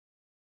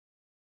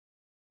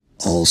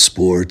All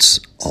sports,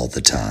 all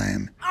the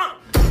time.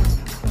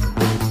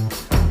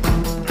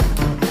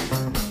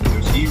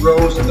 There's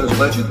heroes and there's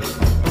legends.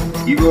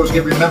 Heroes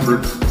get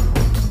remembered.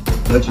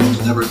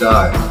 Legends never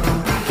die.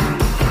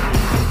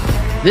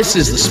 This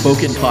is the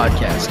Spoken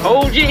Podcast.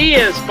 Hold your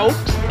ears, folks.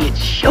 It's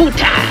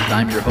showtime.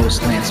 I'm your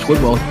host, Lance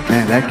Twidwell.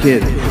 Man, that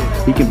kid,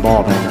 he can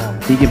ball, man.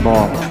 He can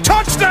ball.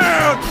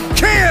 Touchdown,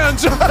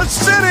 Kansas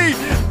City!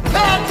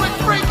 Patrick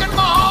freaking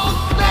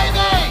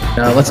Mahomes,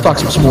 baby! Let's talk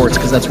some sports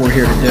because that's what we're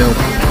here to do.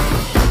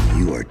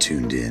 You are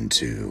tuned in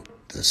to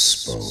the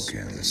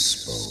Spoken.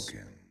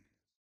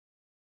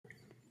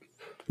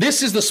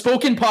 This is the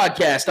Spoken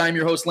Podcast. I'm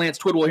your host, Lance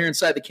Twidwell, here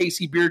inside the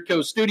KC Beard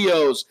Co.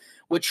 studios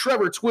with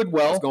Trevor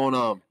Twidwell. What's going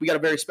on? We got a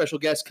very special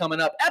guest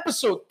coming up.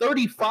 Episode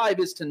 35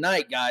 is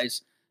tonight,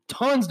 guys.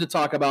 Tons to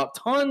talk about.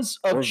 Tons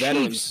of We're Chiefs.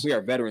 veterans. We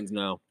are veterans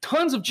now.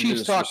 Tons of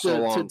Chiefs talk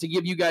to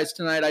give you guys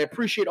tonight. I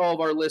appreciate all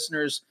of our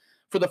listeners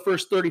for the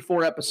first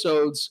 34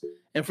 episodes.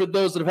 And for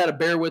those that have had to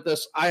bear with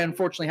us, I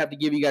unfortunately have to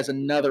give you guys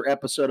another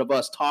episode of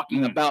us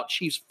talking about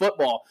Chiefs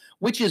football,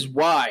 which is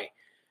why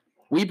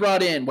we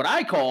brought in what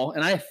I call,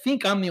 and I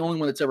think I'm the only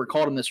one that's ever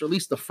called him this, or at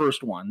least the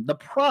first one, the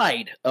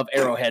pride of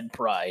Arrowhead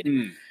Pride.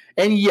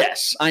 And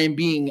yes, I'm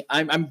being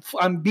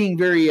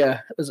very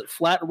is it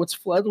flat? What's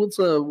flat? What's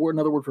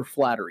another word for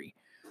flattery?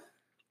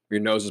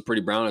 Your nose is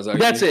pretty brown. Is that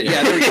That's it.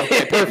 Yeah, there we go.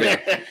 Okay,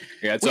 perfect.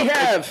 Yeah,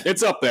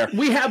 it's up there.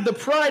 We have the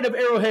pride of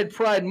Arrowhead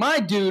Pride, my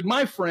dude,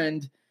 my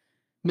friend,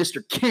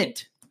 Mr.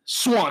 Kent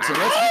Swanson.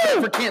 Let's give it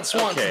up for Kent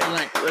Swanson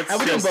tonight. How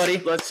we doing, buddy?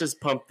 Let's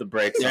just pump the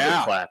brakes on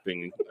the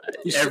clapping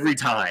every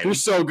time. You're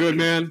so good,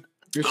 man.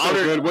 You're so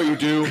good. What you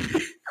do.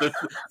 The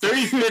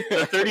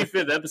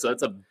 35th episode.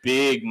 That's a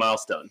big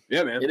milestone.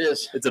 Yeah, man. It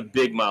is. It's a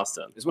big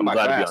milestone. It's one of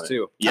my class,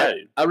 too. Yeah.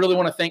 I really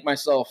want to thank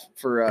myself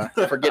for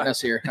getting us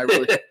here.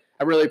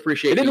 I really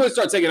appreciate it. It didn't really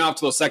start taking off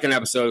till the second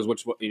episode,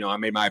 which I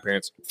made my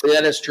appearance.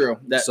 Yeah, that is true.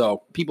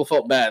 So people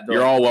felt bad, though.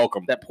 You're all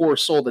welcome. That poor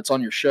soul that's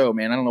on your show,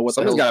 man. I don't know what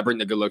Someone's got to bring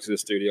the good looks to the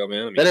studio,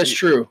 man. I mean, that is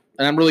true.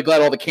 And I'm really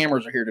glad all the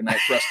cameras are here tonight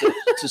for us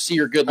to see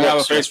your good looks. I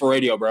have a face for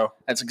radio, bro.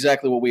 That's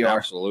exactly what we are.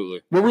 Absolutely.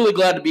 We're really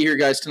glad to be here,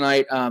 guys,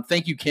 tonight.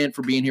 Thank you, Kent,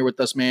 for being here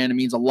with us, man. It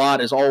means a lot,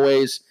 as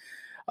always.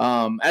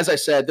 As I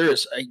said, there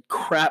is a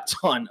crap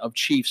ton of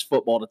Chiefs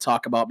football to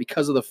talk about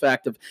because of the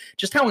fact of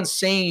just how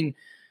insane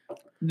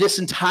this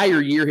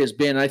entire year has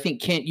been. And I think,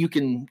 Kent, you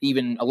can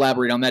even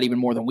elaborate on that even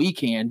more than we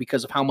can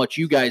because of how much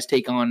you guys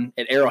take on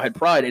at Arrowhead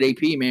Pride at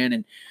AP, man.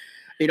 And,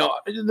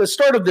 the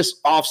start of this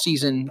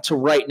offseason to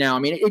right now, I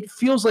mean, it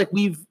feels like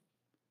we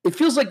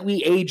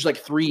aged like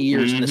 3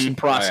 years in this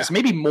process,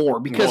 maybe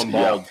more, because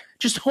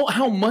just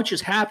how much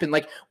has happened.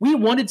 Like, we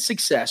wanted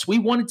success. We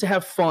wanted to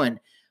have fun.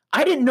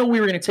 I didn't know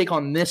we were going to take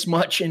on this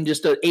much in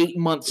just an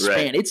 8-month span.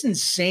 Right. It's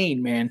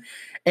insane, man.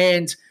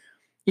 And,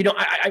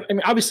 I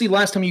mean, obviously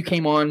last time you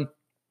came on,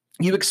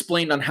 you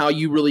explained on how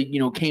you really,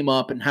 came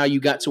up and how you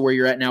got to where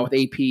you're at now with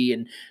AP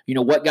and,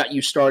 what got you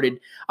started.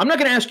 I'm not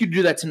going to ask you to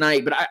do that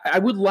tonight, but I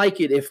would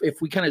like it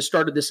if we kind of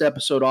started this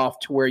episode off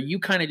to where you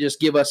kind of just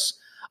give us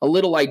a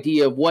little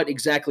idea of what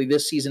exactly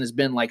this season has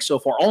been like so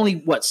far.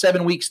 Only,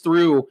 7 weeks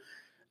through?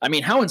 I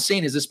mean, how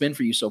insane has this been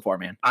for you so far,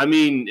 man? I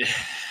mean,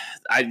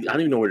 I don't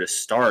even know where to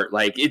start.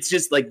 Like, it's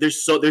just like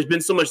there's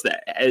been so much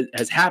that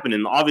has happened,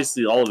 and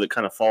obviously all of it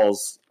kind of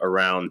falls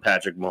around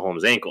Patrick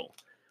Mahomes' ankle.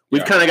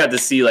 We've kind of got to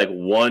see like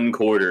one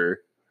quarter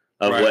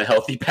of what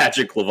healthy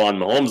Patrick LaVon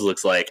Mahomes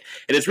looks like.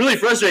 And it's really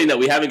frustrating that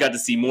we haven't got to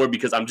see more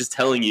because I'm just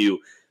telling you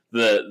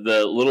the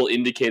little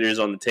indicators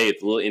on the tape,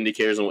 the little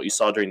indicators on what you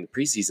saw during the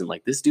preseason.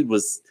 Like, this dude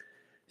was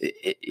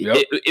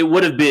it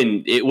would have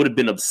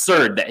been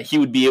absurd that he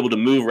would be able to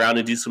move around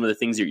and do some of the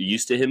things you're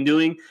used to him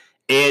doing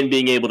and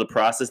being able to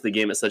process the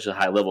game at such a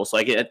high level. So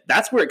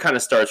that's where it kind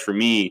of starts for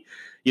me.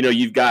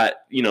 You've got,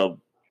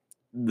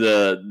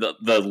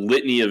 the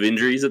litany of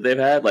injuries that they've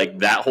had, like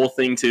that whole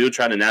thing too,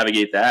 trying to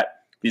navigate that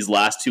these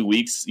last 2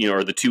 weeks,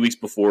 or the 2 weeks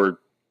before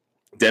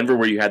Denver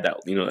where you had that,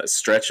 that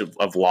stretch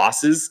of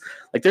losses.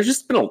 Like,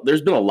 there's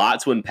been a lot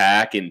to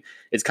unpack, and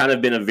it's kind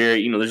of been a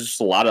very, there's just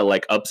a lot of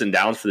like ups and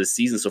downs for this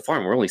season so far,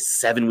 and we're only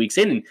 7 weeks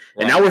in, and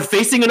now we're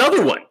facing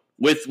another one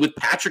with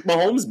Patrick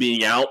Mahomes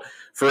being out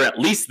for at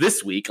least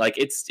this week. Like,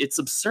 it's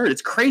absurd.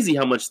 It's crazy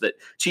how much that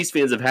Chiefs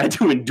fans have had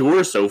to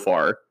endure so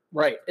far.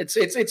 Right. It's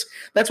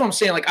that's what I'm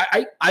saying. Like,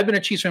 I've been a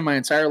Chiefs fan my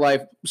entire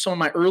life. Some of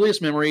my earliest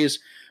memories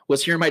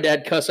was hearing my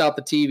dad cuss out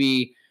the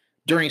TV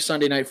during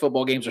Sunday night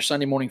football games or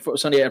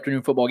Sunday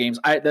afternoon football games.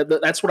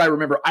 That's what I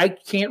remember. I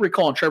can't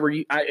recall. And Trevor,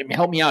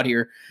 help me out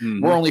here.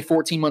 Mm-hmm. We're only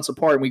 14 months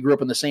apart and we grew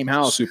up in the same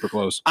house. Super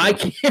close. I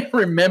can't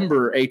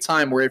remember a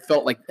time where it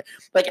felt like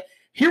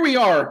here we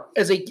are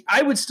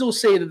I would still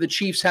say that the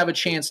Chiefs have a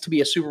chance to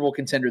be a Super Bowl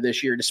contender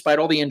this year, despite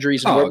all the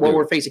injuries and what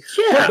we're facing.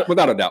 Yeah,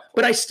 without a doubt.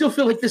 But I still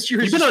feel like this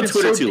year You've been on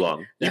Twitter too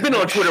long. You've been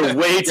on Twitter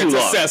way too long.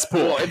 It's a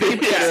cesspool.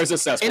 There's a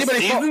cesspool.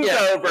 Anybody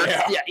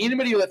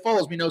anybody that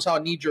follows me knows how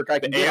knee-jerk I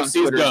can be on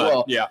Twitter as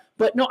well. Yeah.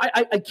 But no,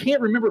 I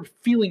can't remember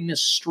feeling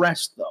this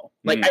stressed, though.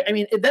 Like, I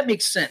mean, that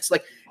makes sense.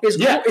 Like,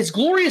 as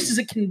glorious as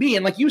it can be,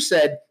 and like you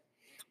said,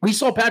 We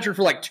saw Patrick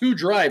for like 2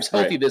 drives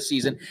healthy this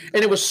season,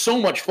 and it was so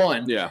much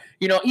fun. Yeah.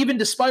 Even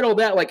despite all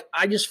that, like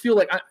I just feel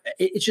like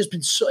it's just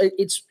been so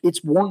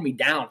it's worn me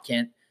down,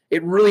 Kent.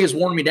 It really has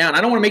worn me down.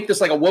 I don't want to make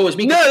this like a woe is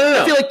me. No.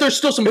 I feel like there's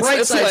still some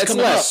bright sides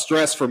coming up. It's less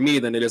stress for me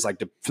than it is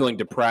like feeling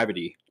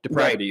depravity.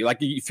 Right. Like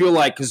you feel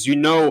like because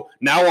now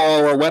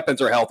all our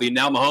weapons are healthy.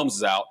 Now Mahomes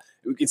is out.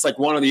 It's like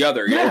one or the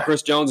other.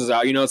 Chris Jones is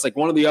out. It's like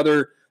one or the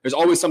other. There's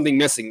always something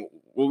missing.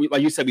 Well,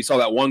 like you said, we saw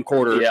that one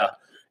quarter. Yeah.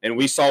 And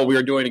we saw what we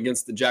were doing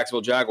against the Jacksonville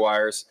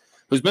Jaguars,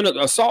 who's been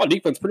a solid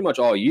defense pretty much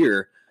all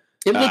year.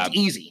 It looked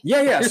easy.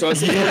 Yeah. So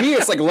for me,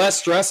 it's like less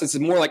stress. It's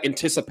more like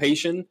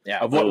anticipation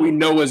of what we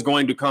know is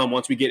going to come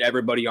once we get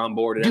everybody on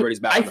board and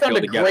everybody's back on the field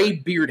together. I found a gray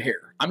beard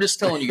hair. I'm just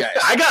telling you guys.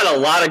 I got a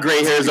lot of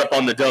gray hairs up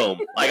on the dome.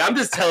 Like, I'm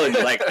just telling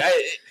you. Like,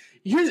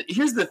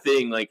 here's the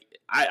thing. Like,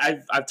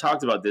 I've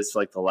talked about this for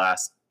like the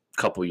last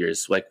couple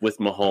years, like with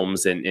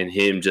Mahomes and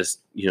him just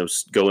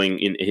going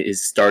in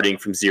his starting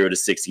from 0 to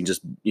 60,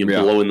 just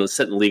blowing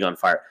setting the league on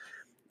fire.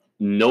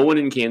 No one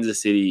in Kansas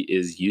City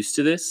is used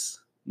to this.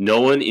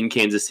 No one in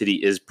Kansas City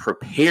is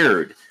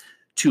prepared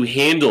to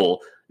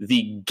handle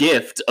the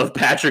gift of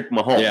Patrick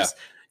Mahomes. Yeah.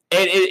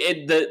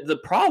 And the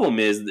problem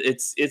is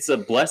it's a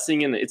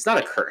blessing and it's not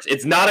a curse.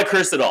 It's not a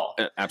curse at all.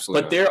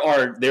 Absolutely.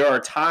 But there are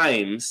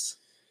times,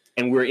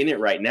 and we're in it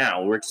right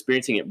now. We're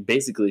experiencing it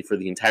basically for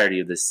the entirety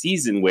of the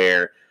season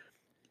where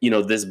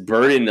this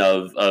burden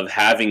of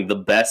having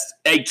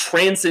a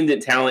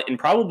transcendent talent and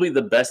probably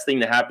the best thing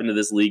to happen to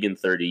this league in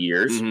 30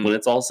 years when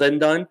it's all said and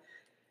done,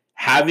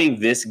 having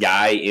this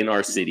guy in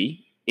our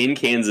city, in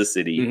Kansas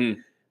City,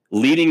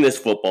 leading this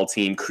football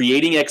team,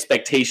 creating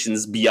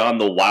expectations beyond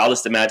the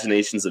wildest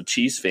imaginations of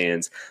Chiefs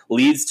fans,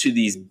 leads to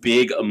these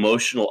big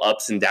emotional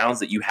ups and downs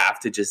that you have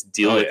to just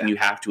deal with and you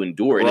have to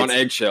endure. We're on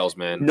eggshells,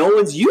 man. No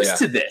one's used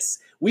to this.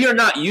 We are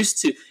not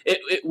used to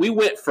it. We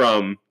went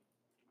from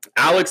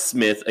Alex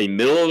Smith, a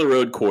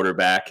middle-of-the-road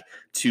quarterback,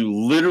 to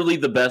literally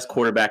the best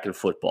quarterback in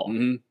football.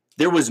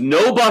 There was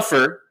no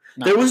buffer.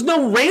 No. There was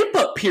no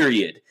ramp-up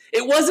period.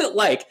 It wasn't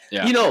like,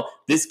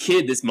 this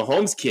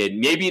Mahomes kid,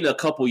 maybe in a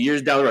couple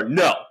years down the road.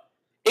 No.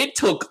 It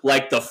took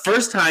like the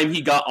first time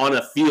he got on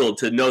a field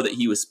to know that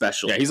he was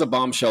special. Yeah, he's a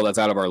bombshell that's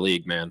out of our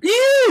league, man. He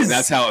is.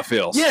 That's how it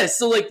feels. Yeah,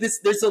 so like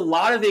there's a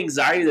lot of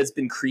anxiety that's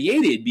been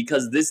created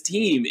because this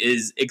team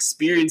is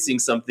experiencing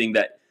something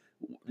that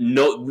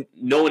no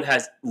one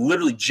has,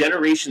 literally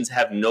generations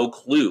have no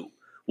clue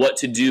what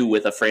to do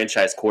with a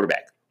franchise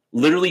quarterback.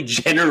 Literally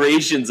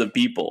generations of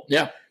people.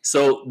 Yeah.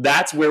 So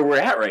that's where we're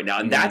at right now.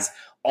 And that's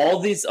all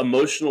these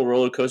emotional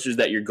roller coasters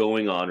that you're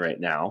going on right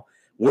now.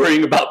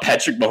 Worrying about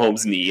Patrick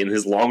Mahomes' knee and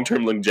his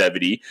long-term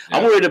longevity. Yeah.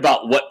 I'm worried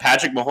about what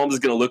Patrick Mahomes is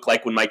going to look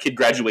like when my kid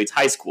graduates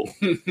high school,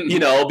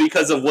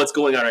 because of what's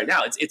going on right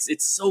now.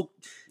 It's so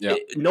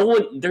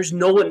there's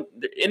no one,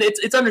 and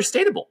it's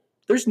understandable.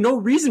 There's no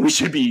reason we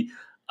should be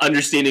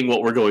understanding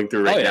what we're going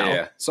through right now.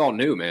 Yeah. It's all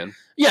new, man.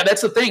 Yeah,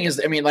 that's the thing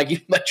is, I mean, like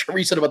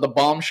Trevor said about the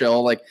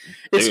bombshell, like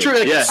it's true.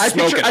 Like,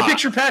 I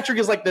picture Patrick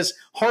as like this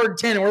hard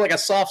 10 and we're like a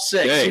soft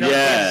 6.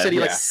 Kansas City,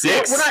 like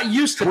 6. We're not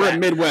used to that. We're a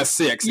Midwest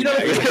 6. He's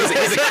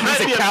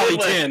a Cali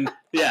 10.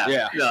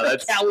 Yeah. No,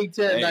 that's Cali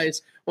 10.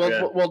 Nice.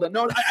 Well done.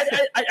 No,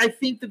 I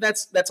think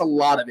that's a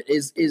lot of it.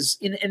 Is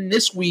in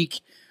this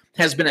week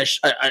has been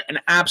an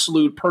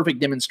absolute perfect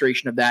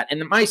demonstration of that,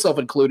 and myself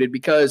included,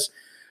 because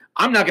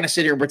I'm not going to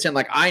sit here and pretend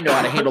like I know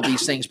how to handle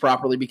these things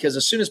properly, because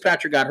as soon as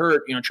Patrick got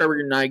hurt, Trevor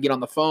and I get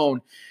on the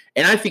phone,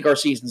 and I think our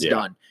season's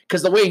done.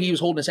 Because the way he was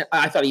holding his hand,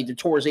 I thought he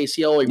tore his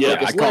ACL. He broke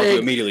his leg. I called you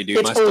immediately,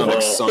 dude. My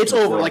stomach sunk. It's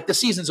over. Like, the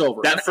season's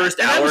over. That first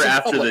hour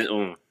after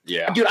the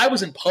dude, I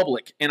was in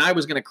public, and I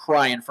was going to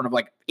cry in front of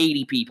like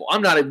 80 people.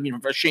 I'm not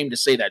even ashamed to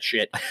say that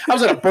shit. I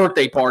was at a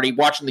birthday party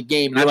watching the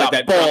game, and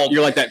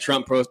you're like that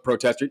Trump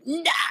protester.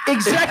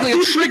 Exactly.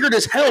 It triggered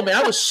as hell, man.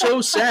 I was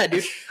so sad,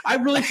 dude. I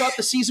really thought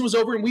the season was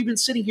over, and we've been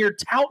sitting here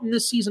touting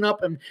this season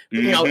up and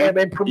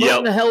and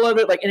promoting the hell out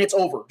of it, and it's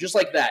over, just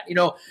like that.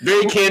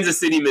 Very Kansas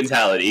City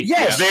mentality.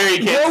 Yes, very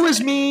Kansas. Woe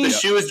is me. The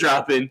shoe is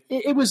dropping.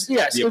 It was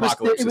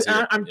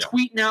I'm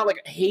tweeting out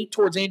like hate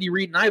towards Andy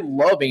Reid, and I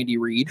love Andy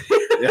Reid,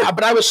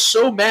 but I was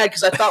so mad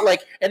because I thought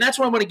and that's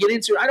what I want to get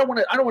into. I don't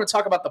want to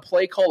talk about the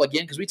play call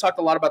again, because we talked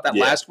a lot about that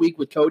last week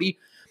with Cody.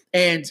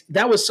 And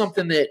that was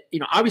something that,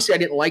 obviously I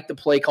didn't like the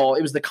play call.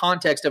 It was the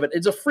context of it.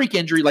 It's a freak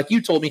injury. Like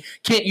you told me,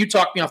 Kent, you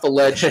talked me off the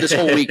ledge this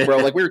whole week, bro.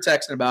 Like, we were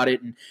texting about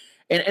it.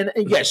 And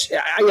yes,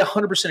 I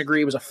 100%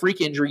 agree. It was a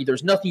freak injury.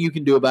 There's nothing you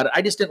can do about it.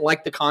 I just didn't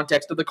like the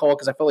context of the call,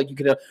 because I felt like you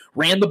could have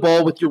ran the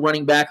ball with your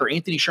running back or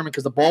Anthony Sherman,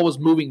 because the ball was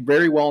moving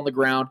very well on the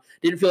ground.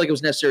 Didn't feel like it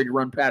was necessary to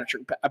run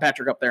Patrick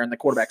up there in the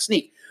quarterback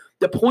sneak.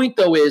 The point,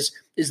 though, is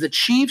the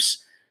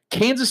Chiefs,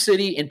 Kansas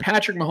City, and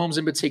Patrick Mahomes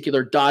in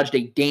particular dodged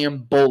a damn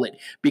bullet,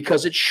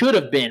 because it should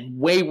have been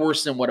way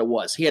worse than what it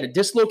was. He had a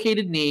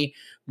dislocated knee,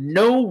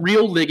 no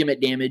real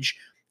ligament damage,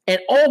 and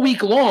all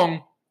week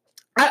long,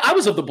 I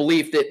was of the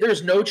belief that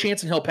there's no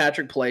chance in hell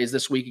Patrick plays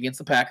this week against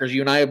the Packers.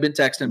 You and I have been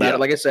texting about it,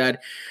 like I said,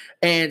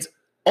 and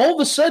all of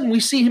a sudden we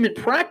see him at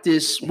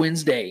practice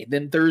Wednesday,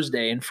 then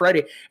Thursday, and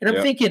Friday, and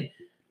I'm thinking,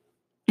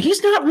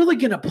 he's not really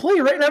going to play,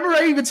 right? And I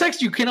remember I even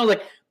texted you, Ken. I was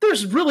like,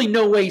 there's really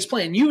no way he's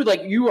playing. You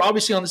were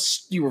obviously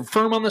you were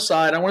firm on the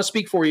side. I want to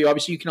speak for you.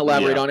 Obviously, you can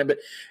elaborate on it, but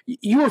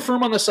you were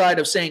firm on the side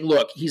of saying,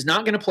 look, he's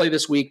not going to play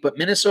this week, but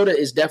Minnesota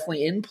is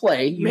definitely in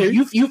play.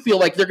 You feel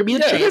like there could be a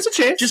chance. There's a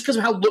chance. Just because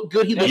of how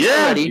good he looks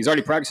already. He's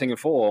already practicing in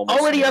full.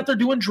 Already out there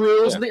doing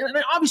drills. Yeah.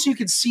 And obviously, you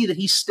can see that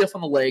he's stiff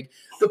on the leg.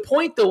 The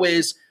point, though,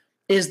 is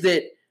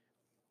that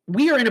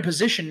we are in a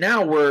position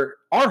now where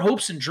our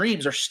hopes and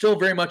dreams are still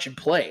very much in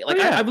play. Like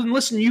I've been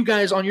listening to you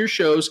guys on your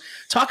shows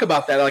talk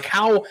about that, like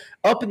how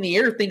up in the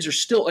air things are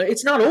still.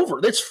 It's not over.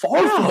 It's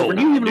far from over.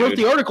 You even wrote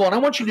the article, and I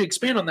want you to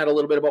expand on that a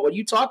little bit about what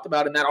you talked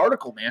about in that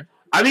article, man.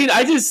 I mean,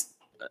 I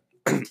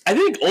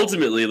think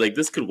ultimately, like,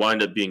 this could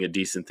wind up being a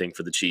decent thing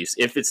for the Chiefs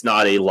if it's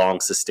not a long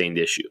sustained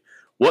issue.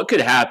 What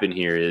could happen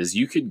here is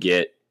you could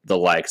get the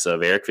likes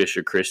of Eric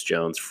Fisher, Chris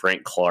Jones,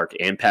 Frank Clark,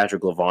 and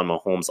Patrick LaVon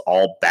Mahomes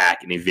all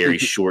back in a very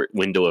short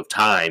window of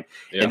time.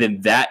 Yeah. And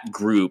then that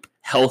group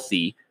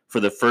healthy for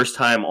the first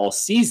time all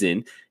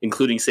season,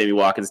 including Sammy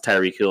Watkins,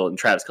 Tyreek Hill, and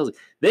Travis Kelce,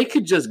 they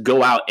could just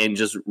go out and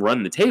just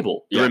run the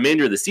table the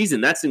remainder of the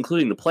season. That's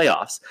including the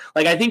playoffs.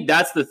 Like, I think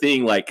that's the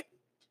thing. Like,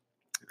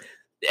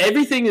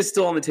 everything is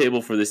still on the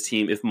table for this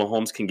team if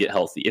Mahomes can get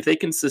healthy. If they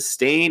can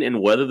sustain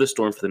and weather the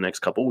storm for the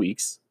next couple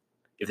weeks,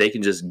 if they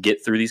can just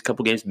get through these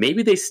couple games,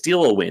 maybe they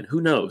steal a win.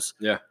 Who knows?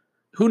 Yeah.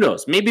 Who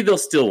knows? Maybe they'll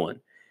steal one.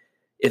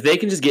 If they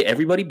can just get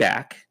everybody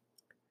back,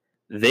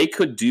 they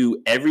could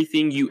do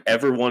everything you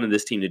ever wanted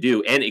this team to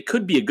do. And it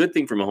could be a good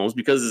thing for Mahomes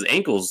because his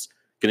ankle's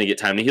going to get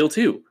time to heal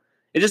too.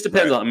 It just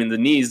depends on, the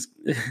knees,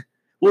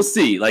 we'll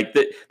see. Like,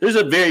 there's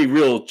a very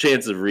real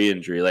chance of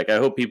re-injury. Like, I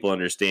hope people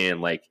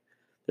understand, like,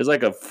 there's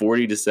like a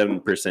 40 to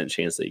 7%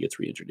 chance that he gets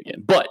re-injured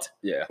again. But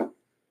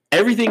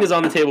everything is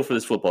on the table for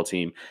this football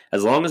team.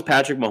 As long as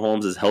Patrick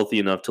Mahomes is healthy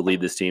enough to lead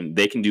this team,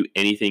 they can do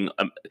anything.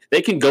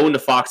 They can go into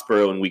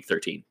Foxborough in Week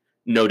 13.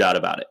 No doubt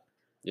about it.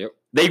 Yep.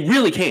 They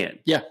really can.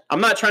 Yeah.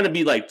 I'm not trying to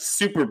be, like,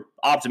 super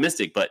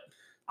optimistic, but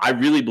I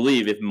really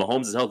believe if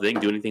Mahomes is healthy, they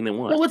can do anything they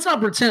want. Well, let's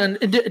not pretend.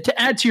 And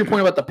to add to your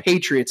point about the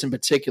Patriots in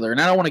particular,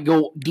 and I don't want to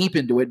go deep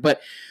into it,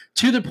 but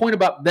to the point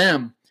about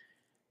them,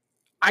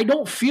 I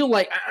don't feel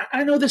like –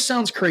 I know this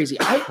sounds crazy.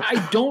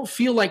 I don't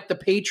feel like the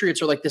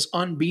Patriots are like this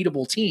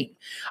unbeatable team.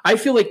 I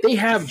feel like they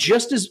have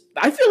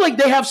I feel like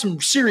they have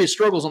some serious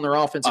struggles on their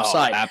offensive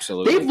side.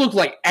 Absolutely. They've looked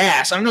like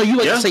ass. I know you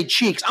like to say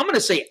cheeks. I'm going to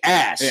say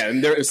ass. Yeah,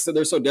 and they're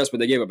so desperate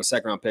they gave up a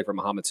second-round pick for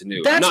Mohamed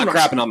Sanu. That's not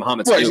crapping on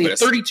Mohamed Sanu. Is he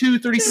 32,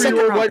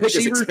 33-year-old wide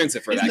receiver? It's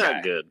expensive for that guy.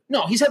 Not good.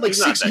 No, he's had like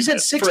six touchdowns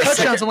in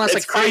the last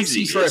like 5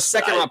 seasons. For a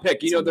second-round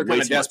pick, they're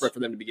kind of desperate for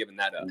them to be giving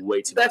that up.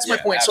 Way too That's much.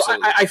 my point.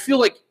 Absolutely. So I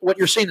feel like what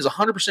you're saying is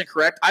 100%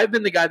 correct. I've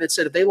been the guy that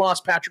said if they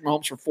lost Patrick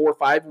Mahomes for 4 or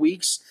 5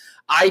 weeks,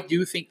 I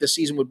do think the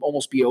season would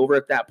almost be over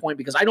at that point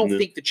because I don't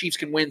think the Chiefs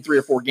can win 3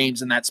 or 4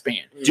 games in that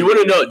span. Do you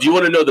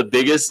want to know the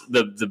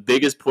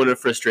biggest point of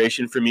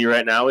frustration for me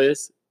right now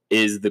is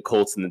the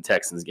Colts and the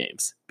Texans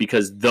games,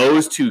 because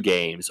those 2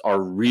 games are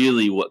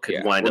really what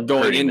could wind up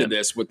going hurting into them.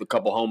 this with a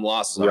couple home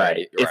losses right.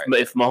 already.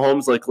 If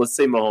Mahomes, like, let's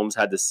say Mahomes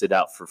had to sit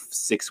out for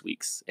 6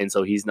 weeks, and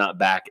so he's not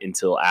back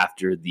until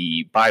after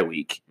the bye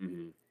week,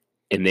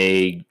 and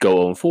they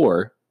go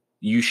 0-4,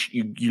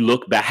 you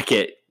look back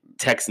at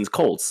Texans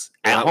Colts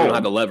at home. We don't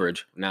have the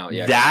leverage now.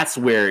 Yeah, that's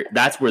where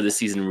the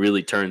season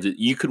really turns.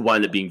 You could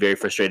wind up being very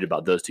frustrated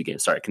about those 2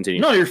 games. Sorry,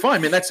 continue. No, you're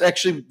fine, man. That's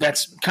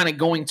kind of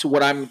going to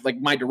what I'm like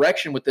my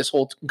direction with this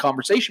whole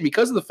conversation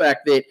because of the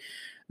fact that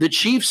the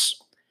Chiefs.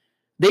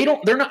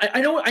 They're not.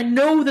 I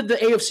know that the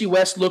AFC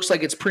West looks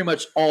like it's pretty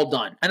much all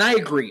done, and I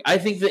agree. I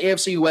think the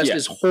AFC West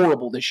is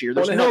horrible this year.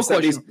 There's no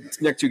question.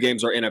 These next 2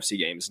 games are NFC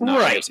games, not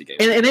AFC games.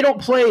 And they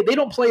don't play an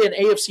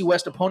AFC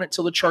West opponent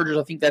till the Chargers.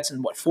 I think that's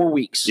in 4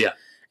 weeks. Yeah.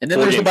 And then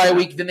there's the bye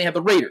week. Then they have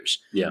the Raiders.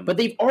 Yeah. But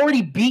they've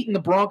already beaten the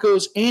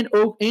Broncos and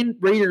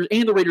Raiders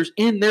and the Raiders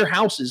in their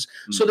houses.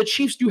 So the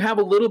Chiefs do have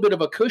a little bit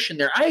of a cushion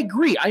there. I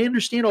agree. I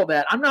understand all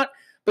that. I'm not.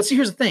 But see,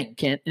 here's the thing,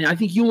 Kent, and I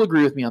think you'll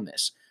agree with me on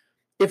this.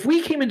 If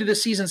we came into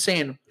this season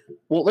saying,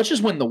 well, let's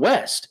just win the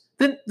West,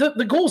 then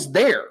the goal's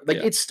there. Like,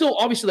 it's still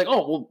obviously like,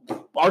 oh,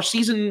 well, our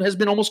season has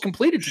been almost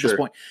completed to this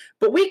point.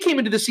 But we came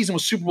into this season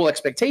with Super Bowl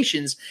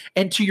expectations.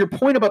 And to your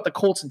point about the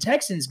Colts and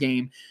Texans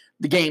game,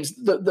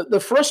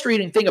 the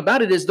frustrating thing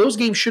about it is those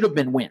games should have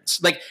been wins.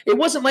 Like, it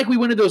wasn't like we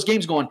went into those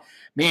games going,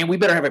 man, we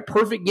better have a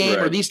perfect game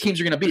or these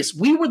teams are going to beat us.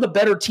 We were the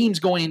better team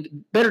going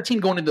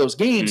into those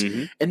games.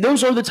 And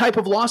those are the type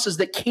of losses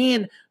that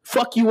can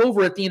fuck you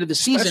over at the end of the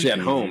season. Especially at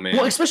home, man.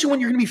 Well, especially when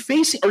you're going to be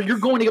facing or you're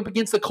going up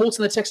against the Colts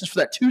and the Texans for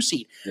that 2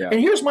 seed. Yeah.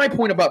 And here's my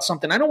point about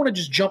something. I don't want to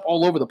just jump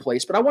all over the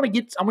place, but I'm going to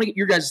get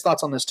your guys'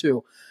 thoughts on this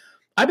too.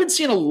 I've been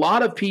seeing a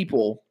lot of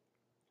people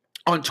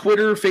on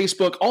Twitter,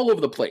 Facebook, all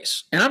over the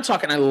place. And I'm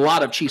talking a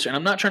lot of Chiefs fans.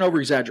 I'm not trying to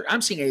over-exaggerate.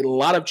 I'm seeing a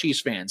lot of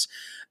Chiefs fans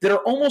that are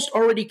almost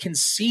already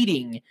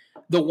conceding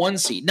the 1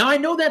 seed. Now, I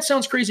know that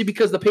sounds crazy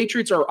because the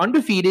Patriots are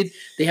undefeated.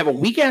 They have a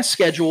weak-ass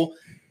schedule.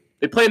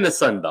 They play in the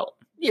Sun Belt.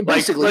 Yeah,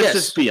 basically, let's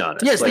just be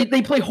honest. Yes,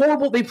 they play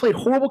horrible. They played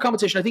horrible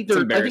competition. I think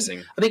they're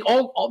embarrassing. I think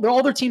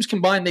all their teams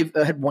combined, they've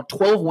had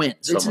 12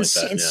 wins. It's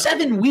in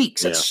 7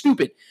 weeks. That's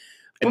stupid.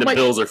 And the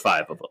Bills are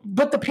 5 of them.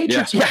 But the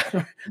Patriots,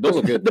 Those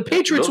are good. The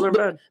Patriots, Those are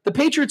bad. the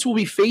Patriots will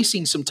be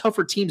facing some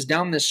tougher teams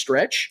down this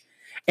stretch.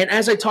 And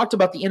as I talked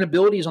about the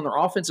inabilities on their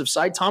offensive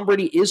side, Tom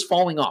Brady is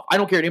falling off. I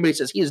don't care what anybody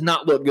says. He has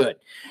not looked good.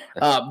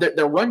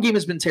 Their run game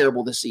has been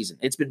terrible this season.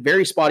 It's been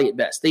very spotty at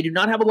best. They do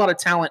not have a lot of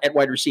talent at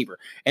wide receiver,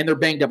 and they're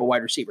banged up at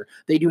wide receiver.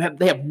 They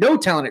have no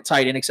talent at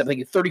tight end except I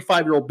think a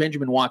 35-year-old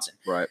Benjamin Watson.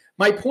 Right.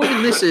 My point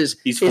in this is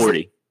he's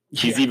 40.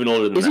 He's even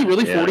older than that. Is he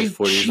really 40? Yeah, he's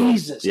 40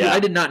 Jesus. yeah. I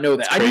did not know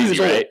that. I knew he was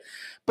Crazy, old. right?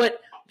 But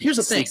here's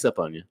the thing. Sneaks up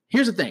on you.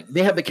 Here's the thing.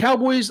 They have the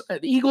Cowboys, the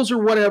Eagles, or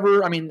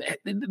whatever. I mean,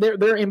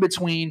 they're in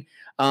between.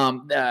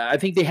 I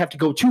think they have to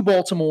go to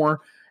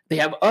Baltimore. They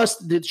have us,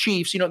 the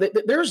Chiefs.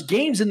 There's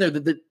games in there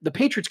that the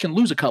Patriots can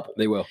lose a couple.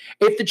 They will.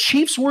 If the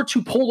Chiefs were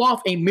to pull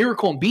off a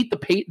miracle and beat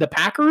the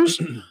Packers,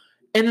 and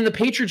then the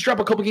Patriots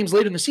drop a couple games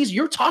later in the season,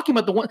 you're talking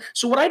about the one.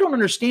 So what I don't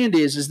understand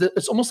is that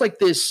it's almost like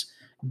this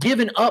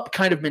given up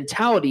kind of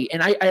mentality,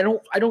 and I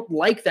don't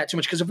like that too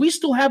much, because if we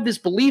still have this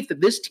belief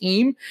that this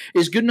team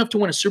is good enough to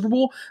win a Super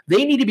Bowl,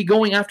 they need to be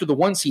going after the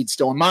 1 seed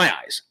still, in my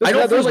eyes. I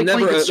don't feel like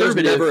playing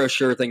conservative. There's never a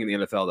sure thing in the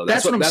NFL, though.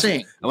 That's what I'm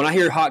saying. And when I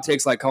hear hot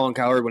takes like Colin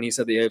Cowherd when he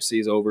said the AFC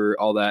is over,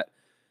 all that,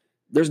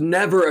 there's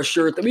never a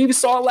sure thing. We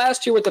saw it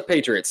last year with the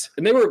Patriots,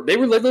 and they were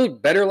literally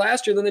better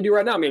last year than they do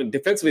right now. I mean,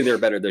 defensively they're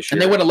better this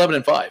year, and they went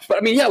 11-5. But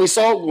I mean, we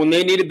saw when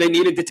they needed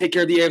to take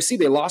care of the AFC,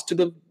 they lost to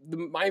the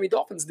Miami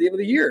Dolphins at the end of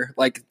the year.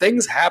 Like,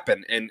 things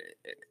happen, and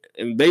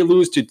they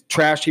lose to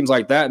trash teams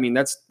like that. I mean,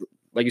 that's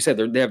like you said,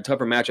 they have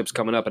tougher matchups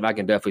coming up, and I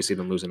can definitely see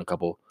them losing a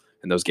couple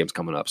in those games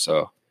coming up.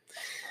 So.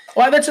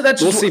 Well, that's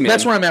we'll see, man.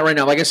 That's where I'm at right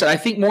now. Like I said, I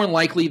think more than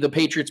likely the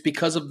Patriots,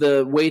 because of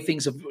the way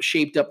things have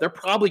shaped up, they're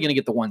probably going to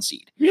get the 1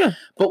 seed. Yeah.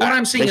 But what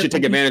I'm saying they should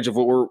take advantage of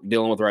what we're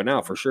dealing with right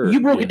now, for sure. You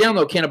broke it down,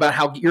 though, Ken, about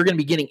how you're going to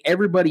be getting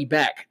everybody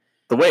back.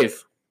 The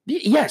wave.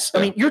 Yes.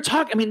 I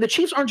mean, the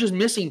Chiefs aren't just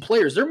missing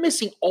players. They're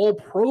missing all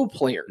pro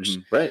players.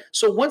 Mm-hmm. Right.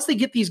 So once they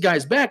get these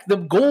guys back, the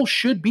goal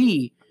should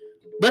be,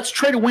 let's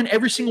try to win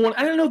every single one.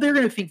 I don't know they're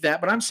going to think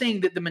that, but I'm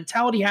saying that the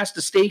mentality has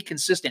to stay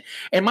consistent.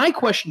 And my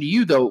question to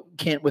you, though,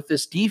 Kent, with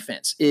this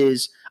defense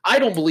is, I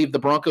don't believe the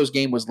Broncos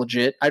game was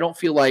legit. I don't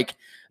feel like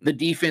the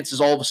defense has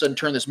all of a sudden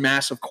turned this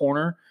massive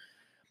corner.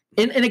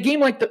 In a game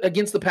like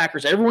against the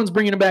Packers, everyone's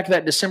bringing back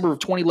that December of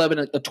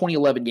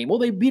 2011 game. Well,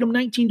 they beat them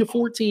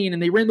 19-14,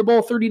 and they ran the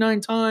ball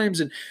 39 times,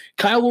 and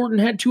Kyle Orton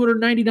had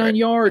 299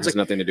 yards. It has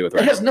nothing to do with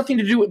it. Has nothing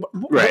to do with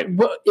right. And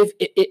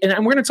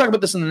we're going to talk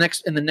about this in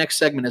the next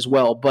segment as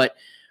well. But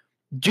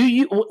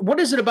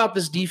what is it about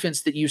this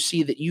defense that you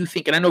see that you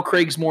think? And I know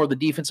Craig's more of the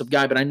defensive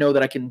guy, but I know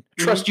that I can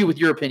trust you with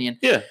your opinion.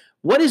 Yeah.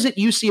 What is it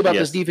you see about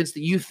this defense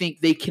that you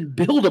think they can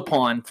build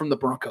upon from the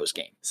Broncos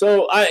game?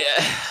 So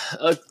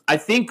I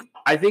think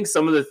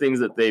some of the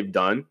things that they've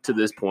done to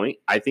this point,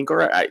 I think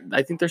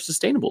they're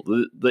sustainable.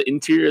 The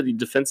interior of the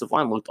defensive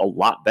line looked a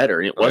lot better,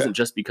 and it wasn't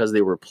just because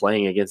they were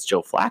playing against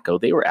Joe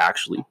Flacco. They were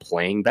actually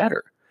playing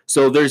better.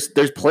 So there's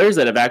players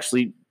that have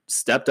actually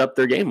stepped up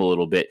their game a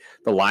little bit.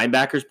 The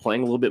linebackers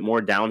playing a little bit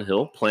more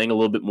downhill, playing a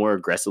little bit more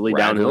aggressively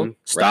downhill,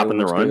 stopping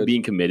the run,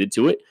 being committed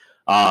to it,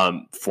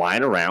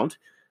 flying around.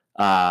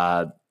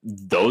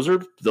 Those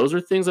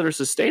are things that are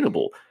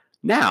sustainable.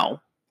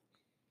 Now,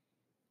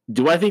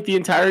 do I think the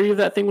entirety of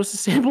that thing was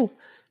sustainable?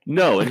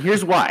 No, and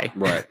here's why.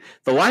 Right.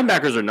 The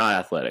linebackers are not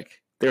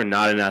athletic. They're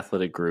not an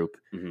athletic group.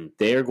 Mm-hmm.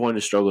 They are going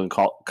to struggle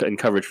in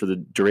coverage for the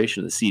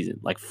duration of the season.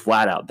 Like,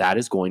 flat out, that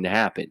is going to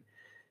happen.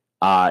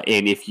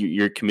 And if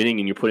you're committing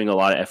and you're putting a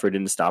lot of effort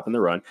into stopping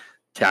the run,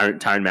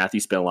 Tyrann Mathieu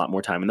spent a lot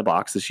more time in the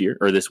box this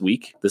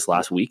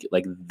last week.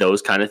 Like,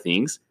 those kind of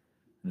things,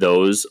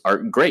 those are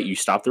great. You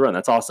stop the run.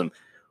 That's awesome.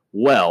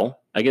 Well,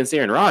 against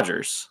Aaron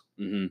Rodgers,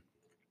 Tyrann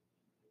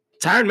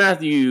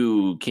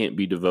Mathieu can't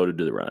be devoted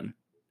to the run.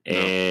 No.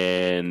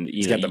 And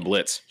he's got the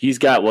blitz. He's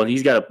got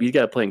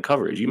to play in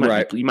coverage. You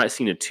might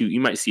see a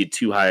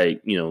too high,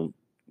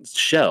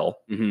 shell.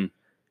 Mm-hmm.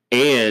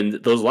 And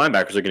those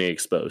linebackers are going to get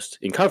exposed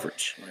in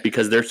coverage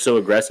because they're so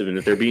aggressive, and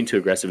if they're being too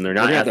aggressive and they're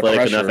not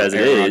athletic enough as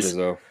it is.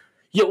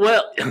 Yeah,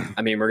 well,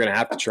 I mean, we're going to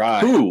have to try.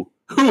 Who?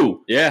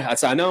 Yeah,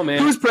 I know,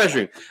 man. Who's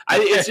pressuring?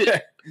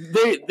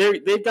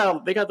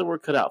 They got the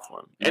work cut out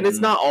for them, and it's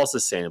not all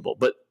sustainable.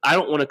 But I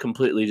don't want to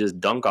completely just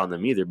dunk on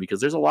them either,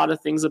 because there's a lot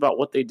of things about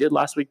what they did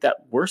last week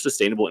that were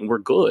sustainable and were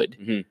good.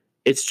 Mm-hmm.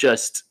 It's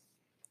just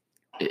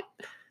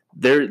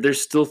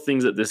there's still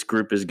things that this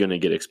group is going to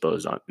get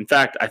exposed on. In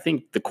fact, I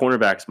think the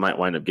cornerbacks might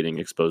wind up getting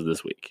exposed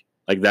this week.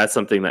 Like, that's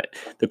something that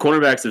the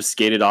cornerbacks have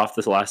skated off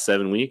this last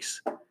 7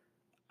 weeks.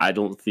 I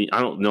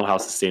don't know how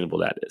sustainable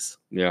that is.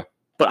 Yeah.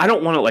 But I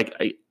don't want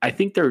to I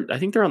think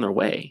they're on their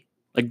way.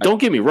 Like, don't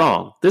get me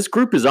wrong. This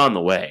group is on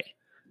the way.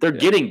 They're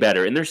getting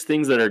better, and there's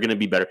things that are going to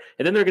be better,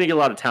 and then they're going to get a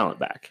lot of talent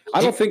back.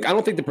 I don't think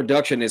the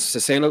production is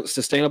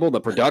sustainable.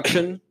 The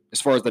production, as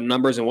far as the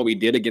numbers and what we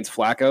did against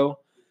Flacco,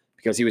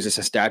 because he was just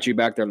a statue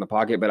back there in the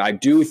pocket. But I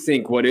do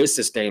think what is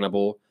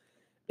sustainable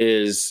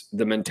is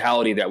the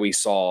mentality that we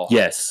saw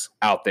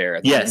out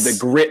there. The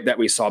grit that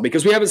we saw,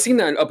 because we haven't seen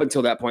that up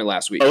until that point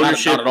last week.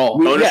 Ownership, not at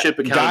all.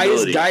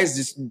 Accountability. Guys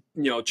just,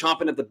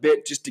 chomping at the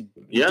bit just to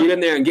get in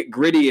there and get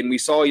gritty. And we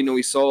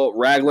saw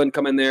Ragland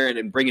come in there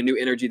and bring a new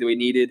energy that we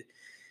needed.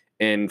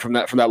 And from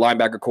that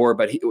linebacker core,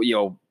 but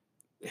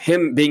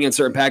him being in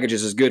certain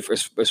packages is good for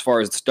as far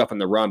as the stuff in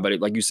the run. But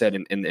like you said,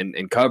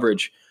 in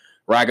coverage,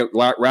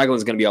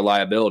 Ragland's going to be a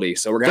liability.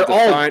 So we're going to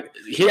have to find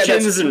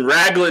Hitchens and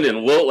Ragland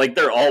and Wilt, like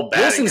they're all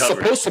bad. Wilson's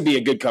supposed to be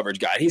a good coverage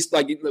guy. He's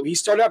like, he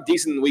started out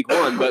decent in week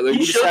 1, but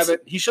he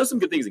shows some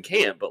good things in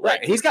camp. But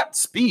right, he's got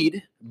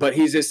speed, but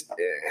he's just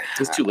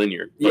it's too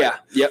linear. But.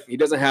 Yep. He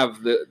doesn't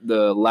have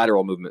the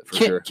lateral movement for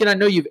sure. Ken, I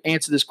know you've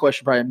answered this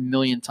question probably a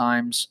million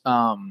times.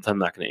 I'm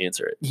not going to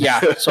answer it.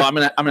 Yeah, so I'm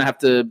gonna have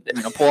to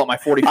pull out my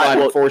 45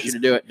 and force you to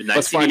do it.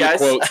 Let's find the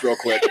quotes real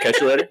quick. Catch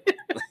you later.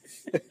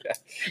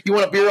 You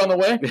want a beer on the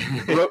way?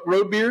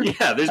 Road beer?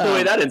 Yeah, there's no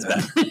way that ends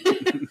bad.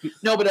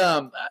 No,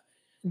 but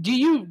do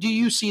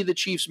you see the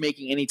Chiefs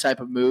making any type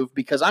of move?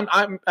 Because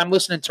I'm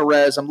listening to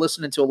Rez, I'm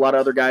listening to a lot of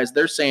other guys.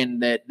 They're saying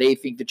that they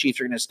think the Chiefs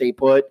are going to stay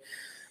put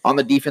on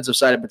the defensive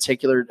side in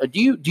particular. Do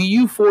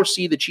you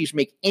foresee the Chiefs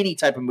make any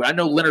type of move? I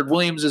know Leonard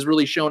Williams has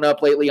really shown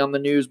up lately on the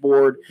news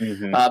board.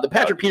 Mm-hmm. The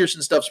Patrick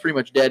Peterson stuff's pretty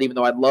much dead, even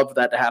though I'd love for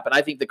that to happen.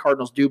 I think the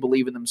Cardinals do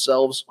believe in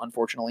themselves,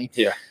 unfortunately.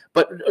 Yeah.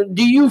 But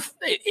do you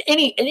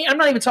any? I'm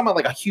not even talking about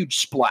like a huge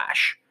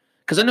splash,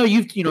 because I know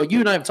you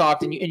and I have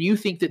talked, and you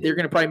think that they're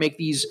going to probably make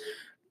these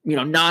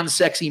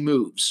non-sexy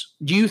moves.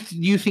 Do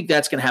you think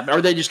that's going to happen? Or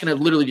are they just going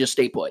to literally just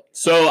stay put?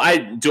 So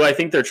I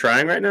think they're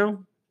trying right now?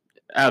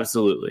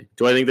 Absolutely.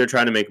 Do I think they're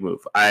trying to make a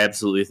move? I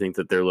absolutely think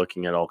that they're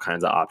looking at all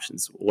kinds of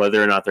options.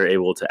 Whether or not they're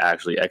able to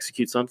actually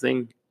execute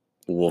something,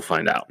 we'll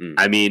find out.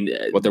 I mean,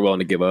 what they're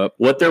willing to give up.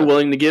 What they're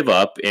willing to give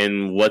up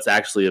and what's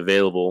actually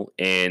available,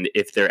 and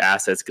if their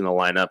assets going to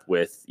line up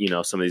with,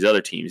 some of these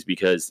other teams,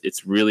 because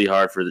it's really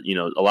hard for,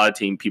 a lot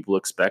of people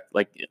expect,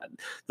 like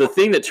the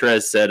thing that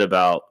Terez said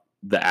about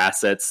the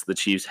assets the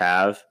Chiefs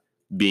have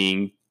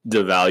being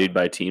devalued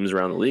by teams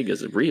around the league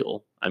is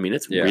real. I mean,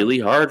 it's really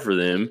hard for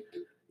them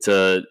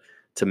to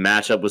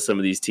match up with some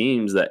of these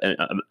teams that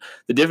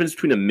the difference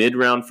between a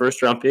mid-round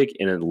first-round pick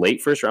and a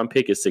late first-round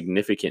pick is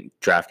significant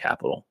draft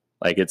capital.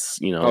 Like it's,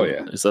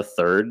 it's a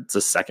third, it's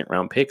a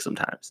second-round pick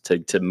sometimes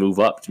to move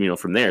up,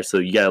 from there. So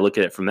you got to look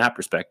at it from that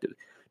perspective.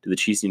 Do the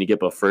Chiefs need to get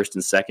a first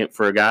and second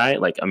for a guy?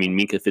 Like, I mean,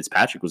 Minkah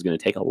Fitzpatrick was going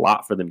to take a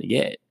lot for them to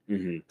get.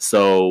 Mm-hmm.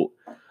 So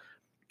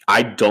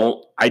I'm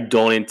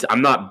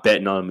not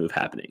betting on a move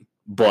happening,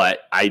 but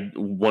I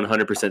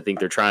 100% think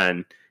they're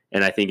trying.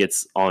 And I think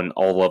it's on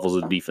all levels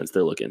of defense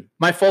they're looking.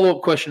 My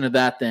follow-up question to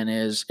that then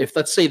is, if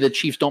let's say the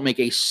Chiefs don't make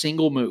a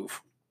single move,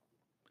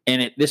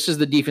 and this is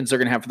the defense they're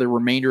going to have for the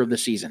remainder of the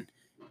season,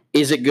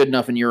 is it good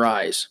enough in your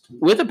eyes?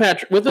 With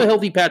a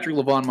healthy Patrick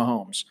LaVon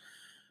Mahomes,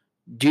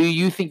 do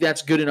you think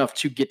that's good enough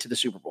to get to the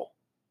Super Bowl?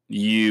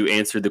 You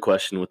answered the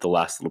question with the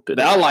last little bit.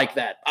 I like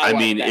that. I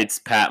mean, it's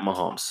Pat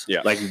Mahomes.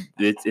 Yeah. Like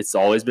it's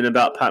always been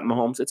about Pat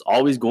Mahomes. It's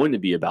always going to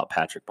be about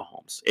Patrick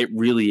Mahomes. It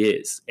really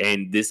is.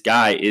 And this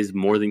guy is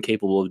more than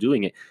capable of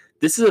doing it.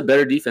 This is a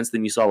better defense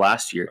than you saw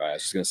last year. I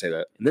was just going to say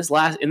that.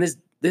 And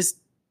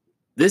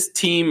this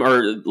team,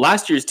 or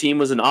last year's team,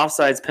 was an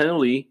offsides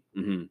penalty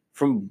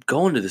from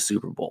going to the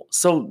Super Bowl.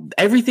 So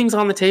everything's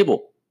on the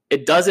table.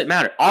 It doesn't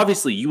matter.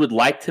 Obviously, you would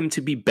like him to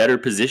be better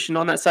positioned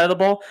on that side of the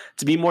ball,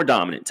 to be more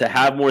dominant, to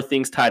have more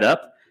things tied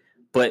up.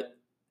 But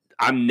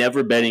I'm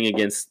never betting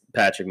against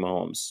Patrick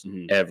Mahomes,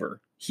 ever.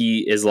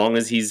 As long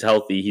as he's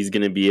healthy, he's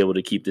going to be able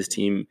to keep this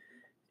team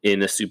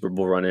in a Super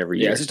Bowl run every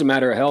year. Yeah, it's just a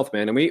matter of health,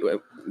 man. And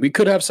we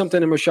could have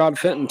something in Rashad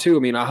Fenton too.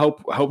 I mean, I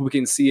hope we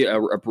can see a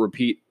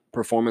repeat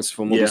performance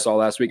from what we saw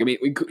last week. I mean,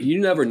 you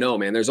never know,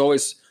 man. There's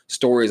always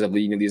stories of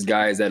these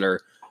guys that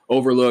are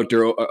overlooked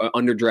or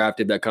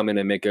underdrafted that come in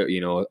and make they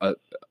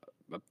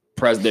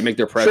make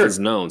their presence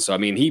known. So I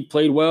mean, he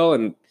played well,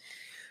 and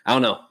I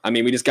don't know. I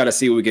mean, we just got to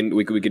see what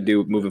we could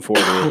do moving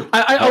forward.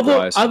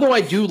 Although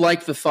I do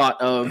like the thought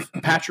of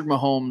Patrick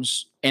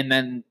Mahomes, and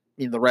then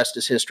the rest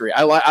is history.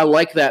 I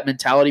like that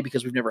mentality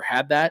because we've never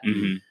had that.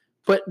 Mm-hmm.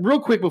 But real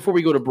quick before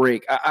we go to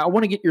break, I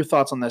want to get your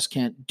thoughts on this,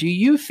 Kent. Do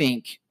you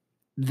think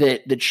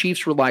that the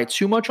Chiefs rely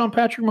too much on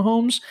Patrick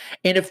Mahomes?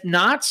 And if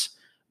not,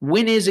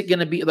 when is it going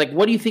to be? Like,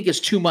 what do you think is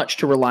too much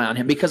to rely on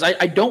him? Because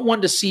I don't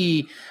want to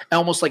see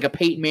almost like a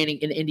Peyton Manning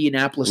in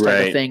Indianapolis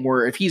type of thing,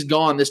 where if he's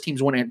gone, this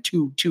team's winning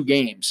two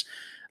games.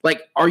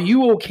 Like, are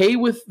you okay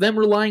with them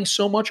relying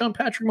so much on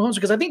Patrick Mahomes?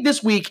 Because I think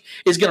this week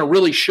is going to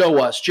really show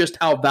us just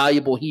how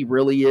valuable he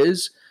really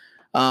is.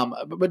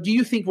 But do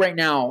you think right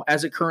now,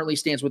 as it currently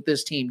stands with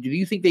this team, do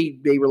you think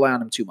they rely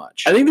on him too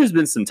much? I think there's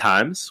been some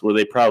times where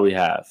they probably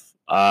have.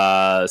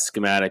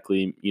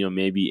 Schematically,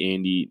 maybe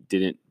Andy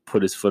didn't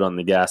put his foot on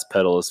the gas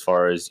pedal as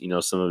far as,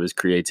 some of his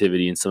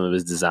creativity and some of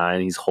his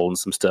design. He's holding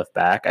some stuff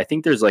back. I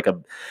think there's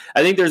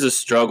a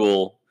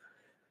struggle,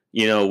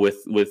 with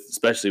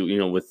especially,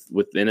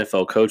 with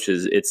NFL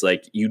coaches. It's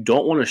like, you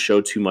don't want to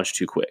show too much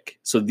too quick.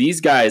 So these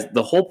guys,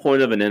 the whole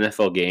point of an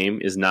NFL game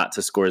is not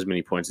to score as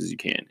many points as you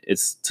can.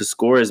 It's to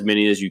score as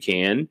many as you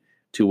can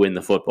to win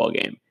the football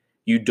game.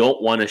 You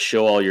don't want to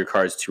show all your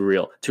cards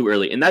too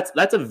early. And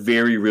that's a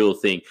very real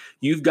thing.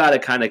 You've got to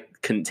kind of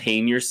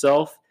contain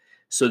yourself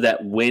so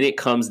that when it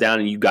comes down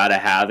and you got to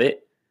have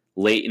it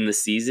late in the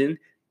season,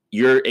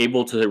 you're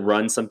able to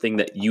run something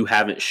that you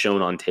haven't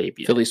shown on tape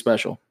yet. Philly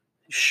special.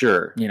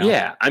 Sure.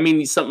 Yeah. I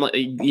mean, something like,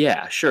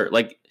 yeah, sure.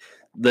 Like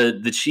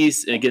the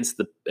Chiefs against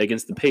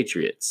the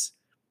Patriots,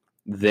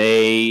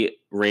 they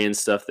ran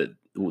stuff that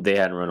they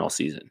hadn't run all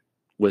season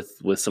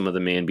with some of the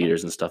man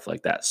beaters and stuff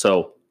like that.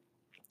 So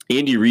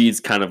Andy Reid's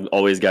kind of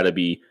always got to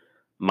be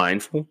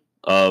mindful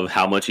of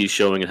how much he's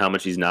showing and how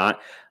much he's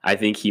not. I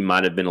think he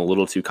might have been a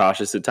little too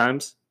cautious at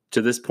times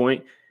to this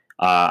point.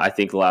 I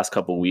think the last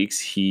couple of weeks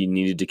he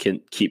needed to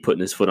keep putting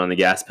his foot on the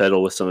gas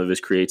pedal with some of his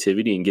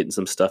creativity and getting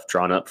some stuff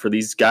drawn up for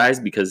these guys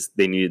because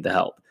they needed the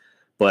help.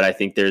 But I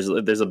think there's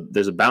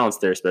a balance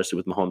there, especially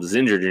with Mahomes is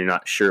injured and you're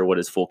not sure what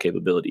his full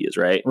capability is,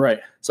 right? Right.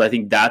 So I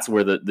think that's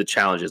where the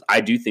challenge is.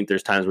 I do think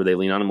there's times where they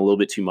lean on him a little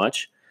bit too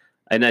much,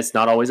 and that's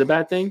not always a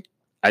bad thing.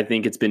 I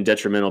think it's been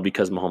detrimental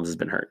because Mahomes has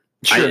been hurt.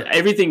 Sure.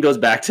 Everything goes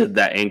back to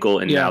that ankle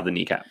and now the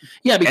kneecap.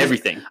 Yeah, because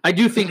everything. I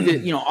do think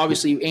that,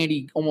 obviously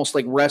Andy almost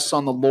like rests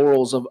on the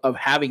laurels of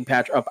having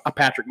Patrick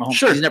Mahomes.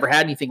 Sure. He's never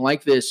had anything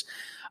like this.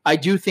 I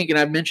do think, and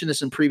I've mentioned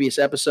this in previous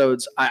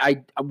episodes,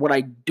 what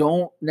I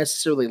don't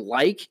necessarily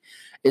like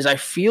is I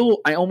feel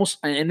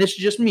and this is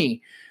just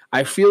me,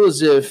 I feel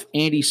as if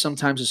Andy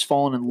sometimes has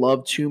fallen in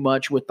love too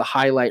much with the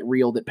highlight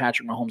reel that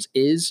Patrick Mahomes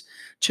is,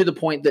 to the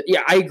point that,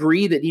 I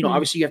agree that,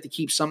 obviously you have to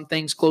keep some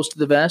things close to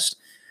the vest,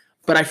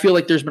 but I feel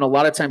like there's been a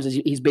lot of times that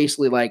he's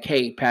basically like,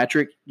 hey,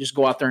 Patrick, just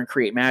go out there and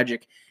create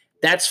magic.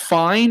 That's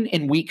fine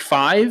in week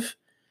 5,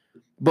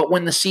 but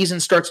when the season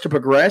starts to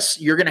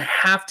progress, you're going to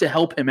have to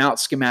help him out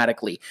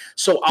schematically.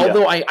 So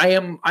although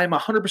I'm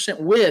 100%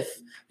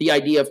 with the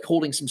idea of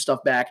holding some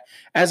stuff back,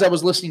 as I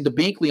was listening to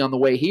Binkley on the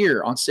way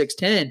here on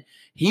 610,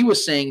 he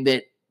was saying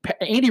that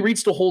Andy Reid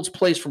still holds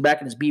plays from back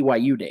in his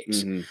BYU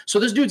days. Mm-hmm. So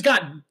this dude's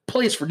got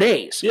plays for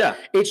days. Yeah.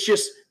 It's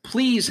just,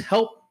 please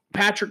help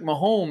Patrick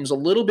Mahomes a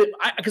little bit,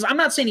 because I'm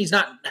not saying he's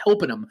not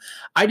helping him.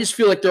 I just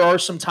feel like there are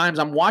some times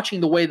I'm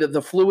watching the way that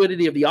the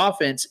fluidity of the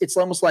offense, it's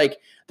almost like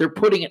they're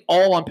putting it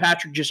all on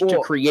Patrick just to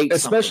create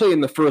especially something.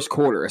 In the first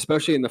quarter,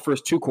 especially in the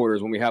first 2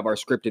 quarters when we have our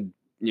scripted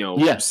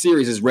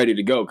series is ready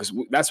to go, because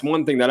that's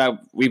one thing that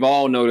we've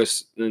all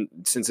noticed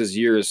since as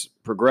years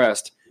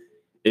progressed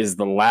is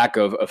the lack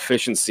of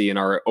efficiency in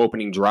our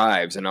opening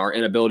drives and our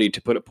inability to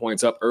put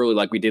points up early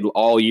like we did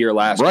all year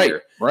last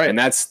year. Right. And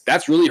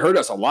that's really hurt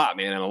us a lot,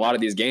 man, in a lot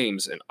of these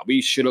games. And we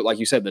should have, like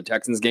you said, the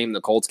Texans game, the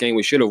Colts game,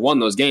 we should have won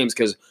those games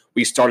because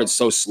we started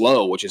so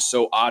slow, which is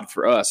so odd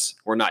for us.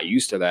 We're not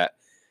used to that.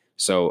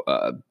 So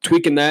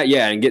tweaking that,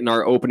 and getting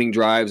our opening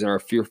drives and our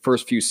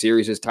first few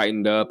series is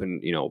tightened up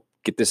and,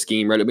 get the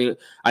scheme ready. I mean,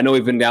 I know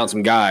we've been down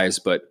some guys,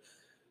 but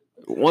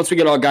once we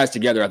get all guys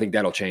together, I think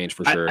that'll change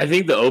for sure. I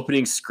think the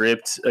opening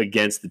script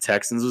against the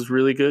Texans was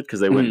really good because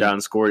they went down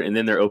and scored, and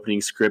then their opening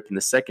script in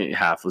the second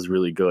half was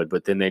really good,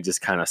 but then they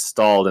just kind of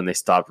stalled and they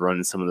stopped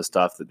running some of the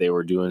stuff that they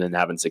were doing and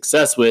having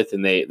success with,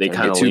 and they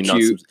kind of leaned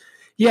on some.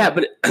 Yeah,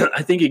 but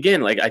I think,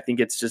 again, I think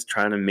it's just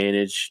trying to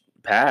manage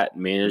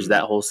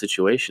that whole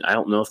situation. I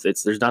don't know if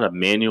there's not a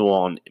manual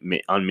on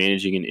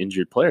managing an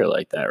injured player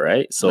like that,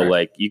 right?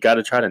 So you got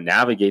to try to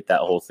navigate that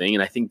whole thing,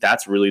 and I think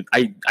that's really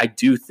I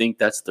do think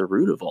that's the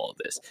root of all of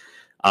this.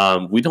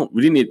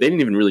 They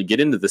didn't even really get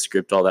into the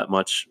script all that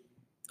much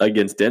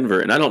against Denver,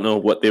 and I don't know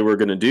what they were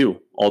going to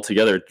do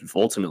altogether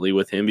ultimately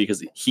with him,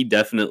 because he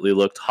definitely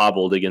looked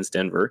hobbled against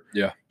Denver.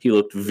 Yeah, he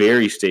looked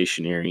very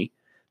stationary.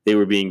 They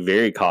were being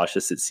very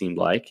cautious, it seemed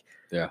like.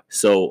 Yeah.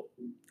 So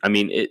I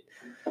mean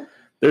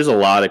there's a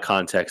lot of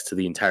context to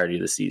the entirety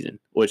of the season,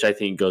 which I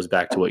think goes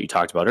back to what you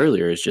talked about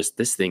earlier. Is just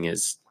this thing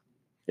it's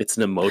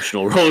an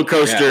emotional roller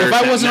coaster. Yeah. If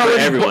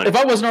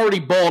I wasn't already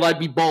bald, I'd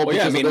be bald. Well,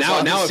 yeah, I mean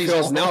now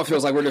it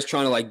feels like we're just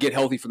trying to get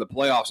healthy for the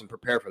playoffs and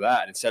prepare for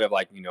that instead of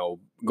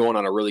going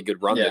on a really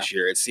good run this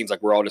year. It seems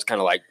like we're all just kind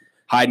of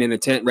hiding in a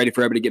tent, ready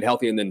for everybody to get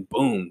healthy, and then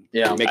boom,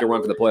 make a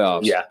run for the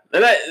playoffs. Yeah,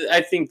 and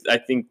I think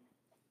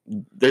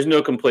there's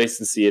no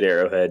complacency at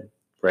Arrowhead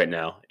right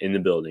now in the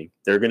building.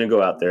 They're going to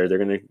go out there. They're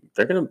going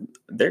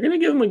to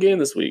give them a game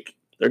this week.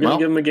 I'm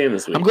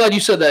glad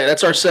you said that.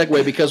 That's our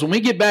segue, because when we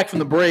get back from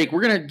the break,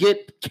 we're going to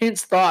get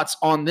Kent's thoughts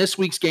on this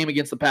week's game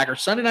against the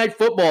Packers. Sunday Night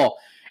Football.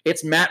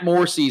 It's Matt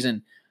Moore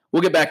season.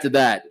 We'll get back to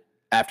that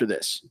after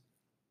this.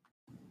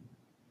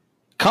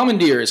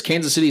 Commandeer is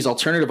Kansas City's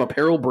alternative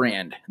apparel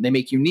brand. They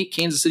make unique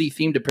Kansas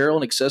City-themed apparel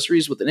and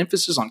accessories with an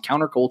emphasis on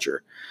counterculture.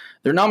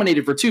 They're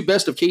nominated for 2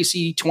 Best of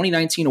KC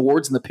 2019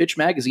 awards in the Pitch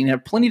magazine and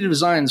have plenty of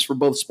designs for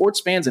both sports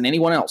fans and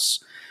anyone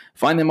else.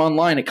 Find them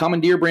online at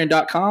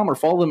commandeerbrand.com or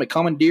follow them at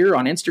Commandeer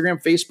on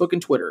Instagram, Facebook,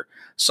 and Twitter.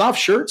 Soft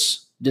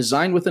shirts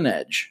designed with an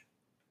edge.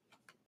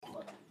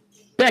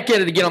 Back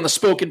at it again on the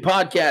Spoken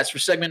Podcast for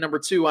segment number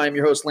 2. I am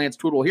your host, Lance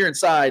Twiddle, here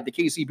inside the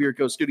KC Beer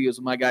Co. studios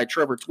with my guy,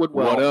 Trevor Twidwell.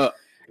 What up?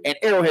 And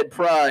Arrowhead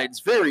Pride's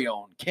very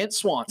own Kent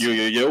Swanson. Yo.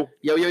 Speaking of yo.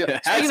 Do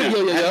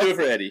it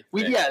for Eddie.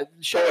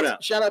 Shout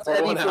out to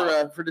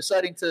Eddie for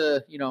deciding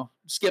to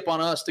skip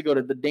on us to go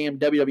to the damn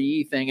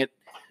WWE thing.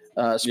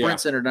 Sprint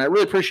Center, and I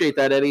really appreciate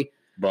that, Eddie.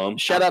 Bum.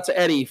 Shout out to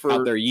Eddie for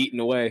out there yeeting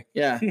away.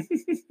 Yeah.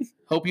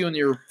 Hope you and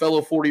your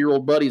fellow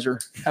 40-year-old buddies are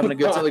having a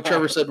good time, like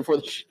Trevor said before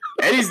the show.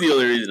 Eddie's the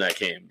only reason I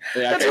came.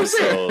 That's what I'm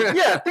saying.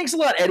 Yeah, thanks a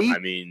lot, Eddie. I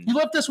mean, you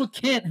left us with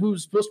Kent,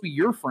 who's supposed to be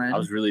your friend. I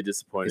was really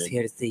disappointed. He's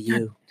here to see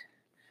you.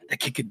 That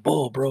kicking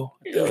ball, bro.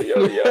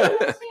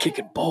 Yo.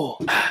 Kicking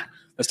ball.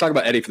 Let's talk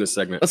about Eddie for this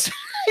segment.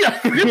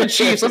 Forget the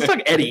Chiefs. Let's talk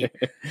Eddie.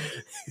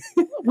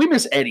 We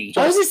miss Eddie.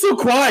 Why is he so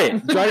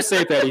quiet? Try to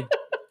say it, Eddie.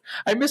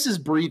 I miss his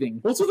breathing.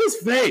 What's with his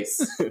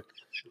face?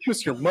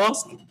 Mr.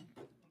 Musk.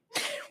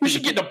 We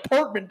should get an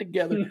apartment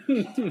together.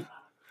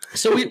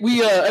 So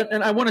we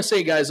and I want to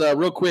say, guys,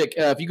 real quick,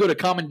 if you go to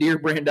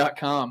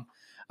commandeerbrand.com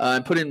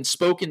and put in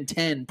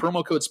Spoken10,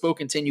 promo code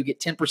Spoken10, you get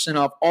 10%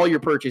 off all your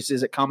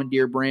purchases at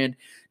Commandeer Brand.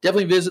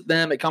 Definitely visit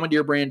them at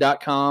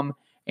commandeerbrand.com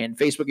and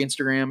Facebook,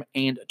 Instagram,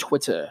 and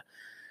Twitter.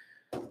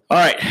 All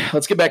right,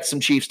 let's get back to some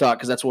Chiefs talk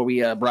because that's why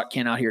we brought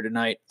Ken out here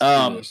tonight.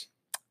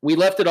 We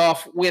left it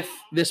off with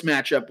this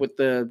matchup with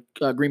the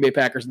Green Bay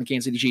Packers and the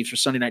Kansas City Chiefs for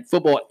Sunday Night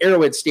Football at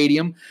Arrowhead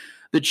Stadium.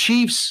 The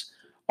Chiefs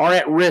are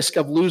at risk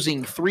of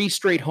losing 3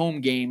 straight home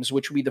games,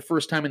 which would be the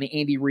first time in the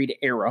Andy Reid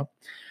era.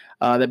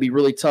 That'd be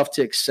really tough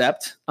to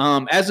accept.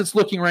 As it's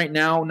looking right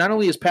now, not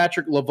only is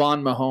Patrick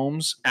Lavon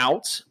Mahomes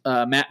out,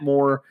 Matt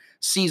Moore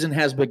season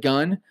has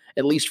begun,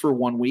 at least for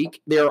 1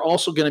 week. They are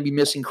also going to be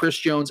missing Chris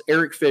Jones,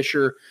 Eric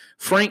Fisher,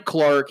 Frank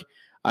Clark,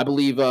 I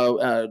believe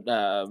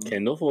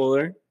Kendall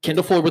Fuller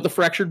with the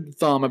fractured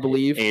thumb, I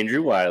believe.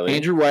 Andrew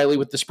Wiley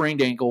with the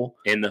sprained ankle.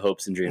 And the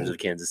hopes and dreams of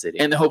Kansas City.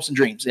 And the hopes and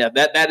dreams. Yeah,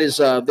 that is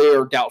they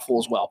are doubtful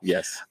as well.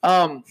 Yes.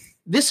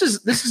 This is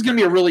going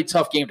to be a really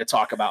tough game to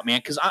talk about, man,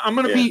 because I'm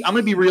going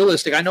to be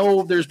realistic. I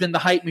know there's been the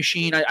hype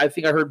machine. I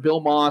think I heard Bill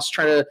Moss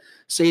try to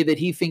say that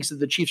he thinks that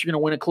the Chiefs are going to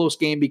win a close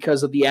game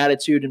because of the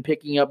attitude and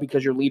picking up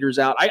because your leader's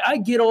out. I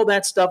get all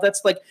that stuff.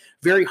 That's like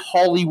very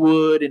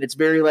Hollywood, and it's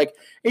very like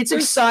it's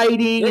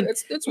exciting.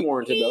 It's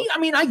warranted though. I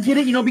mean, I get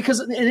it,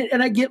 because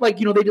and I get they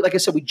did, like I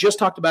said, we just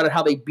talked about it,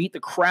 how they beat the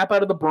crap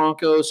out of the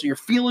Broncos, so you're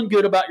feeling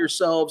good about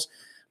yourselves,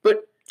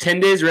 but 10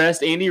 days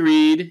rest, Andy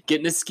Reid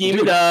getting to scheme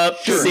it up.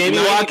 Sure. Sammy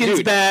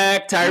Watkins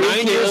back.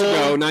 Tyreek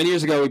Hill. 9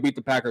 years ago, we beat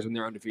the Packers when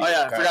they were undefeated. Oh,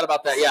 yeah, I forgot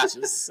about that. Yeah.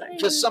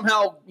 Just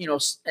somehow,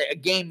 a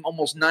game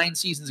almost 9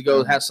 seasons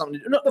ago has something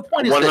to do. No, the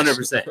point is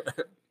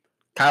 100%.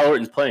 Kyle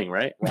Orton's playing,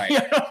 right? Right.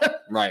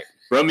 Right.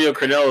 Romeo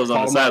Crennel is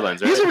on the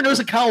sidelines, right? You guys ever notice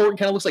that Kyle Orton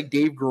kind of looks like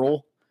Dave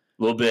Grohl?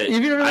 A little bit.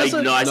 Have you ever noticed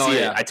that? I see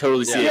it. I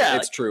totally see it. Yeah,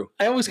 it's true.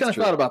 I always kind of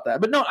thought about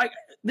that. But no,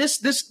 this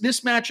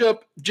matchup,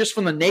 just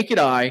from the naked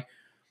eye,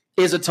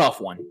 is a tough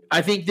one.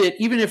 I think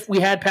that even if we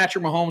had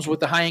Patrick Mahomes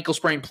with the high ankle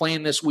sprain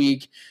playing this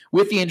week,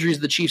 with the injuries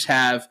the Chiefs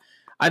have,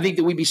 I think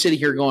that we'd be sitting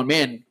here going,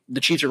 man, the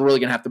Chiefs are really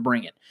going to have to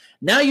bring it.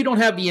 Now you don't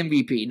have the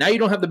MVP. Now you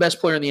don't have the best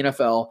player in the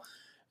NFL.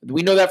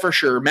 We know that for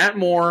sure. Matt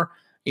Moore,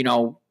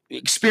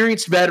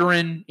 experienced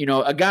veteran,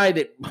 a guy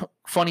that,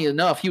 funny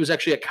enough, he was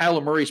actually at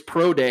Kyler Murray's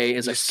pro day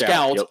as a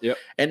scout. Yep.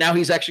 And now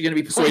he's actually going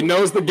to be playing. So he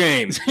knows the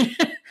game.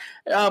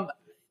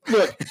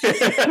 Look,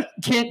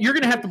 Kent, you're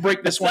going to have to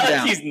break this one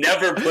down. He's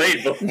never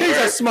played before. He's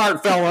a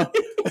smart fella.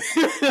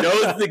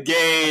 Knows the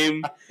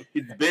game.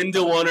 He's been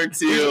to one or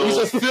two.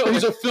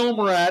 He's a film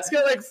rat. He's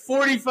got like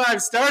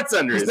 45 starts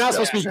under his He's not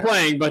supposed to be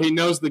playing, but he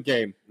knows the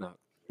game. No.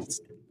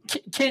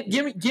 Kent,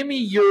 give me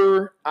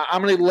your.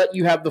 I'm going to let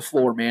you have the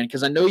floor, man,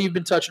 because I know you've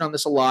been touching on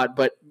this a lot.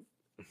 But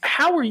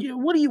how are you?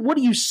 What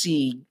do you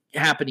see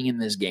happening in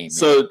this game?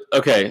 So,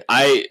 okay,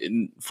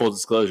 full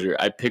disclosure,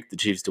 I picked the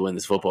Chiefs to win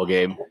this football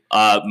game.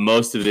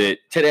 Most of it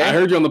today. I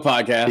heard you on the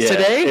podcast. Yeah,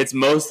 today. It's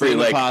mostly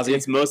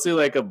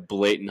like a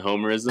blatant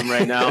homerism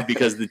right now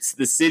because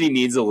the city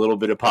needs a little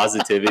bit of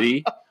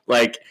positivity.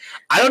 Like,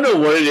 I don't know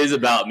what it is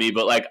about me,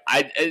 but like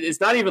it's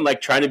not even like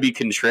trying to be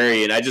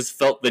contrarian. I just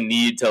felt the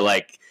need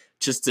to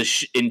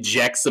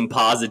inject some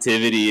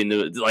positivity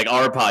into like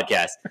our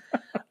podcast.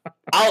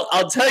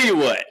 I'll tell you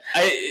what,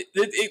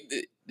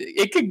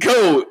 it could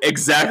go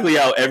exactly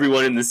how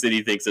everyone in the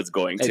city thinks it's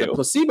going to. The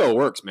placebo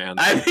works, man.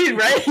 I mean,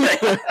 right?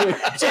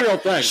 It's a real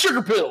thing.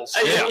 Sugar pills.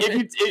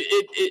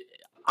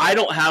 I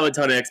don't have a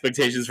ton of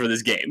expectations for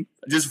this game.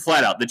 Just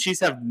flat out, the Chiefs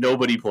have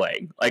nobody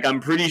playing. Like,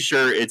 I'm pretty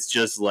sure it's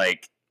just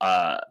like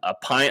a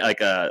pint,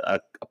 like a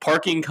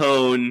parking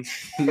cone,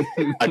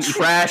 a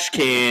trash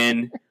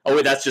can. Oh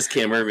wait, that's just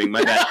Cam Irving.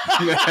 My bad.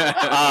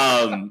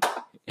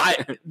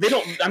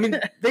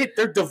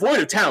 They're devoid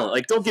of talent.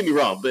 Like, don't get me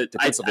wrong, but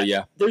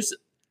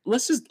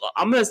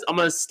I'm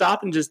gonna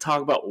stop and just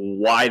talk about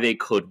why they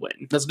could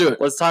win. Let's do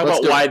it. Let's talk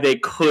about why they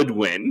could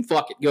win.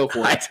 Fuck it, go for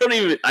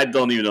it. I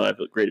don't even know. I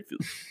feel great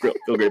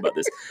about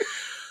this.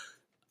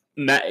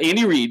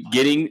 Andy Reid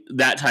getting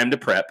that time to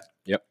prep.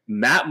 Yep.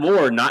 Matt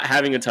Moore not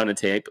having a ton of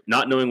tape,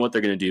 not knowing what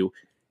they're going to do.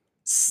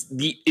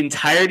 The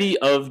entirety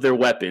of their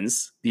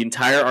weapons, the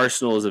entire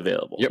arsenal is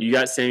available. Yep. You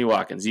got Sammy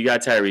Watkins, you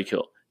got Tyreek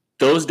Hill.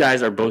 Those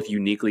guys are both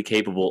uniquely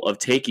capable of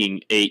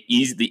taking the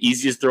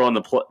easiest throw on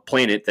the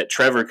planet that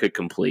Trevor could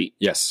complete.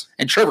 Yes.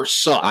 And Trevor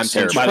sucks. I'm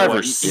terrible.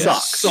 Trevor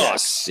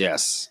sucks.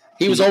 Yes.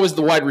 He was always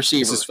the wide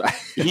receiver.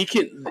 He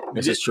can.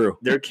 This is true.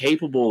 They're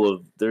capable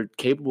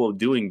of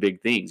doing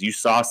big things. You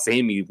saw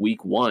Sammy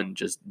week 1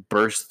 just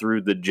burst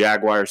through the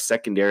Jaguars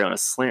secondary on a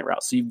slant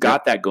route. So you've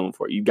got that going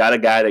for it. You've got a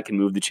guy that can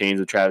move the chains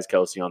with Travis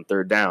Kelce on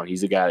third down.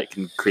 He's a guy that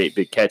can create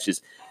big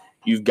catches.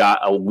 You've got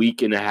a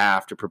week and a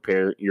half to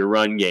prepare your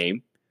run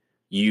game.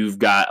 You've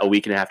got a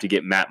week and a half to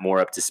get Matt Moore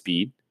up to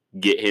speed,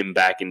 get him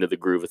back into the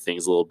groove of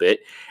things a little bit.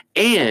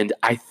 And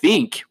I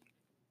think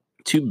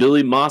to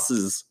Billy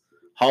Moss's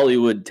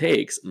Hollywood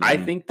takes, I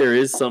think there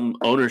is some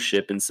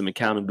ownership and some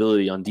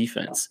accountability on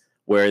defense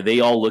where they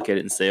all look at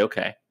it and say,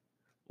 okay,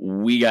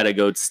 we got to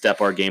go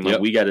step our game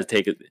up. We got to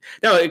take it.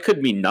 Now, it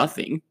could mean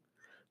nothing,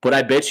 but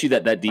I bet you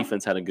that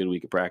defense had a good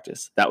week of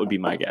practice. That would be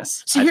my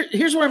guess. See,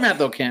 here's where I'm at,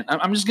 though, Kent.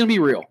 I'm just going to be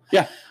real.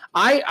 Yeah.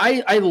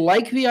 I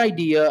like the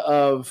idea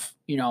of,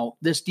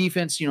 this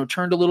defense,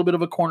 turned a little bit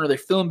of a corner. They're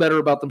feeling better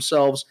about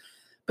themselves.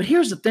 But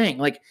here's the thing.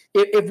 Like,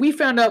 if we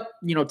found out,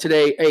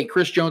 today, hey,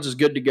 Chris Jones is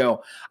good to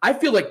go, I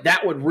feel like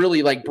that would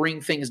really,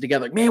 bring things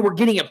together. Like, man, we're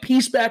getting a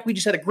piece back. We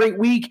just had a great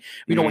week.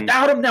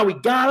 Without him, now we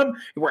got him.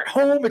 We're at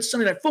home. It's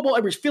Sunday Night Football.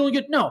 Everybody's feeling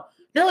good. No.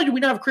 Not only do we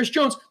not have Chris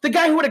Jones, the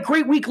guy who had a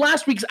great week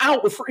last week's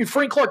out with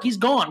Frank Clark. He's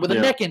gone with a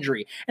neck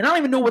injury. And I don't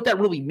even know what that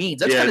really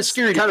means. That's kind of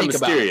scary to think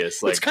about.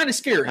 It's kind of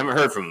scary. I haven't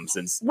heard from him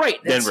since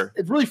Denver.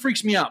 It really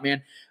freaks me out,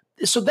 man.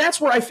 So that's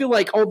where I feel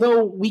like,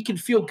 although we can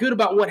feel good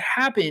about what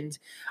happened,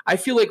 I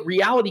feel like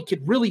reality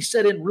could really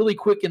set in really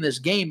quick in this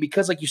game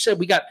because, like you said,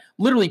 we got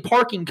literally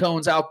parking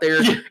cones out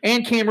there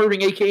and Cam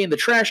Irving, a.k.a. in the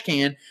trash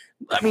can.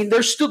 I mean,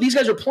 there's still – these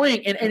guys are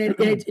playing, and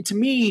it, to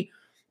me,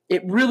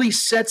 it really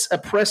sets a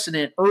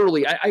precedent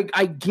early.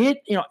 I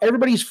get,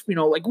 everybody's,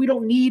 like, we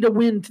don't need a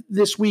win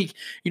this week.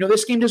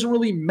 This game doesn't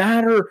really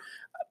matter.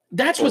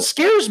 That's what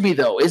scares me,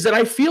 though, is that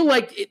I feel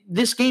like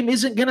this game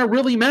isn't going to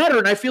really matter,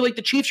 and I feel like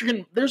the Chiefs are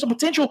going to – there's a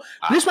potential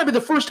 – this might be the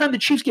first time the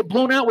Chiefs get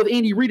blown out with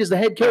Andy Reid as the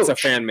head coach. That's a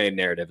fan-made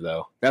narrative,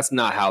 though. That's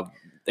not how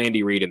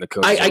Andy Reid and the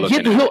coach I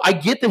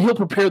get that he'll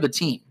prepare the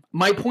team.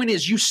 My point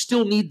is you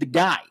still need the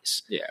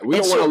guys. Yeah, we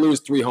don't want to lose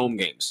 3 home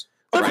games.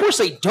 Of course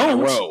they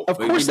don't. Of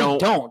course they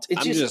don't.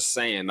 I'm just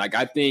saying,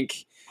 I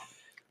think –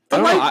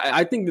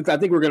 I think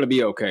we're going to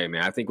be okay,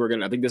 man. I think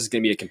this is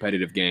going to be a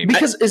competitive game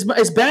because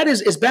as bad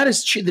as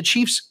the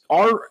Chiefs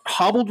are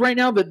hobbled right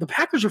now, the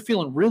Packers are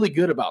feeling really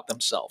good about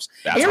themselves.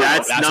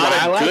 That's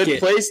not a good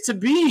place to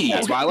be.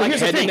 That's why I like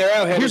heading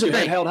there. Here's the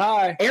thing: held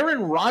high.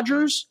 Aaron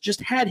Rodgers just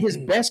had his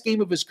best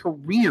game of his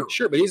career.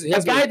 Sure, but he's a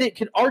guy that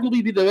could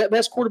arguably be the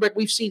best quarterback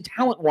we've seen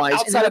talent-wise.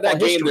 Outside of that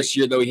game this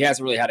year, though, he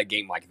hasn't really had a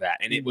game like that,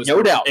 and it was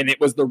no doubt. And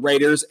it was the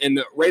Raiders, and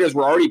the Raiders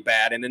were already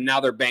bad, and then now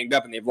they're banged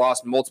up, and they've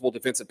lost multiple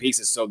defensive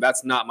pieces. So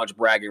that's not much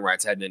bragging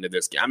rights heading into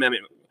this game. I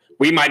mean,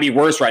 we might be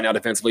worse right now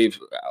defensively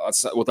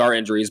with our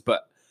injuries,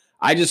 but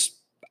I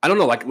don't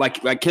know.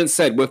 Like Ken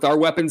said, with our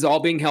weapons all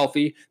being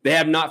healthy, they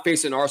have not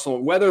faced an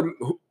Arsenal.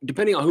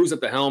 Depending on who's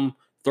at the helm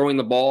throwing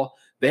the ball,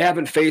 they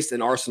haven't faced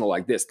an Arsenal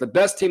like this. The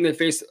best team they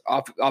faced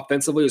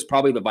offensively was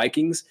probably the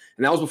Vikings,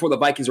 and that was before the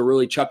Vikings were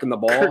really chucking the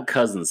ball. Kirk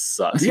Cousins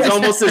sucks. He's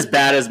almost as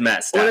bad as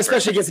Matt Stafford. Well,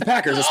 especially against the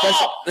Packers.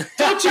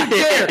 Don't you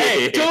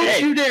dare!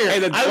 Don't you dare! Hey,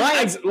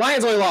 the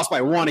Lions only lost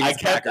by 1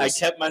 against Packers. I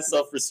kept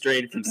myself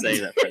restrained from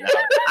saying that for now.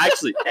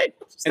 Actually,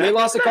 and they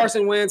lost to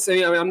Carson Wentz. I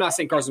mean, I'm not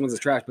saying Carson Wentz is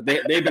trash, but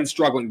they've been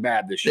struggling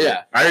bad this year.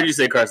 Yeah, I heard you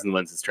say Carson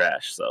Wentz is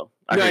trash, so.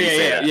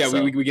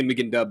 We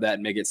can dub that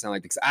and make it sound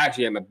like because I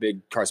actually am a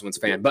big Carson Wentz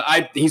fan, but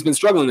he's been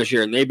struggling this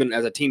year, and they've been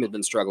as a team have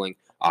been struggling,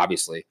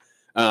 obviously.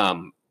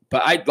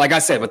 But like I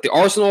said, with the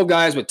Arsenal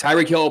guys, with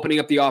Tyreek Hill opening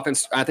up the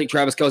offense, I think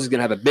Travis Kelce is going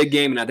to have a big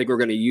game, and I think we're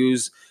going to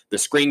use the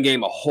screen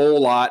game a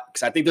whole lot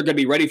because I think they're going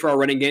to be ready for our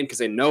running game because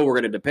they know we're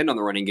going to depend on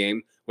the running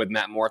game with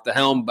Matt Moore at the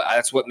helm. But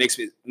that's what makes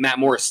Matt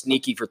Moore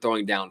sneaky for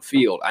throwing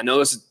downfield. I know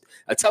this is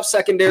a tough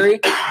secondary.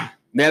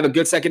 They have a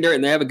good secondary,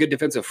 and they have a good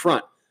defensive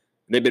front.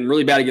 They've been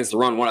really bad against the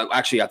run.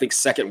 Actually, I think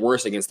second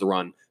worst against the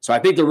run. So I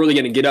think they're really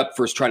going to get up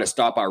first, try to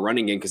stop our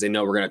running game because they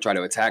know we're going to try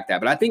to attack that.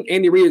 But I think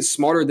Andy Reid is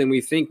smarter than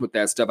we think with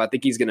that stuff. I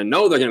think he's going to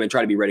know they're going to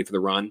try to be ready for the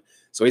run.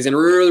 So he's going to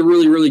really,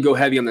 really, really go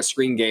heavy on the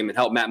screen game and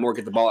help Matt Moore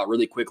get the ball out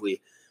really quickly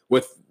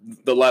with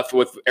the left,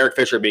 with Eric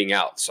Fisher being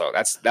out. So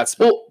that's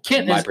well,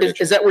 Kent,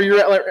 is that where you're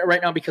at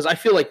right now? Because I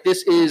feel like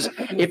this is,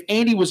 if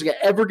Andy was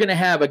ever going to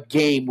have a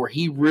game where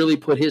he really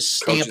put his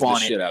stamp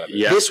on it,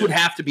 this would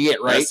have to be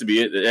it, right? It has to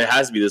be it. It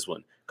has to be this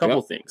one.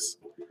 Couple things.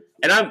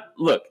 And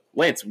look,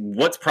 Lance,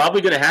 what's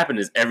probably going to happen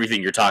is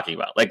everything you're talking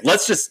about. Like,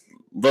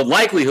 the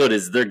likelihood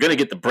is they're going to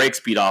get the break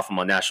speed off them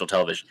on national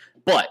television.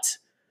 But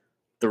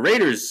the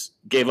Raiders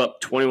gave up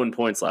 21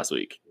 points last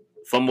week.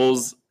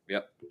 Fumbles,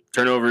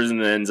 turnovers in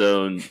the end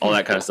zone, all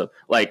that kind of stuff.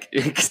 Like,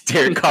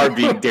 Derek Carr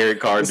being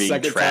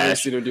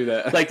trash. You don't do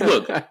that. Like,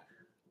 look,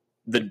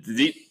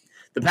 the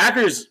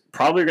Packers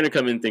probably are going to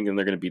come in thinking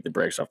they're going to beat the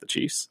brakes off the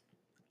Chiefs.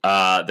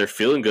 They're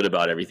feeling good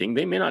about everything.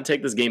 They may not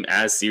take this game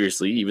as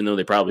seriously, even though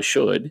they probably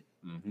should.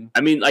 Mm-hmm.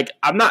 I mean,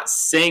 I'm not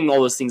saying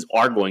all those things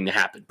are going to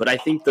happen, but I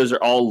think those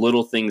are all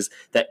little things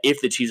that if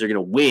the Chiefs are going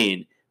to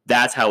win,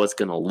 that's how it's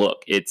going to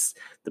look.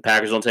 the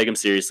Packers don't take them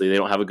seriously. They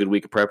don't have a good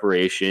week of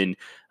preparation.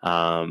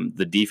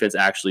 The defense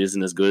actually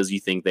isn't as good as you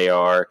think they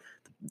are.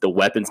 The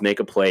weapons make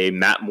a play.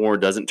 Matt Moore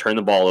doesn't turn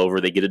the ball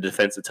over. They get a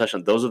defensive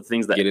touchdown. Those are the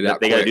things that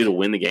they got to do to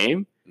win the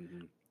game.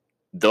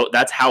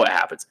 That's how it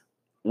happens.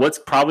 What's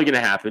probably going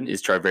to happen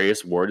is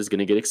Charvarius Ward is going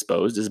to get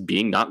exposed as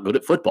being not good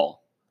at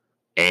football.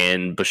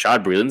 And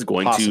Bashaud Breeland's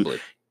going to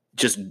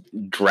just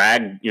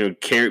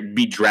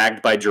be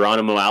dragged by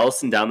Geronimo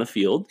Allison down the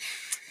field.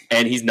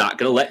 And he's not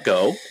going to let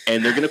go,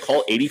 and they're going to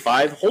call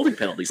 85 holding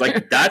penalties.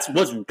 Like that's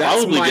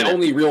my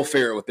only real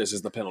fear with this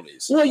is the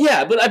penalties. Well,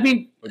 yeah, but I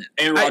mean,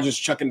 Aaron Rodgers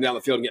chucking down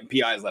the field and getting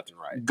PIs left and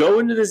right.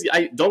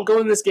 Don't go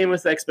in this game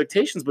with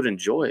expectations, but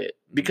enjoy it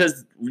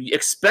because we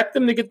expect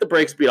them to get the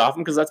brakes beat off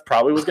them because that's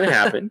probably what's going to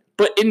happen.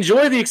 But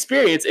enjoy the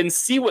experience and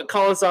see what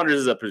Colin Saunders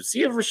is up to.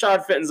 See if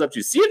Rashad Fenton's up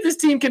to. See if this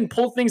team can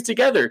pull things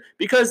together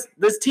because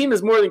this team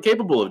is more than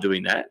capable of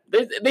doing that.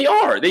 They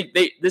are.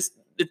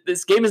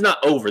 This game is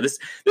not over. This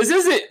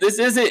isn't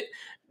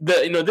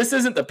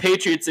the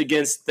Patriots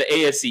against the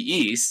AFC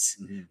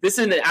East. Mm-hmm. This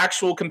is an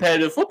actual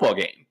competitive football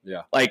game.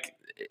 Yeah. Like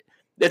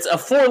it's a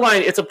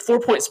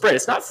 4-point spread.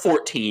 It's not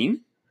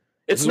 14.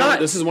 This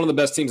is one of the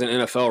best teams in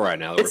NFL right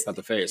now that we're about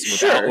to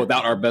face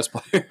without our best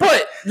player.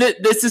 But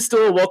this is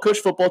still a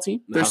well-coached football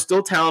team. There's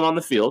still talent on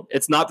the field.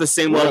 It's not the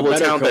same level of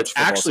talent that's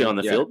actually on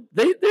the field.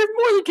 They're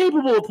more than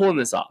capable of pulling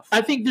this off.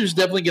 I think there's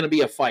definitely going to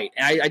be a fight.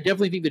 I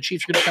definitely think the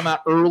Chiefs are going to come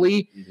out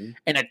early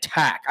and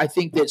attack. I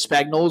think that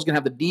Spagnuolo's going to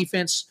have the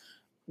defense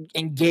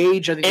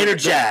engage. I think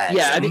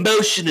energized,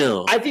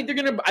 emotional. I think they're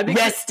going to.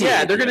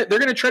 They're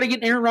going to try to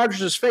get in Aaron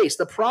Rodgers' face.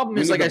 The problem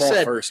is, like I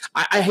said,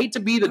 I hate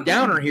to be the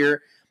downer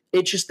here.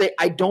 It's just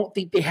I don't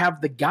think they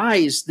have the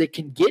guys that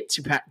can get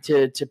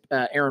to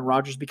Aaron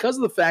Rodgers because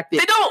of the fact that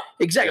they don't.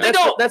 Exactly.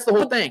 That's the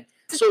whole thing.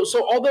 So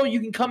although you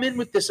can come in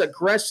with this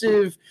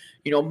aggressive,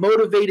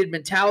 motivated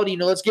mentality,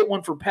 let's get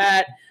one for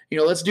Pat,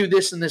 let's do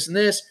this and this and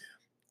this.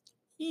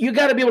 You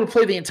got to be able to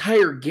play the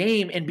entire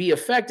game and be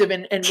effective.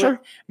 And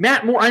sure.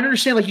 Matt Moore, I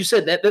understand, like you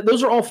said, that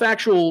those are all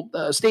factual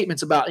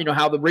statements about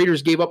how the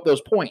Raiders gave up those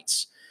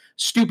points,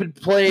 stupid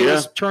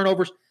plays,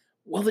 turnovers.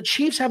 Well, the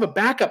Chiefs have a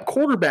backup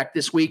quarterback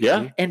this week,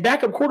 and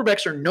backup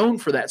quarterbacks are known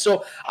for that.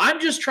 So I'm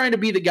just trying to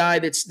be the guy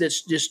that's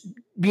just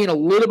being a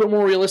little bit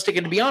more realistic.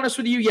 And to be honest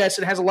with you, yes,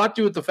 it has a lot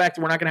to do with the fact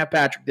that we're not going to have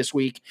Patrick this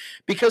week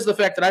because of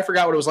the fact that I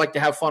forgot what it was like to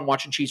have fun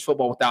watching Chiefs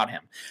football without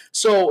him.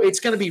 So it's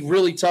going to be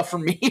really tough for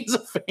me as a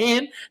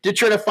fan to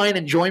try to find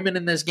enjoyment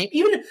in this game.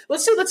 Even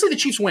let's say the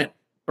Chiefs win,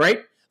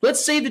 right?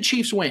 Let's say the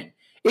Chiefs win.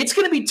 It's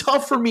going to be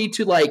tough for me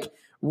to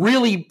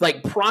really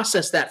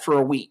process that for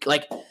a week.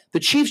 Like the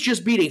Chiefs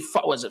just beat a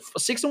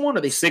 6-1?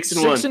 Are they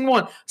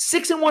 6-1?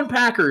 6-1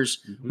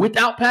 Packers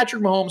without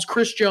Patrick Mahomes,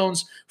 Chris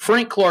Jones,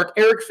 Frank Clark,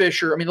 Eric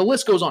Fisher. I mean, the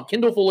list goes on.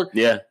 Kendall Fuller.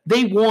 Yeah,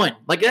 they won.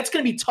 That's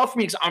going to be tough for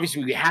me because obviously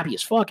we'd be happy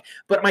as fuck.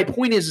 But my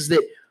point is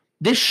that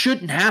this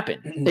shouldn't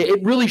happen.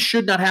 It really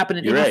should not happen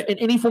in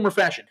any form or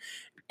fashion.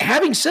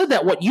 Having said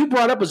that, what you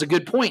brought up is a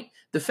good point.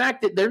 The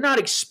fact that they're not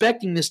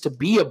expecting this to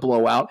be a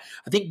blowout,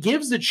 I think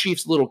gives the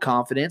Chiefs a little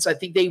confidence. I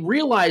think they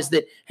realize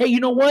that, hey, you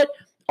know what?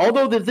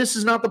 Although that this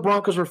is not the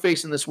Broncos we're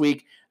facing this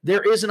week,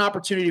 there is an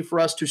opportunity for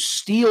us to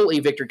steal a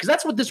victory because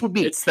that's what this would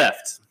be. It's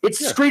theft.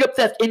 It's straight up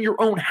theft in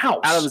your own house,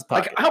 out of his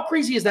pocket. How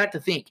crazy is that to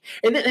think?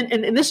 And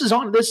this is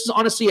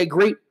honestly a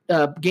great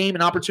game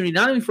and opportunity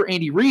not only for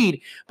Andy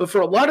Reid but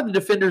for a lot of the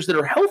defenders that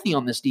are healthy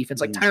on this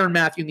defense, like Tyrann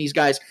Mathieu and these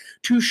guys,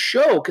 to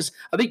show. Because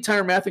I think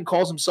Tyrann Mathieu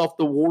calls himself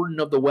the warden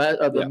of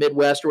the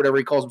Midwest or whatever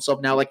he calls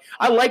himself now.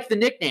 I like the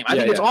nickname. I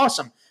think it's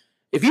awesome.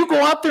 If you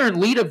go out there and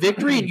lead a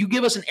victory and you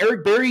give us an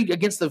Eric Berry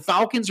against the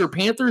Falcons or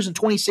Panthers in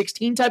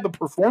 2016 type of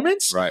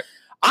performance, right,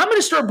 I'm going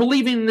to start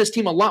believing in this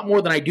team a lot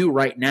more than I do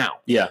right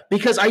now. Yeah.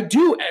 Because I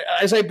do,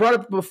 as I brought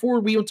up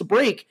before we went to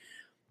break,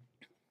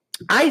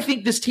 I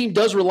think this team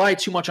does rely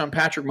too much on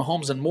Patrick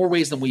Mahomes in more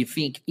ways than we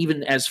think,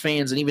 even as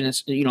fans and even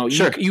as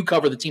you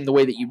cover the team the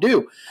way that you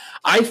do.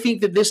 I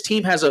think that this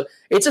team has we're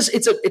in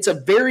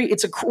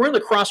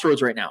the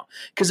crossroads right now.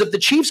 Because if the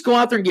Chiefs go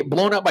out there and get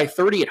blown out by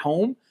 30 at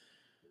home,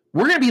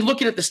 we're going to be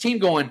looking at this team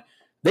going,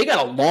 they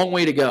got a long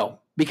way to go.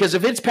 Because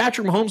if it's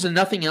Patrick Mahomes and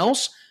nothing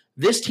else,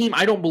 this team,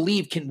 I don't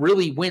believe, can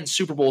really win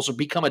Super Bowls or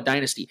become a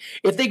dynasty.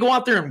 If they go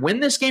out there and win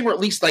this game, or at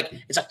least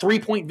it's a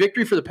 3-point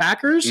victory for the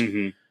Packers,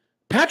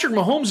 Patrick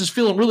Mahomes is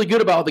feeling really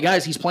good about the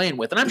guys he's playing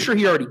with. And I'm sure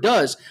he already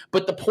does.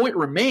 But the point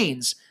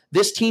remains,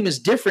 this team is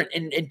different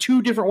in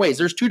two different ways.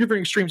 There's two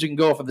different extremes you can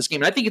go off of this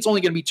game. And I think it's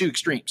only going to be two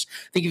extremes.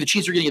 I think the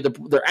Chiefs are going to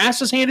get their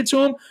asses handed to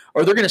them,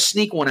 or they're going to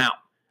sneak one out.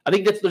 I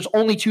think there's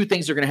only two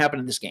things that are going to happen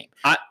in this game.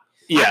 I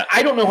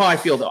don't know how I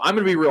feel, though. I'm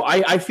going to be real.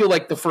 I feel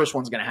like the first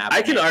one's going to happen.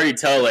 I can already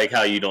tell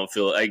how you don't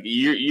feel.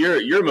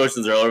 Your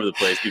emotions are all over the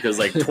place because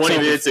 20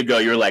 minutes ago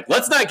you're like,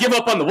 let's not give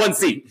up on the 1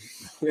 seed.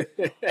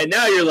 And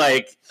now you're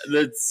like,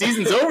 the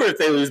season's over if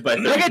they lose by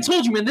 30. Like I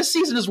told you, man, this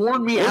season has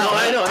worn me out.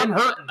 I know. I'm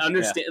hurting.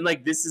 Understand?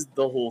 This is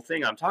the whole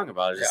thing I'm talking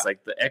about. It's just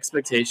the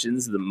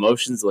expectations, the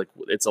emotions.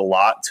 It's a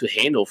lot to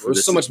handle for There's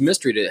this. so much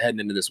mystery to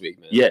heading into this week,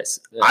 man. Yes.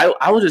 Yeah.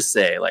 I will just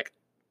say,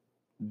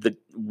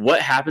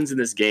 what happens in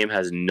this game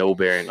has no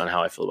bearing on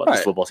how I feel about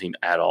this football team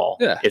at all.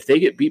 Yeah. If they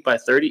get beat by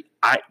 30,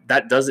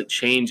 that doesn't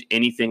change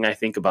anything I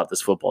think about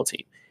this football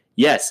team.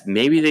 Yes,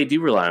 maybe they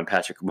do rely on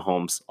Patrick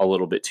Mahomes a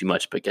little bit too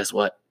much, but guess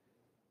what?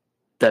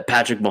 That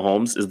Patrick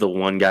Mahomes is the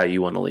one guy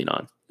you want to lean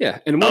on. Yeah,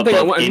 and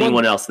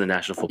anyone else in the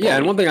National Football League.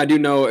 And one thing I do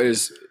know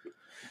is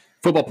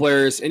football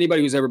players,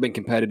 anybody who's ever been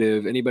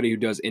competitive, anybody who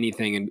does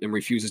anything and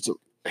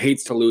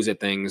hates to lose at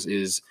things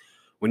is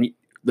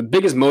the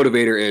biggest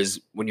motivator is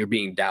when you're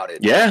being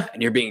doubted. Yeah.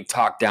 And you're being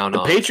talked down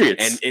on. The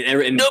Patriots.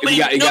 And nobody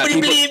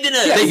believed in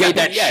us. Yeah, they got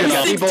that shit.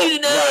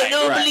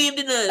 No one believed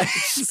in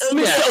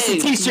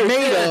us. T-shirt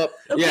made up.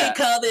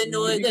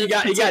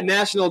 You got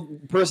national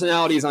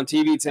personalities on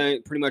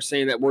TV pretty much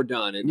saying that we're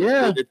done. And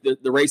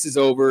the race is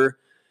over.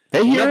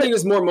 Nothing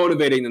is more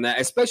motivating than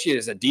that, especially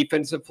as a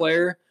defensive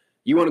player.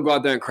 You want to go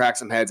out there and crack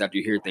some heads after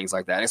you hear things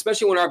like that, and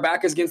especially when our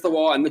back is against the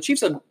wall. And the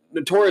Chiefs have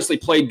notoriously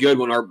played good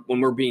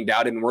when we're being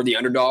doubted and we're the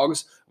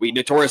underdogs. We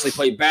notoriously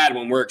play bad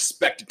when we're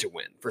expected to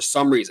win for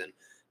some reason.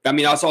 I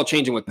mean, that's all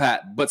changing with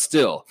Pat, but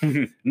still,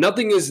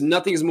 nothing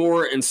is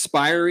more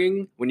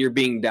inspiring when you're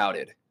being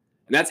doubted.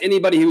 And that's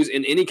anybody who's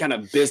in any kind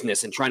of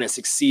business and trying to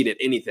succeed at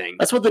anything.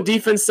 That's what the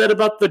defense said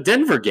about the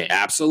Denver game.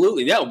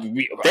 Absolutely. Yeah,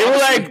 they were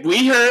like,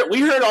 we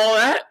heard all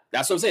that.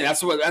 That's what I'm saying.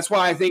 That's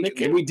why I think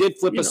we did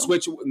flip a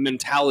switch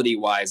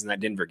mentality-wise in that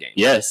Denver game.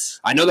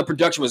 Yes. I know the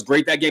production was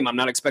great that game. I'm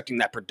not expecting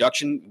that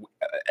production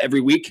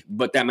every week,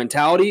 but that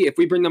mentality, if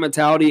we bring the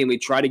mentality and we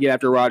try to get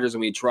after Rodgers and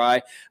we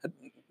try –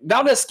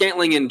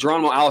 Valdez-Scantling and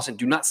Geronimo Allison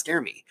do not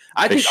scare me.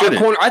 I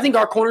think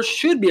our corners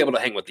should be able to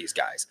hang with these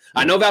guys.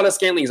 I know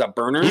Valdez-Scantling is a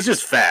burner. He's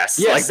just fast.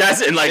 Yes.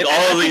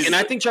 All of these. And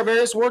I think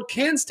Charvarius Ward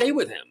can stay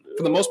with him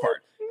for the most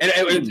part. And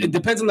it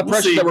depends on the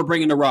pressure that we're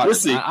bringing to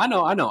Rodgers. We'll see. I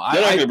know. They're not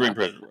going to bring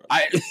pressure.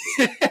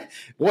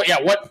 What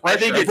pressure? I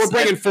think if we're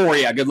bringing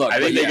 4, good luck. I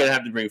think they're going to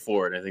have to bring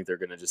forward. I think they're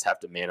going to just have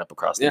to man up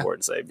across the board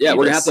and say, we're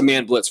going to have to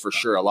man blitz for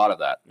sure. A lot of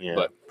that.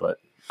 Yeah, but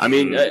I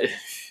mean.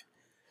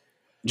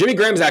 Jimmy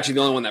Graham's actually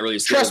the only one that really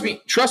trust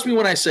me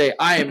when I say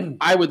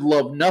I would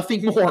love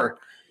nothing more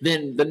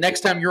than the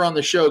next time you're on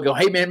the show go,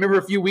 hey man, remember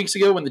a few weeks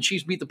ago when the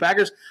Chiefs beat the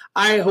Packers?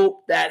 I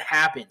hope that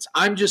happens.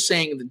 I'm just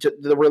saying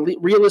the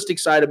realistic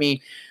side of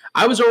me.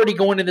 I was already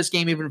going to this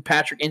game even if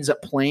Patrick ends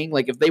up playing.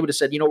 Like if they would have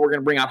said, we're going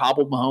to bring out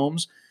hobbled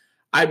Mahomes,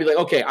 I'd be like,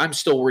 okay, I'm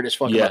still worried as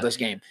fuck about this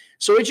game.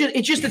 So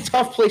it's just a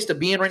tough place to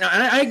be in right now.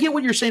 And I get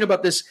what you're saying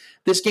about this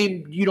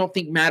game. You don't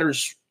think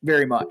matters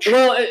very much.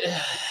 Well,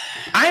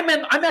 I'm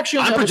actually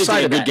on the other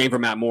side of that. A good game for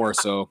Matt Moore,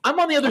 so I'm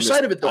on the other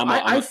side of it, though.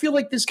 I feel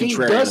like this game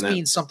does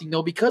mean something,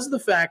 though, because of the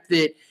fact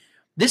that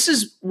this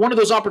is one of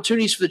those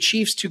opportunities for the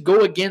Chiefs to go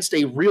against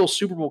a real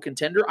Super Bowl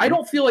contender. I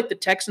don't feel like the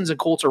Texans and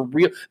Colts are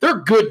real. They're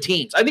good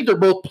teams. I think they're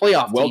both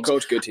playoff teams.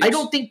 Well-coached, good teams. I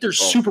don't think they're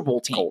Super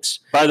Bowl teams. Colts.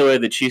 By the way,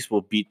 the Chiefs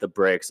will beat the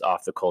brakes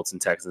off the Colts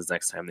and Texans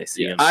next time they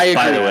see them. I agree.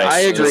 By the way, I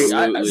agree.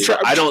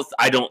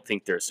 I don't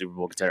think they're a Super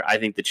Bowl contender. I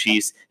think the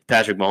Chiefs,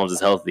 Patrick Mahomes is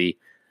healthy.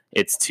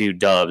 It's 2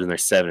 dubs and they're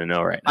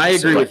 7-0 right now. I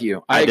agree with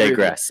you. I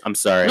digress. I'm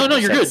sorry. No,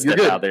 you're good. You're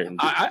good.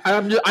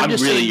 I'm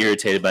just really saying,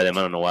 irritated by them.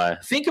 I don't know why.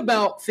 Think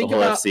about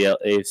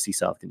AFC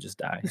South can just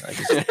die.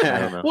 I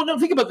don't know. Well, no,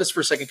 think about this for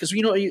a second because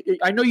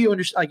I know you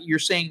understand. Like, you're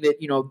saying that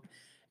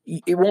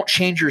it won't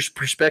change your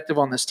perspective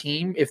on this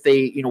team if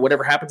they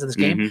whatever happens in this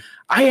game. Mm-hmm.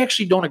 I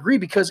actually don't agree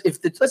because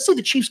let's say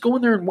the Chiefs go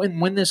in there and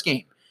win this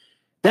game,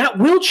 that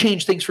will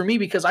change things for me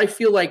because I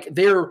feel like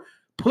they're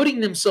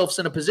putting themselves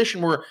in a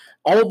position where,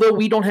 although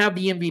we don't have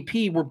the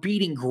MVP, we're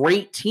beating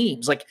great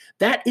teams. Like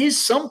that is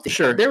something.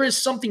 Sure, there is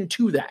something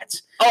to that.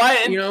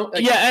 I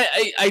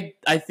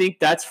think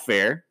that's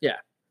fair. Yeah,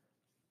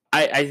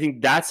 I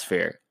think that's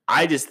fair.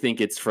 I just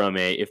think it's from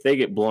if they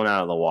get blown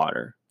out of the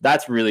water,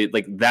 that's really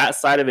like that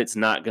side of it's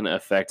not going to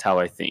affect how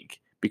I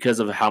think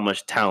because of how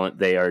much talent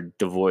they are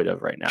devoid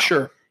of right now.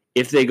 Sure,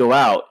 if they go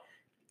out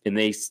and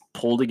they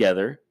pull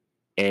together,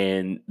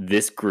 and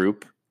this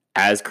group,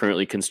 as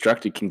currently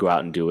constructed, can go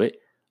out and do it,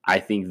 I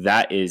think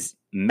that is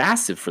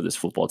massive for this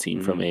football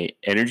team from a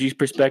energy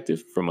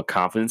perspective, from a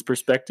confidence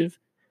perspective,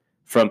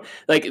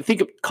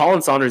 think of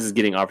Colin Saunders is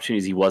getting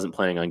opportunities he wasn't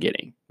planning on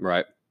getting.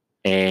 Right.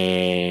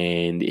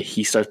 And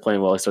he starts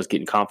playing well, he starts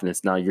getting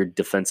confidence. Now your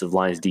defensive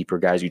line is deeper,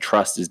 guys you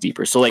trust is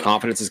deeper. So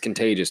confidence is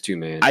contagious too,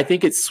 man. I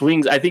think it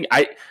swings. I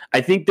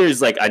think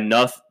there's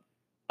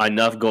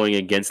enough going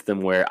against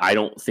them where I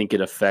don't think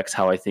it affects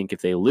how I think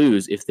if they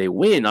lose. If they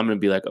win, I'm going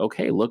to be like,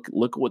 okay, look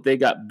what they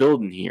got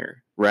building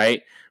here, right?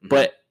 Mm-hmm.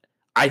 But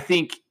I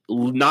think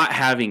not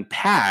having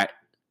Pat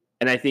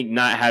and I think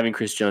not having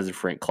Chris Jones and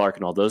Frank Clark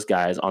and all those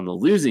guys on the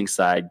losing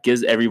side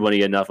gives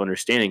everybody enough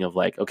understanding of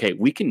like, okay,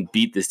 we can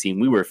beat this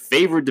team. We were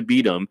favored to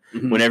beat them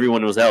when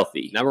everyone was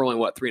healthy. Now we're only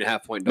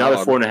 3.5 point dog.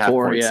 Now they're 4.5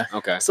 points. Yeah.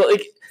 Okay. So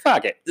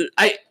fuck it.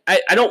 I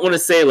don't want to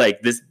say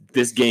like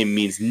this game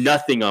means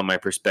nothing on my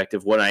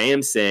perspective. What I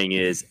am saying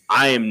is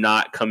I am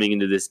not coming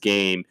into this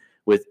game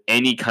with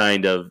any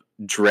kind of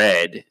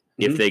dread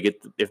if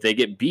they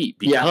get beat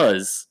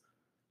because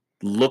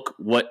look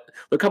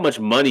how much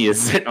money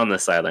is sitting on the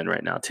sideline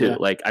right now too. Yeah.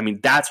 Like, I mean,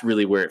 that's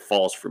really where it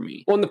falls for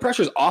me. Well, and the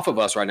pressure's off of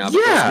us right now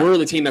because we're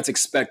the team that's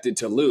expected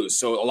to lose.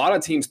 So a lot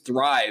of teams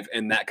thrive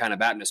in that kind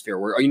of atmosphere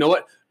where, you know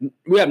what,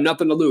 we have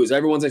nothing to lose.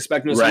 Everyone's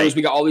expecting us to lose.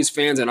 We got all these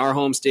fans in our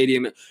home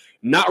stadium,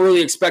 not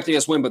really expecting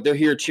us to win, but they're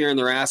here cheering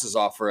their asses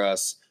off for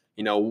us,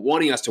 you know,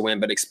 wanting us to win,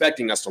 but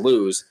expecting us to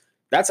lose.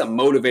 That's a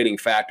motivating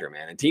factor,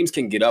 man. And teams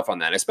can get up on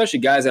that, especially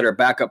guys that are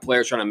backup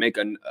players trying to make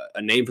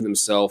a name for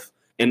themselves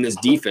in this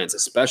defense,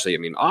 especially. I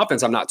mean,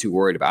 offense, I'm not too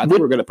worried about. I think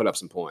we're going to put up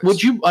some points.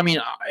 Would you, I mean,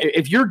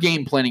 if you're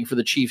game planning for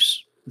the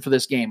Chiefs for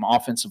this game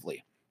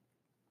offensively,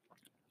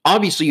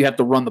 obviously you have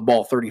to run the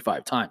ball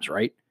 35 times,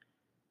 right?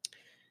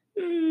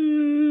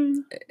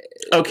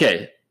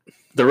 Okay.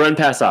 The run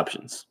pass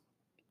options.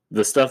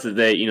 The stuff that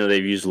they've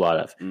used a lot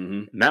of.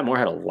 Mm-hmm. Matt Moore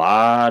had a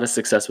lot of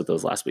success with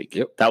those last week.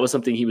 Yep. That was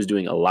something he was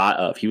doing a lot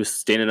of. He was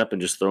standing up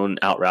and just throwing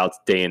out routes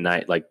day and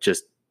night, like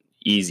just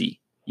easy,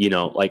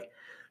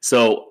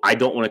 so I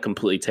don't want to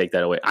completely take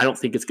that away. I don't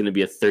think it's going to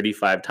be a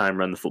 35-time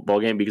run the football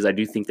game because I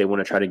do think they want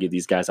to try to give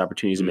these guys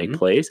opportunities to make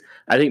plays.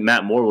 I think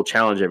Matt Moore will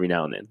challenge every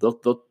now and then.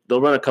 They'll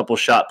run a couple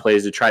shot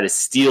plays to try to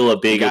steal a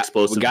big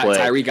explosive play.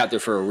 Tyree got there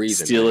for a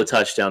reason. Steal a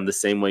touchdown the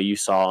same way you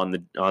saw on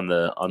the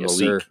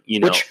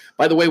league. Which,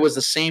 by the way, was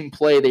the same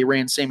play they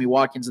ran Sammy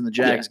Watkins in the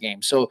Jags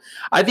game. So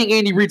I think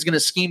Andy Reid's going to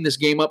scheme this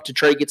game up to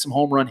try to get some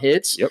home run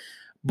hits. Yep.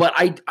 But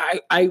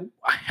I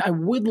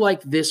would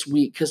like this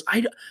week because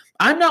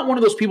I'm not one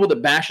of those people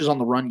that bashes on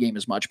the run game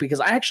as much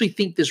because I actually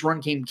think this run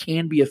game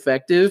can be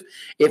effective.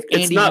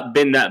 It's not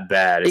been that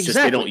bad. It's just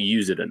they don't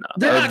use it enough.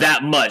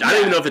 That much. Yeah. I don't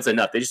even know if it's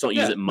enough. They just don't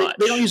use it much.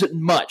 They don't use it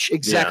much.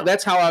 Exactly. Yeah.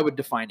 That's how I would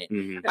define it.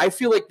 Mm-hmm. I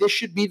feel like this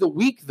should be the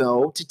week,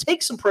 though, to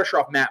take some pressure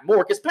off Matt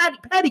Moore because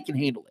Patty can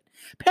handle it.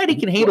 Patty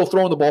can handle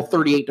throwing the ball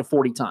 38 to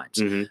 40 times.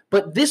 Mm-hmm.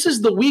 But this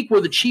is the week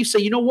where the Chiefs say,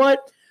 you know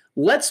what?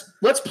 Let's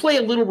play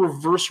a little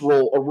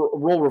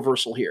role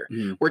reversal here,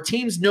 where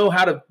teams know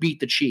how to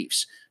beat the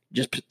Chiefs.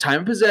 Just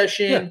time of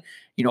possession,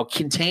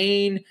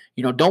 contain,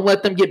 don't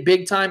let them get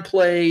big time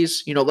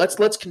plays.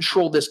 Let's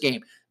control this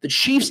game. The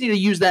Chiefs need to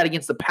use that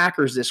against the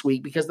Packers this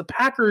week because the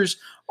Packers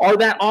are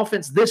that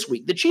offense this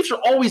week. The Chiefs are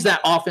always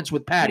that offense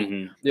with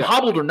Patty,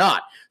 hobbled or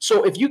not.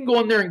 So if you can go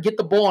in there and get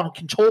the ball and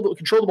control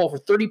the ball for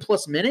 30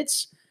 plus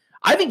minutes,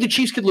 I think the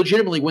Chiefs could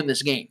legitimately win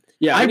this game.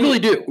 Yeah, I really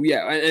do.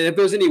 Yeah, and if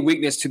there's any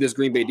weakness to this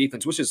Green Bay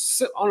defense, which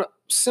is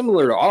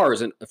similar to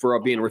ours, and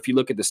if you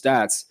look at the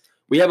stats,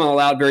 we haven't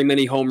allowed very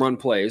many home run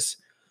plays.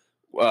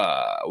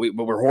 But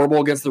we're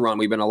horrible against the run.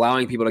 We've been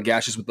allowing people to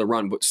gash us with the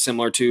run, but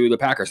similar to the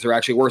Packers, they're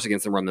actually worse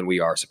against the run than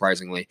we are,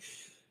 surprisingly.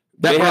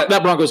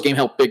 That Broncos game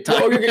helped big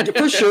time.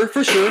 For sure.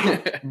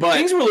 But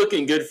things were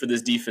looking good for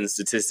this defense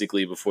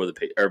statistically before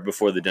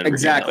the Denver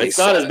exactly. game. It's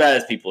not as bad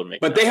as people are making.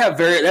 But they have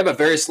a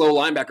very slow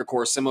linebacker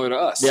core similar to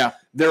us. Yeah,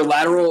 their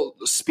lateral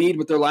speed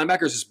with their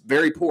linebackers is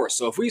very poor.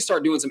 So if we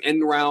start doing some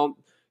end around,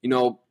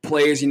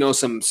 plays,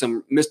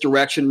 some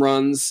misdirection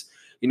runs,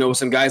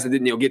 some guys that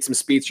didn't, get some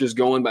speedsters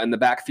going, but in the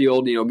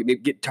backfield,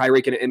 get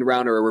Tyreek in an end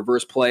around or a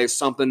reverse play,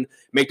 something,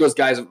 make those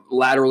guys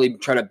laterally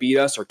try to beat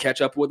us or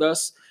catch up with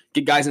us.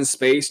 Get guys in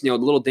space, a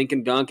little dink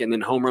and dunk, and then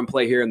home run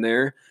play here and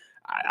there.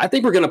 I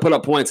think we're going to put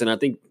up points, and I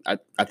think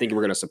we're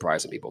going to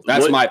surprise some people.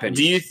 That's my opinion.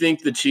 Do you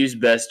think the Chiefs'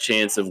 best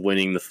chance of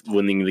winning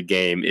the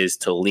game is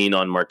to lean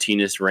on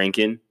Martinez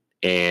Rankin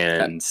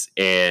and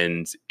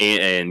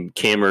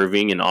Cam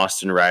Irving and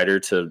Austin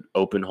Ryder to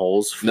open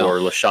holes for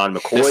LaShawn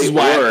McCoy? This is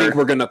why I think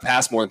we're going to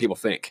pass more than people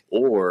think.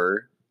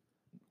 Or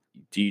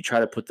do you try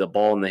to put the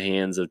ball in the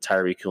hands of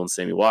Tyreek Hill and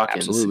Sammy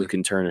Watkins who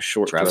can turn a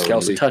short throw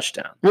into a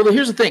touchdown? Well,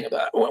 here's the thing.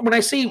 When I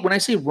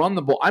say run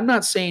the ball, I'm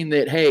not saying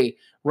that, hey,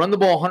 run the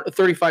ball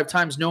 35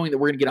 times knowing that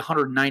we're going to get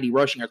 190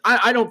 rushing yards.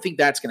 I don't think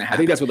that's going to happen. I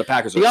think that's what the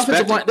Packers are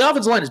expecting. The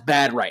offensive line is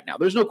bad right now.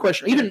 There's no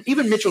question.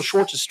 Even Mitchell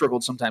Schwartz has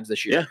struggled sometimes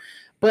this year. Yeah.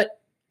 But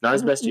not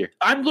his best year.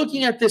 I'm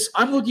looking at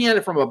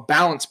it from a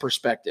balance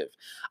perspective.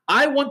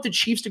 I want the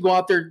Chiefs to go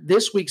out there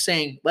this week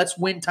saying, let's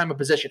win time of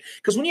possession.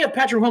 Because when you have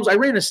Patrick Mahomes, I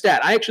ran a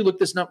stat. I actually looked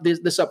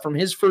this up from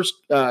his first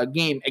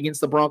game against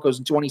the Broncos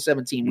in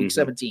 2017, week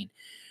 17.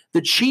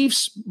 The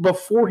Chiefs,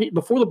 before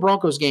the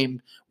Broncos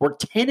game, were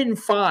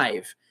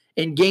 10-5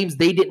 in games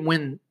they didn't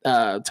win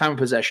time of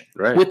possession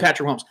with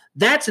Patrick Mahomes.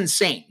 That's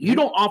insane. You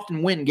don't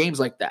often win games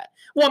like that.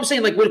 Well, I'm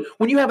saying, like,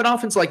 when you have an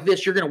offense like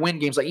this, you're going to win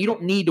games. Like, you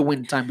don't need to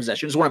win time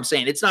possession is what I'm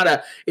saying. It's not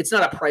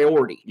a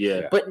priority.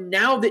 Yeah. But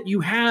now that you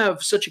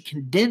have such a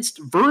condensed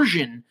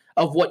version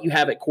of what you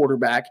have at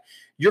quarterback,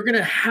 you're going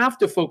to have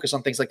to focus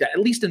on things like that, at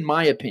least in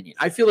my opinion.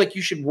 I feel like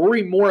you should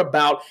worry more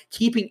about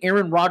keeping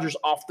Aaron Rodgers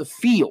off the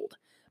field.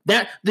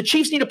 That the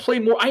Chiefs need to play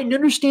more. I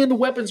understand the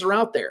weapons are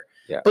out there,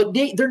 but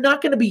they're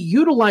not going to be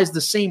utilized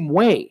the same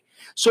way.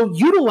 So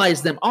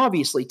utilize them,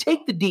 obviously.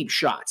 Take the deep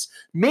shots.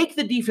 Make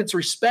the defense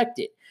respect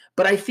it.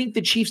 But I think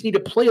the Chiefs need to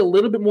play a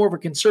little bit more of a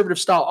conservative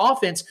style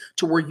offense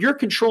to where you're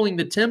controlling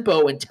the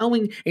tempo and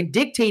telling and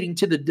dictating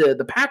to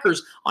the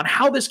Packers on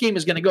how this game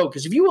is going to go.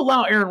 Because if you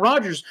allow Aaron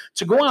Rodgers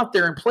to go out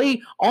there and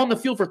play on the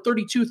field for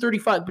 32 to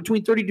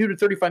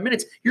 35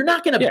 minutes, you're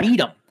not going to beat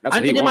him.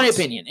 In my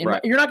opinion,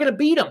 you're not going to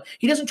beat him.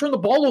 He doesn't turn the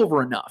ball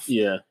over enough.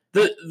 Yeah.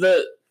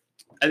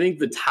 I think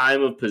the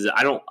time of possession.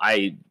 I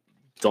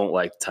don't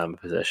like the time of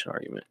possession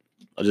argument.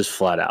 I'll just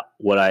flat out.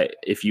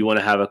 If you want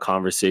to have a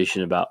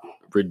conversation about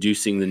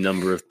reducing the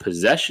number of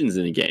possessions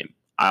in a game,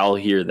 I'll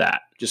hear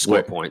that. Just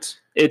score points.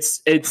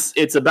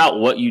 It's about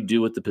what you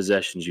do with the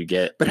possessions you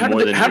get. But how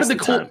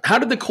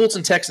did the Colts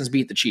and Texans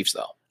beat the Chiefs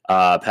though?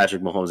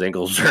 Patrick Mahomes'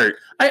 ankle was hurt.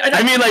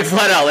 I mean, like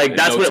flat out, like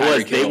that's what it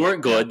was. They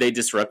weren't good. They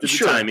disrupted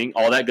the timing,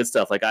 all that good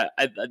stuff. Like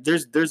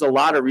there's a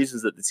lot of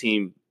reasons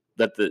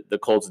that the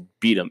Colts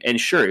beat them. And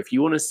sure, if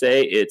you want to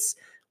say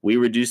we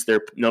reduced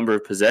their number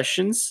of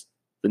possessions,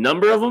 the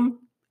number of them,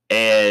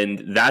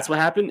 and that's what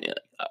happened,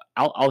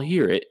 I'll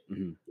hear it.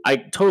 Mm-hmm. I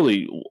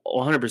totally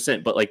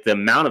 100%. But like the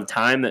amount of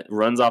time that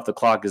runs off the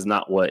clock is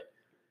not what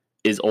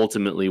is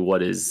ultimately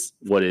what is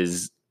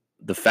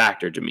the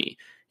factor to me.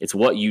 It's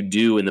what you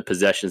do in the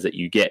possessions that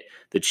you get.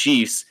 The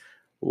Chiefs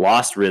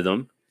lost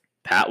rhythm.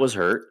 Pat was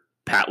hurt.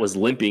 Pat was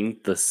limping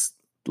the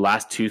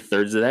last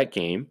 2/3 of that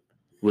game.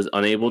 Was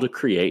unable to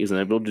create. He was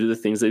unable to do the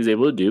things that he was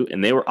able to do,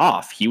 and they were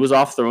off. He was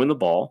off throwing the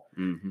ball.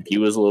 Mm-hmm. He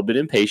was a little bit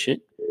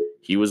impatient.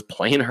 He was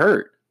playing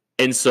hurt.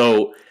 And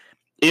so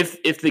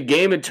if the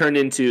game had turned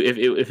into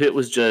if it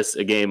was just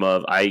a game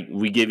of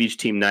we give each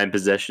team 9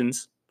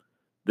 possessions,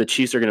 the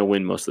Chiefs are going to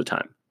win most of the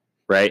time,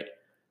 right?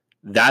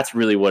 That's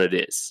really what it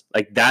is.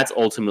 Like that's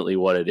ultimately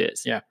what it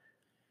is. Yeah.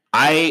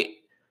 I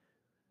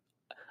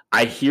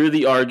hear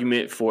the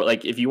argument for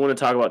like if you want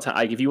to talk about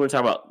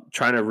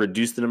trying to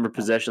reduce the number of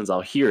possessions,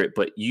 I'll hear it.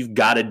 But you've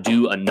got to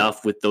do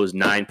enough with those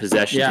 9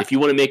 possessions. Yeah. If you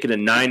want to make it a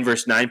 9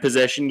 versus 9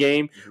 possession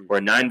game, or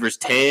a 9 versus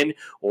 10,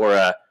 or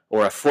a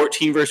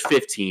 14 versus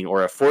 15,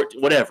 or a 14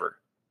 whatever,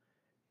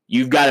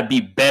 you've got to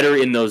be better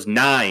in those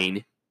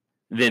 9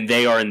 than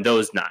they are in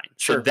those 9.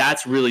 Sure, so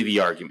that's really the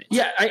argument.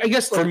 Yeah, I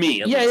guess for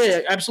me. Yeah,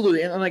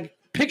 absolutely. And like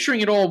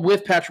picturing it all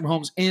with Patrick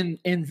Mahomes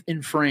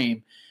in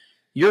frame.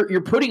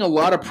 You're putting a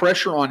lot of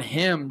pressure on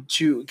him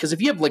because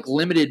if you have like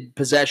limited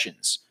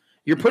possessions,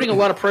 you're putting a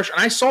lot of pressure.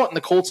 And I saw it in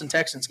the Colts and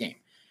Texans game,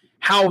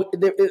 how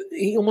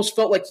he almost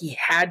felt like he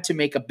had to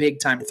make a big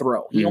time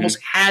throw. He almost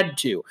had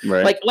to.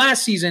 Right. Like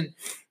last season,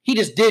 he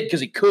just did because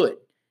he could.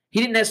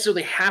 He didn't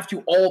necessarily have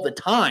to all the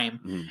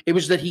time. Mm-hmm. It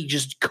was that he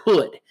just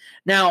could.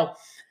 Now,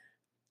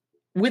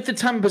 with the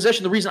time of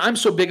possession, the reason I'm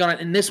so big on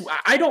it in this,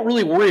 I don't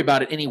really worry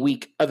about it any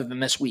week other than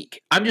this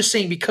week. I'm just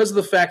saying because of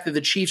the fact that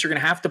the Chiefs are going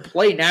to have to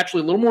play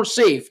naturally a little more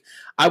safe,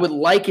 I would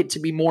like it to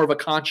be more of a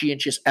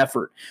conscientious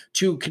effort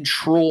to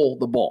control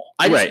the ball.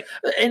 I guess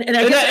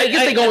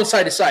they go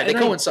side to side. They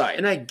coincide.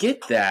 And I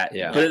get that.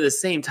 Yeah. But at the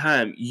same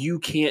time, you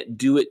can't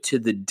do it to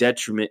the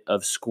detriment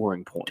of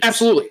scoring points.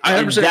 Absolutely.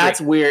 And that's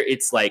where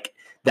it's like,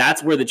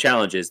 that's where the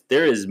challenge is.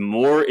 There is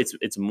more,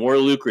 it's more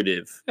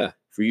lucrative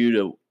for you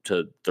to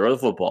throw the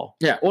football.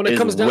 Yeah, when it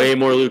comes down, way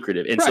more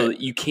lucrative, and so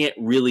you can't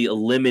really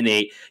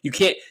eliminate. You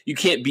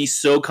can't be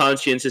so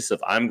conscientious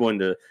of I'm going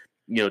to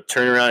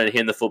turn around and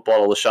hand the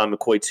football to LaShawn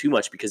McCoy too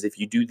much, because if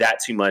you do that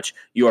too much,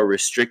 you are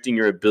restricting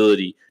your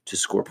ability to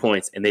score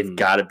points, and they've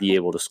got to be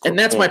able to score. And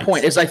that's points. My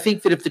point. Is I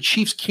think that if the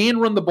Chiefs can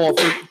run the ball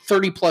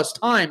 30 plus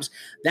times,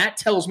 that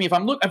tells me if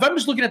I'm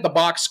just looking at the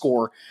box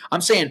score,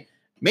 I'm saying,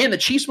 man, the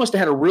Chiefs must have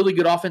had a really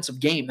good offensive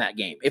game that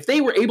game. If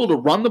they were able to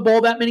run the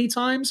ball that many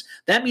times,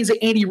 that means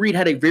that Andy Reid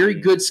had a very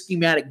good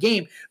schematic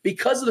game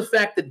because of the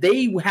fact that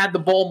they had the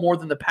ball more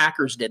than the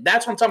Packers did.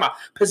 That's what I'm talking about.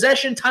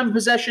 Possession, time of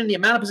possession, the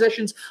amount of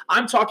possessions.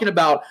 I'm talking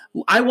about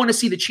I want to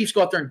see the Chiefs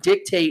go out there and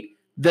dictate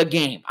the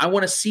game. I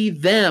want to see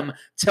them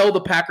tell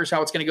the Packers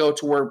how it's going to go,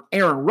 to where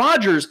Aaron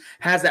Rodgers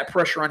has that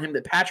pressure on him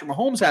that Patrick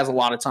Mahomes has a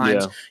lot of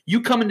times. Yeah.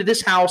 You come into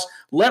this house,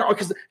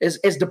 because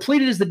as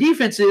depleted as the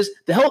defense is,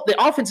 the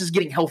offense is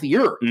getting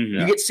healthier.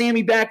 Mm-hmm. You get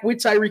Sammy back with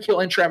Tyreek Hill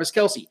and Travis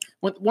Kelce.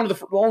 One of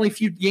the only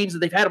few games that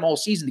they've had them all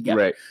season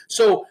together. Right.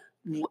 So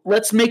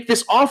let's make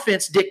this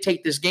offense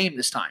dictate this game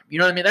this time. You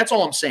know what I mean? That's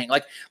all I'm saying.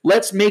 Like,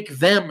 let's make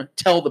them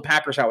tell the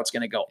Packers how it's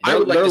going to go.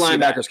 Their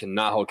linebackers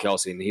cannot hold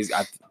Kelce, and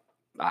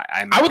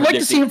I would like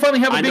to see him finally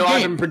have a big game.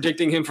 I've been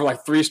predicting him for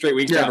like 3 straight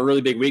weeks to have a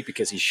really big week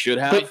because he should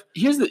have. But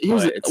here's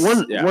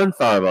one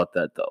thought about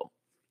that though,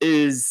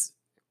 is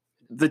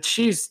the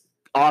Chiefs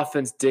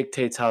offense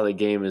dictates how the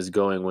game is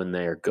going when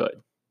they are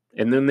good,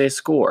 and then they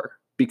score,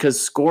 because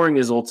scoring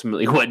is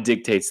ultimately what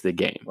dictates the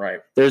game.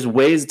 Right. There's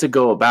ways to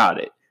go about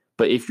it,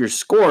 but if you're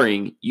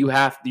scoring,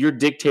 you're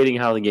dictating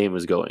how the game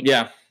is going.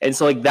 Yeah. And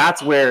so like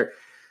that's where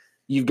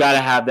you've got to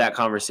have that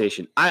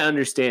conversation. I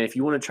understand if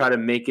you want to try to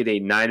make it a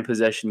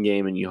 9-possession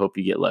game and you hope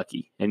you get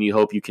lucky and you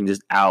hope you can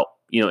just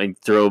and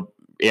throw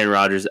Aaron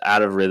Rodgers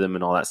out of rhythm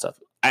and all that stuff.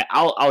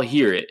 I'll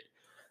hear it.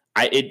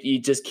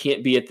 It just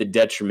can't be at the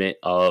detriment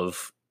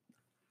of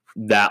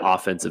that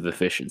offensive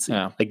efficiency.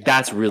 Yeah. Like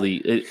that's really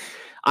it.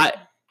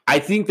 I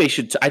think they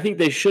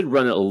should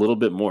run it a little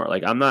bit more.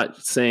 Like I'm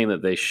not saying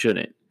that they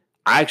shouldn't.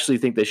 I actually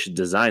think they should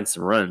design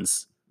some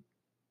runs,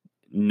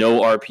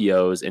 no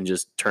RPOs, and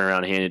just turn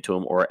around and hand it to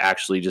them, or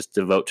actually just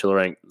devote to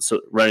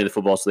running the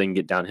football so they can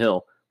get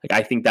downhill. Like,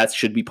 I think that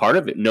should be part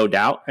of it, no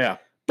doubt. Yeah.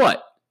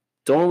 But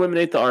don't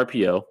eliminate the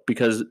RPO,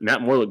 because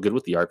Matt Moore looked good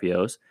with the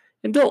RPOs.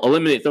 And don't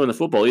eliminate throwing the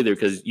football either,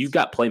 because you've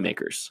got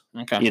playmakers.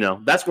 Okay.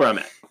 That's where I'm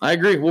at. I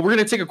agree. Well, we're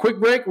going to take a quick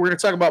break. We're going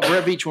to talk about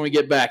Brett Veach when we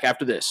get back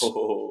after this.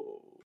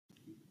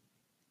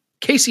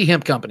 KC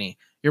Hemp Company,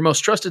 your most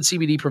trusted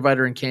CBD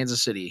provider in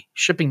Kansas City,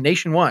 shipping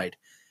nationwide.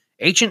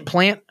 Ancient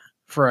plant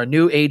for a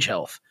new age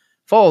health.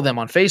 Follow them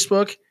on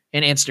Facebook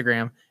and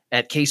Instagram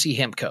at KC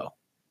Hemp Co.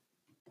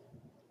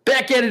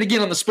 Back at it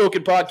again on the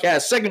Spoken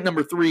Podcast, segment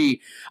number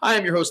 3. I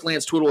am your host,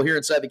 Lance Twidwell, here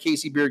inside the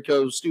KC Beard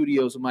Co.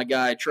 studios with my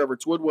guy, Trevor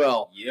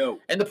Twidwell. Yo.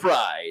 And the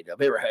pride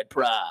of Arrowhead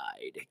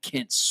Pride,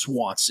 Kent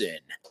Swanson.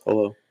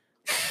 Hello.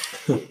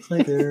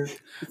 Hi there.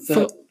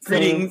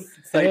 Greetings.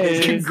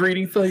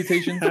 Greetings,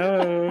 salutations.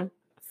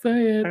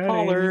 Say it,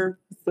 holler.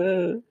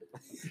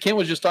 Kent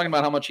was just talking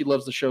about how much he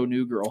loves the show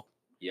New Girl.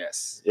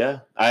 Yes. Yeah.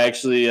 I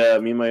actually,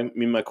 me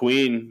and my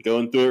queen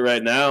going through it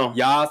right now.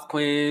 Yas,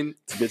 queen.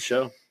 It's a good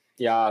show.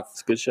 Yeah,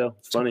 it's a good show.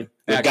 It's funny.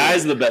 The Actually,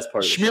 guys are the best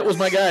part of the Schmidt show. was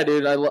my guy,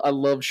 dude. I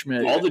love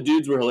Schmidt. All the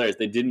dudes were hilarious.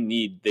 They didn't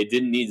need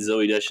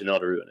Zooey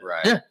Deschanel to ruin it.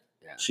 Right. Yeah.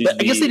 She's I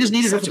guess they just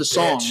needed her such for a the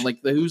song. bitch.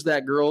 Like the Who's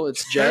That Girl?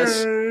 It's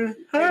Jess.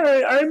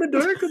 Hi, I'm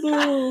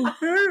adorable. I'm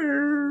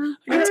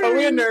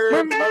totally a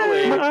nerd.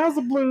 My eyes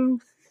are blue.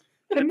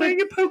 I'm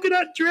wearing a polka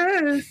dot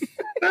dress.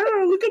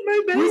 Oh, look at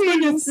my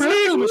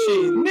baby.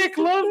 Machine. Nick,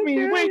 love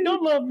me. Wait,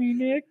 don't love me,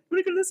 Nick.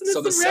 We're gonna listen to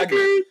So the some segment.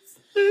 records.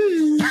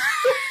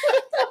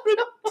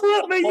 Pull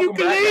out my Welcome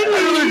back, I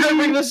ukulele. really gotta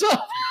bring this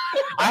up.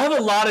 I have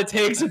a lot of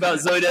takes about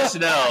Zooey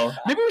Deschanel.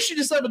 Maybe we should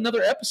just have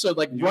another episode,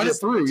 like run it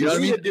through. You know what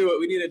I mean?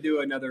 We need to do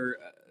another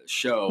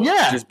show.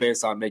 Yeah. Just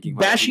based on making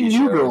fun Bashing of TV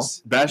New Girl.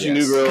 shows. Bashing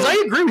Yes. New Girl. Because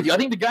I agree with you. I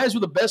think the guys were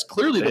the best,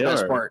 clearly the They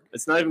best are. part.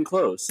 It's not even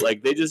close.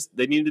 Like they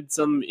needed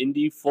some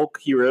indie folk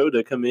hero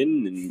to come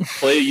in and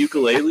play a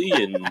ukulele,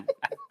 and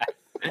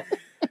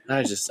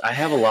I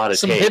have a lot of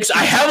Some takes. hipster-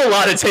 I have a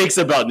lot of takes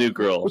about New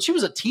Girl. Well, she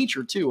was a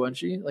teacher too, wasn't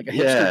she? Like a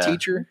hipster Yeah.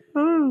 teacher.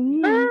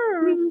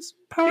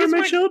 Power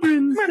my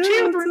children. My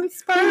children.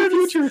 Inspire the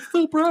future.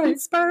 So bright.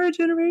 Inspire a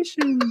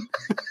generation.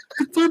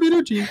 Conserve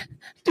energy.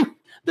 Dude,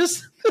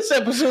 this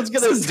episode's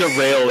gonna This is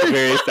derailed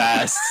very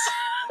fast.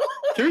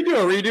 Can we do a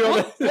redo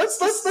of it? Let's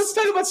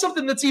talk about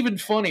something that's even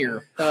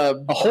funnier. A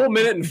whole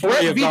minute and 40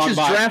 Brett have gone Veach's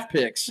by. draft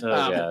picks. Oh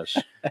gosh.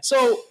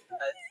 So,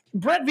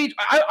 Brett Veach,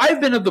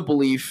 I've been of the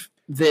belief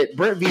that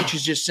Brett Veach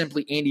is just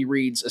simply Andy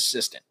Reid's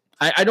assistant.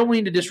 I don't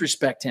mean to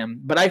disrespect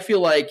him, but I feel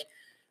like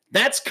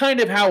that's kind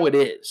of how it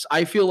is.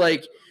 I feel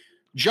like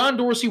John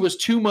Dorsey was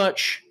too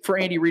much for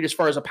Andy Reid as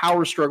far as a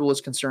power struggle is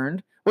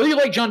concerned. Whether you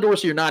like John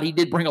Dorsey or not, he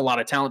did bring a lot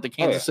of talent to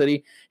Kansas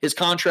City. His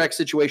contract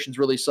situations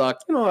really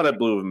sucked. You know how that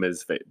blew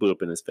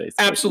up in his face.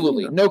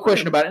 Absolutely. No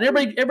question about it. And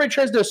everybody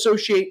tries to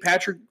associate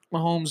Patrick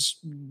Mahomes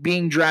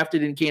being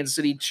drafted in Kansas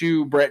City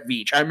to Brett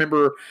Veach. I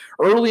remember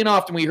early and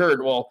often we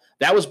heard, well,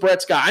 that was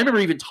Brett's guy. I remember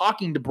even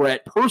talking to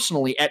Brett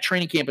personally at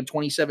training camp in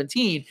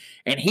 2017,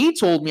 and he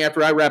told me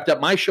after I wrapped up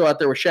my show out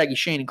there with Shaggy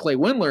Shane and Clay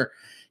Windler,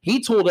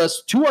 he told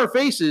us to our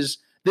faces,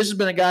 this has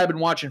been a guy I've been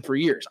watching for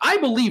years. I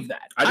believe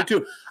that. I do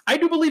too. I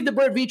do believe that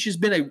Brett Veach has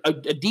been a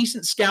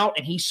decent scout,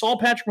 and he saw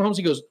Patrick Mahomes.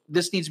 He goes,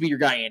 this needs to be your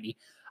guy, Andy.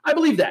 I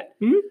believe that.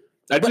 I do.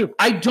 But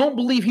I don't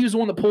believe he was the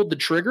one that pulled the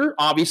trigger,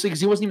 obviously,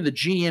 because he wasn't even the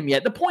GM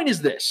yet. The point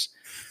is this,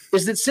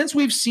 is that since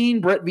we've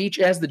seen Brett Veach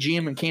as the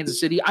GM in Kansas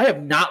City, I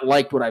have not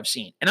liked what I've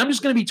seen. And I'm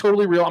just going to be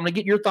totally real. I'm going to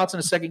get your thoughts in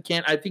a second,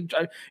 Kent. I think,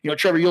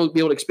 Trevor, you'll be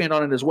able to expand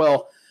on it as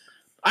well.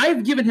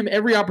 I've given him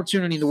every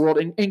opportunity in the world,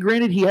 and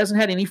granted, he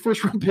hasn't had any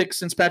first-round picks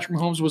since Patrick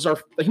Mahomes was our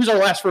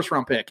last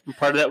first-round pick.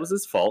 Part of that was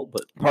his fault,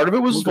 but Part of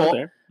it was his we'll fault.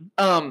 go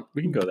there.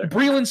 We can go there.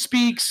 Breland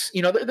speaks.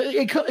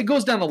 It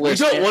goes down the You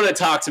list. don't want to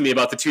talk to me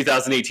about the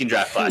 2018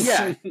 draft class.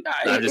 Yeah, No,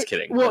 I'm just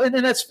kidding. Well, and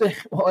that's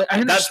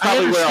I That's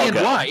probably where I'll understand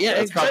go. why. Yeah,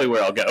 That's probably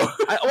where I'll go.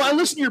 I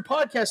listen to your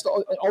podcast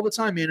all the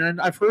time, man,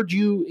 and I've heard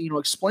you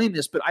explain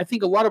this, but I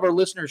think a lot of our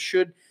listeners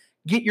should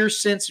get your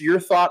sense, your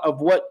thought of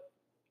what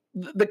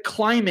the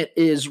climate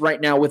is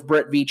right now with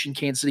Brett Veach in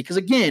Kansas City. Because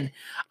again,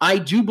 I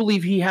do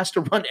believe he has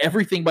to run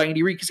everything by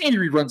Andy Reid because Andy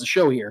Reid runs the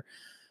show here.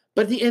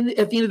 But at the end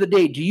of the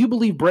day, do you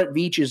believe Brett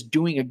Veach is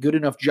doing a good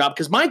enough job?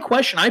 Because my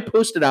question I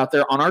posted out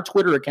there on our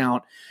Twitter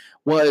account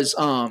was,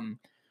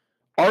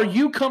 are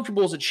you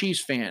comfortable as a Chiefs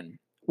fan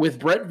with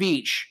Brett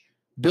Veach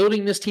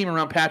building this team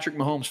around Patrick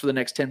Mahomes for the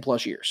next 10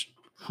 plus years?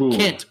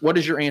 Kent, what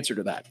is your answer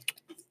to that?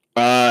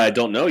 I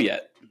don't know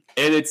yet.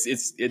 And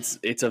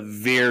it's a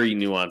very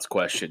nuanced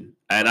question.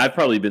 And I've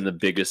probably been the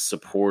biggest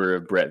supporter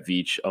of Brett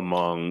Veach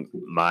among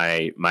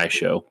my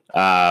show.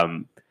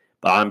 But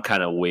I'm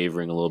kind of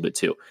wavering a little bit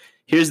too.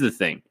 Here's the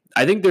thing.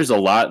 I think there's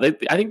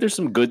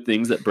some good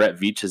things that Brett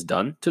Veach has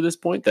done to this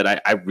point that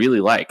I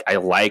really like. I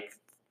like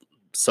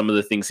some of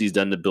the things he's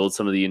done to build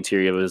some of the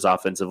interior of his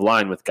offensive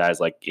line with guys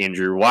like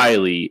Andrew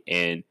Wiley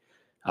and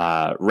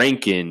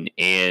Rankin,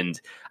 and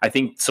I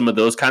think some of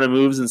those kind of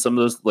moves and some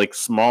of those like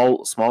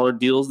smaller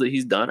deals that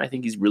he's done, I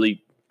think he's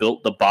really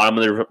built the bottom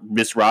of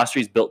this roster.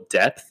 He's built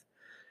depth.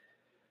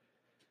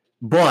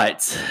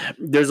 But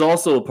there's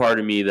also a part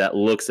of me that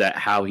looks at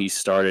how he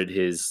started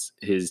his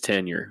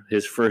tenure.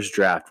 His first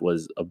draft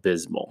was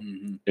abysmal.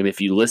 Mm-hmm. And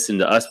if you listen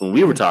to us when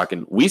we were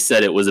talking, we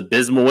said it was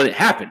abysmal when it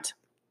happened.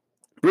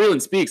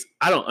 Breland Speaks,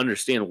 I don't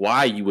understand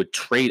why you would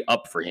trade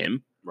up for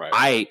him.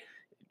 Right.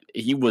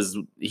 He was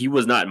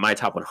not in my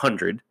top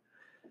 100.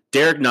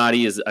 Derek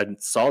Nottie is a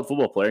solid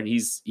football player, and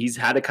he's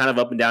had a kind of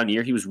up and down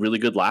year. He was really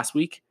good last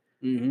week.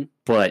 Mm-hmm.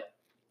 But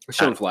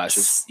showing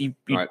flashes. You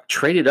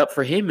traded up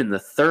for him in the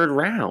third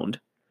round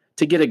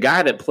to get a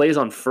guy that plays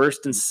on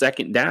first and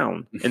second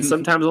down, and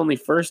sometimes only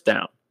first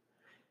down.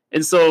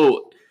 And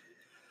so,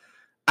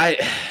 I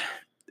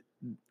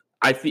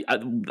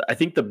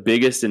think the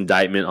biggest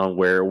indictment on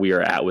where we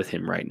are at with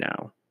him right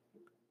now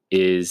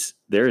is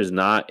there is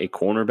not a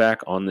cornerback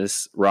on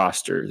this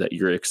roster that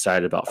you're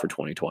excited about for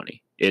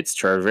 2020. It's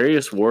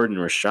Charvarius Ward and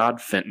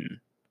Rashad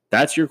Fenton.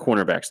 That's your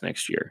cornerbacks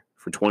next year.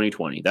 For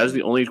 2020. That is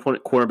the only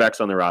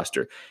cornerbacks on the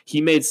roster.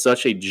 He made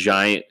such a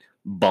giant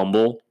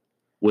bumble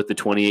with the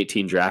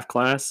 2018 draft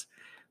class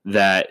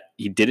that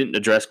he didn't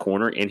address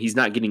corner, and he's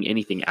not getting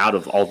anything out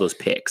of all those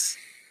picks.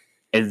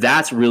 And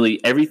that's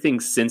really everything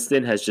since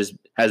then has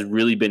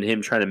really been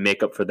him trying to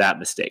make up for that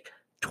mistake.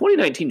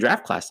 2019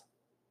 draft class,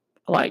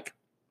 I like.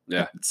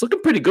 Yeah. It's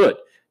looking pretty good.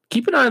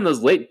 Keep an eye on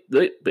those late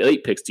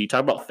picks. Do you talk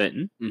about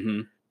Fenton,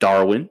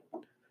 Darwin?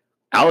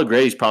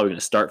 Allegretti's probably going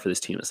to start for this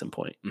team at some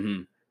point.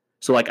 Mm-hmm.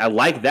 So, I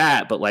like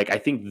that, but, I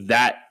think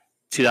that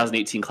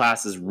 2018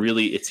 class is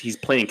really he's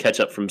playing catch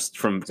up from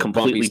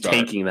completely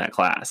tanking that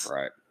class.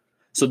 Right.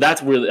 So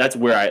that's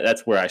where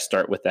I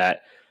start with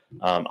that.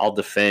 I'll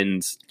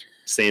defend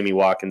Sammy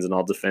Watkins and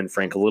I'll defend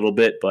Frank a little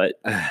bit, but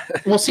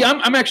well, see,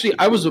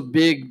 I was a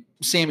big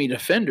Sammy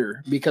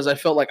defender because I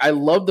felt like I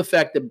love the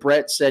fact that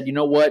Brett said, you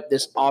know what,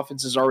 this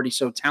offense is already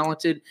so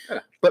talented,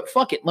 but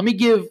fuck it, let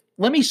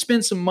me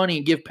spend some money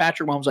and give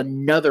Patrick Mahomes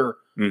another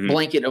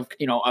blanket of,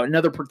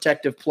 another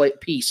protective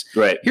piece.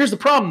 Right. Here's the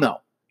problem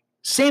though.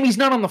 Sammy's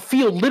not on the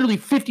field literally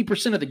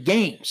 50% of the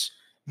games.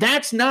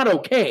 That's not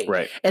okay.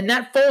 Right. And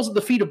that falls at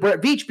the feet of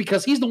Brett Veach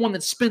because he's the one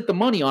that spent the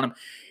money on him.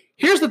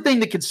 Here's the thing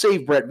that could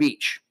save Brett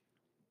Veach.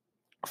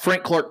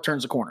 Frank Clark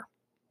turns the corner.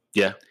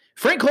 Yeah.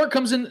 Frank Clark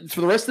comes in for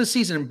the rest of the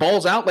season and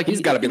balls out.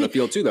 He's got to be in the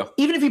field too, though.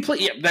 Even if he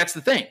plays, that's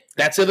the thing.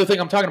 That's the other thing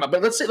I'm talking about.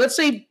 But let's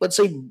say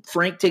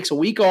Frank takes a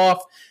week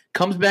off,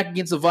 comes back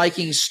against the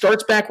Vikings,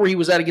 starts back where he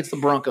was at against the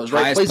Broncos,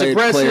 right? Highest Plays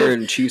aggressive, player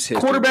in Chiefs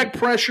history. Quarterback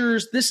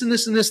pressures, this and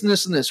this and this and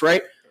this and this,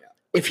 right? Yeah.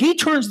 If he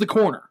turns the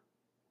corner,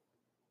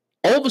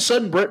 all of a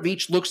sudden Brett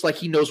Veach looks like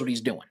he knows what he's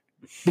doing.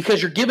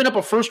 Because you're giving up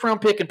a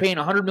first-round pick and paying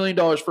 $100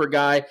 million for a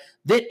guy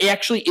that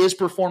actually is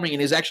performing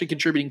and is actually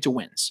contributing to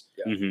wins.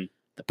 Yeah. Mm-hmm.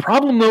 The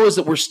problem, though, is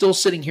that we're still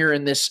sitting here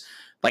in this,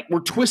 we're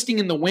twisting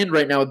in the wind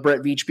right now with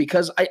Brett Veach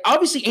because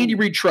obviously Andy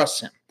Reid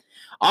trusts him.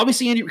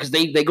 Obviously, Andy, because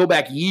they go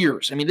back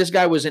years. I mean, this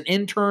guy was an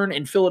intern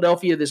in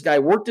Philadelphia. This guy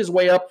worked his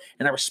way up,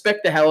 and I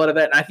respect the hell out of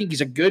that. And I think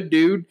he's a good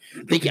dude.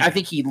 I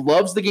think he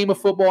loves the game of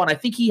football, and I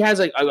think he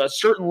has a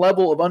certain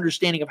level of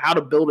understanding of how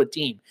to build a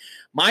team.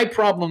 My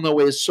problem,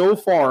 though, is so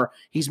far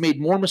he's made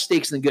more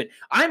mistakes than good.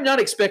 I'm not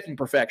expecting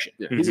perfection.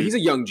 Yeah. He's a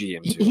young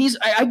GM,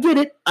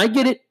 too. I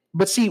get it.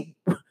 But see,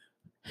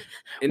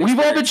 we've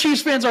all been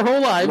Chiefs fans our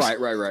whole lives.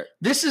 Right.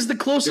 This is the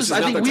closest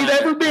I think we've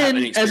ever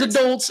been as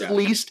adults, at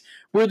least.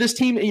 Where this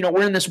team,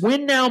 we're in this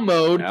win now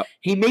mode. Yep.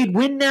 He made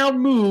win now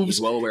moves.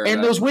 He's well aware of that.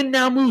 And those win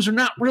now moves are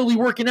not really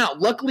working out.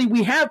 Luckily,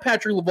 we have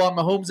Patrick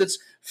Mahomes that's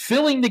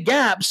filling the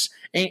gaps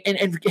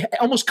and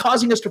almost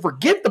causing us to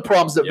forget the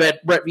problems that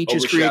Brett Veach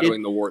has created.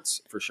 Overshadowing the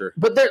warts, for sure.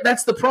 But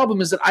that's the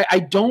problem is that I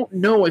don't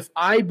know if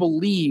I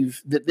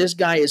believe that this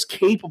guy is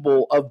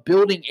capable of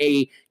building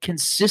a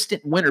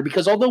consistent winner.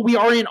 Because although we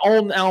are in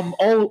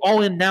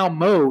all in now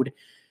mode,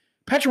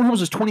 Patrick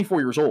Mahomes is 24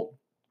 years old.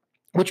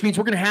 Which means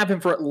we're going to have him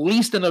for at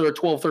least another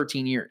 12,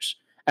 13 years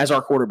as our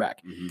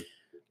quarterback. Mm-hmm.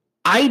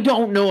 I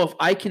don't know if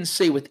I can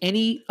say with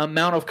any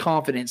amount of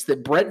confidence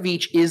that Brett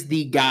Veach is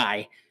the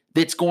guy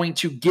that's going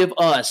to give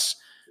us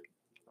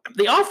 –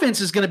 the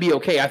offense is going to be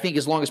okay, I think,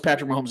 as long as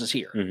Patrick Mahomes is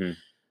here. Mm-hmm.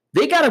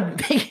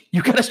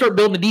 You got to start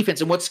building a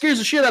defense. And what scares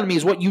the shit out of me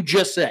is what you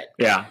just said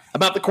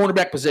about the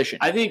cornerback position.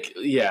 I think,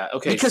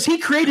 okay. Because he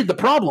created the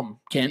problem,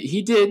 Ken.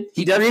 He did.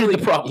 He created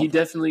the problem. He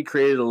definitely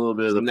created a little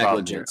bit of the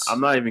problem.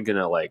 I'm not even going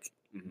to,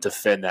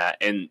 defend that.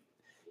 And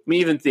I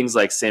mean, even things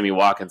like Sammy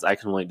Watkins, I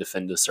can only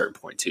defend to a certain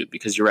point too,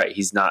 because you're right.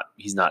 He's not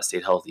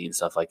stayed healthy and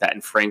stuff like that.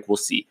 And Frank, we'll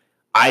see.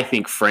 I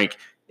think Frank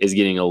is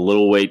getting a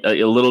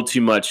little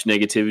too much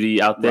negativity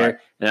out there. Right.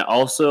 And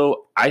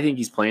also, I think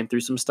he's playing through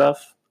some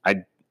stuff.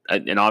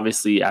 And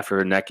obviously after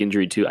a neck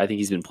injury too, I think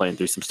he's been playing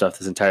through some stuff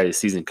this entire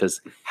season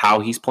because how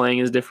he's playing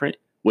is different,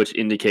 which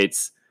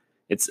indicates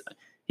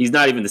he's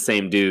not even the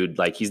same dude.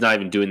 He's not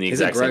even doing the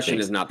exact same thing. His aggression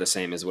is not the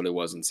same as what it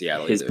was in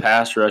Seattle. His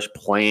pass rush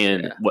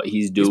plan, what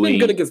he's doing. He's been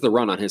good against the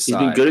run on his side.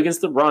 He's been good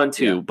against the run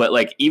too. Yeah.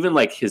 But even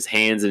his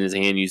hands and his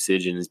hand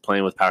usage and his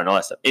playing with power and all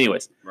that stuff.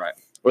 Anyways, right.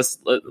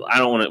 I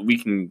don't want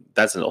to.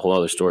 That's a whole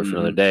other story for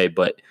another day.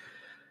 But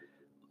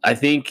I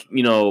think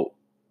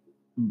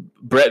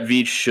Brett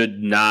Veach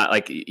should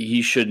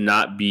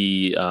not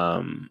be.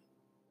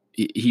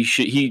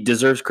 He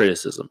deserves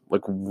criticism,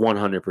 like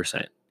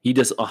 100%. He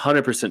does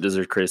 100%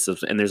 deserve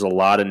criticism, and there's a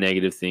lot of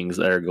negative things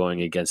that are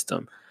going against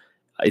him.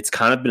 It's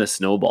kind of been a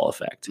snowball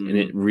effect, and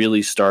it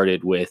really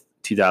started with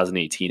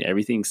 2018.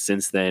 Everything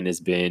since then has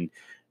been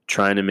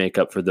trying to make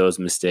up for those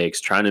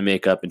mistakes, trying to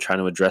make up and trying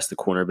to address the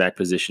cornerback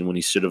position when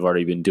he should have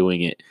already been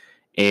doing it.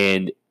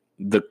 And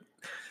the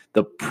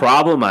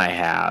problem I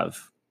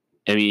have,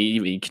 I mean,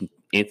 even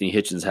Anthony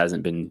Hitchens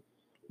hasn't been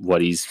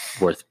what he's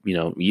worth,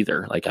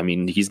 either. Like, I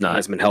mean, he's not.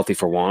 He's been healthy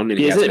for one, and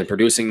he hasn't been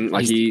producing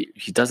like he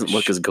doesn't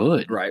look as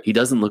good. Right. He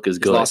doesn't look as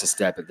good. He's lost a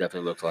step, it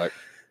definitely looks like.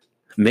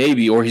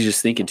 Maybe, or he's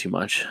just thinking too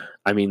much.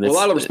 I mean, a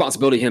lot of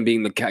responsibility, him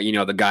being the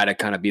guy to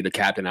kind of be the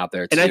captain out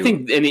there too. And I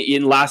think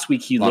in last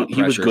week he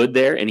was good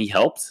there and he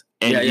helped.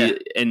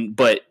 And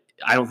but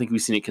I don't think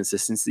we've seen it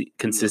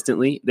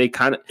consistently. They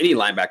kind of any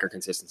linebacker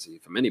consistency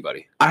from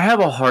anybody. I have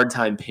a hard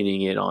time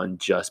pinning it on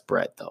just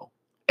Brett though.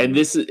 And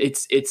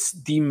it's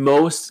the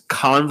most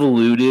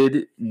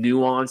convoluted,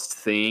 nuanced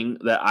thing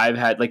that I've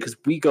had. Like, because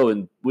we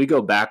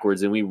go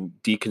backwards and we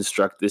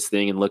deconstruct this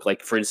thing and look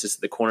like, for instance,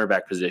 the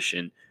cornerback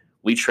position.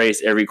 We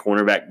trace every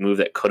cornerback move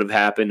that could have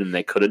happened and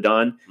they could have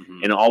done.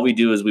 Mm-hmm. And all we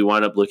do is we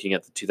wind up looking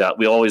at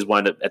we always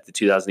wind up at the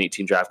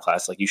 2018 draft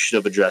class. Like, you should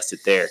have addressed it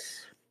there.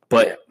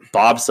 But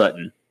Bob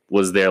Sutton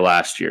was there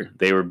last year.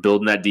 They were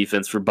building that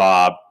defense for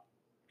Bob.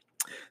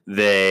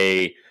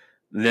 The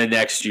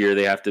next year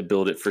they have to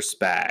build it for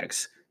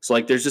Spags. So,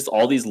 like, there's just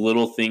all these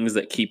little things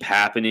that keep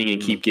happening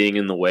and keep getting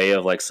in the way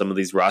of, like, some of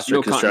these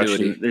roster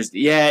construction.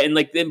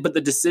 But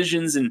the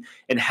decisions and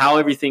how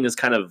everything is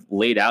kind of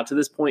laid out to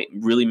this point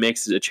really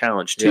makes it a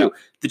challenge too. Yeah.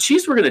 The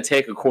Chiefs were going to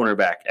take a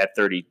cornerback at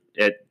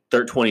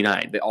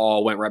 29. They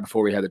all went right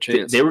before we had the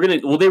chance. They were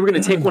going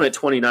to take one at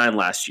 29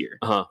 last year.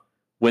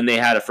 When they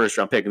had a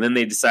first-round pick. And then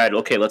they decided,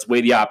 okay, let's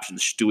weigh the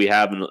options. Do we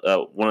have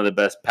one of the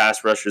best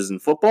pass rushers in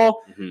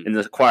football and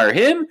acquire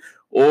him,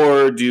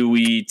 or do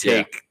we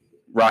take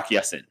Rock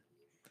Ya-Sin?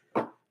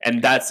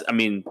 And that's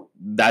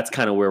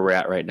kind of where we're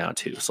at right now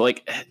too. So,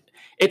 like,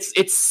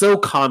 it's so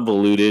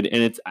convoluted,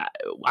 and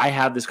I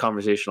have this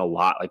conversation a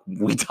lot. Like,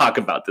 we talk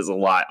about this a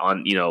lot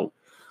on,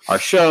 our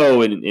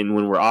show and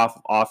when we're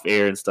off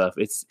air and stuff.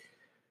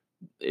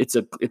 It's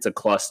a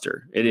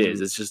cluster. It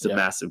is. It's just a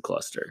massive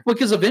cluster. Well,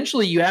 because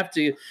eventually you have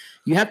to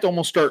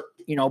almost start,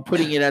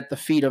 putting it at the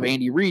feet of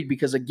Andy Reid,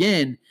 because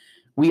again,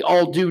 we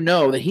all do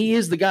know that he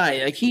is the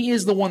guy. Like, he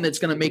is the one that's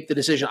going to make the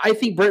decision. I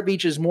think Brett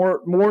Veach is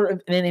more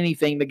than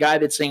anything the guy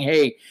that's saying,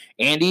 "Hey,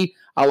 Andy,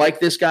 I like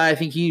this guy. I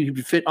think he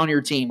would fit on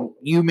your team.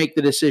 You make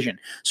the decision."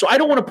 So I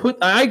don't want to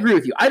I agree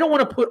with you. I don't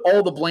want to put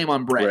all the blame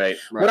on Brett.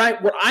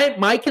 Right.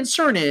 My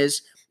concern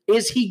is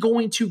he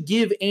going to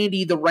give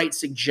Andy the right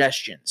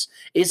suggestions?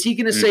 Is he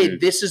going to say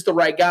this is the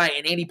right guy,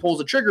 and Andy pulls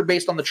the trigger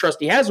based on the trust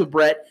he has with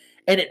Brett,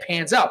 and it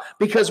pans out?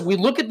 Because we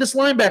look at this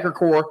linebacker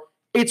core.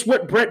 It's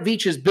what Brett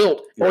Veach has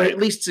built, or at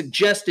least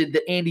suggested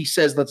that Andy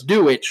says, let's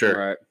do it. Sure.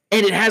 Right.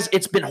 And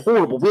it's been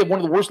horrible. We have one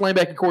of the worst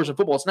linebacker cores in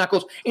football. It's not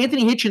close.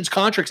 Anthony Hitchens'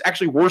 contract's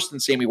actually worse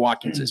than Sammy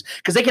Watkins's,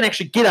 because they can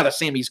actually get out of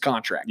Sammy's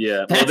contract.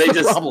 Yeah.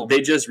 Well,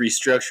 they just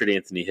restructured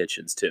Anthony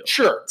Hitchens too.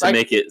 Sure. To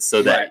make it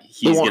so that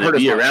he's going to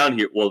be around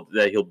here. Well,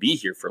 that he'll be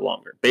here for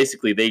longer.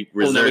 Basically, they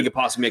reserved. Well, we could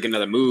possibly make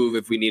another move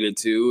if we needed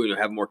to,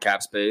 have more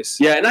cap space.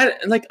 Yeah, and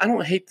I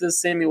don't hate the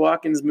Sammy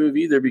Watkins move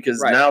either, because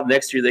now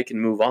next year they can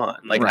move on.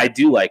 Like, I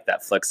do like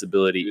that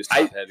flexibility.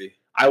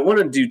 I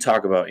want to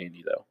talk about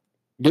Andy though.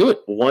 Do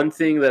it. One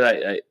thing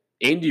that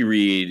Andy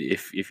Reid,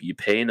 if you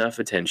pay enough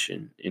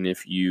attention and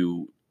if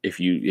you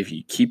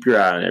keep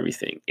your eye on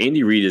everything,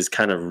 Andy Reid is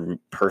kind of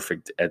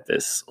perfect at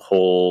this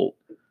whole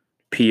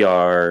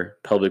PR,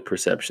 public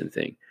perception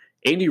thing.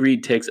 Andy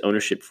Reid takes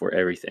ownership for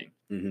everything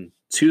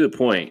to the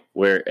point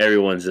where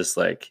everyone's just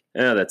like,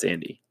 that's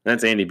Andy.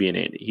 That's Andy being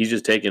Andy. He's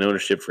just taking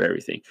ownership for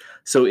everything.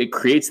 So it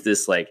creates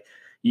this, like,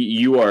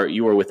 you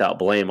are without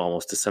blame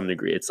almost to some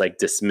degree. It's like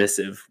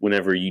dismissive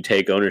whenever you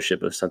take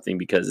ownership of something,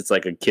 because it's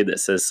like a kid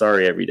that says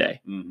sorry every day,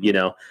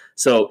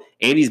 So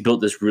Andy's built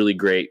this really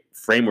great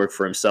framework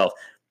for himself.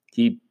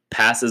 He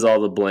passes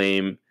all the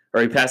blame,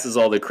 or he passes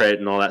all the credit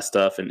and all that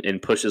stuff,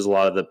 and pushes a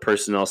lot of the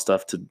personnel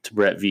stuff to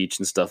Brett Veach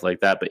and stuff like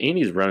that. But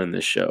Andy's running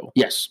this show.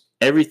 Yes.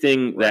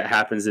 Everything that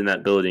happens in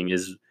that building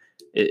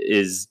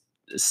is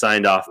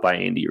signed off by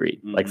Andy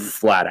Reid, like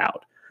flat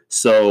out.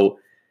 So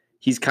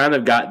he's kind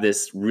of got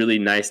this really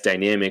nice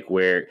dynamic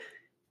where,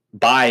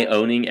 by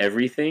owning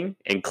everything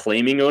and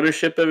claiming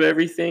ownership of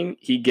everything,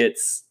 he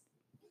gets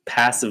a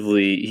pass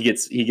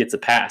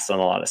on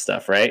a lot of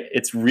stuff, right?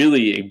 It's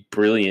really a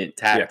brilliant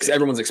tactic. Yeah, because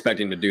everyone's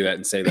expecting to do that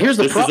and say that. This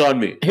is on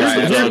me.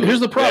 Here's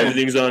the problem.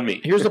 Everything's on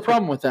me. Here's the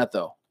problem with that,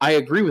 though. I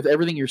agree with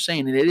everything you're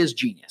saying, and it is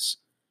genius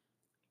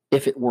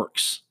if it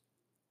works.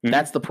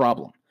 That's the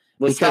problem.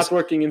 Let's stop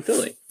working in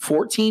Philly.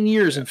 14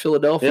 years in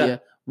Philadelphia. Yeah.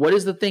 What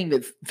is the thing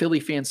that Philly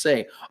fans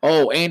say?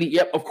 Oh, Andy,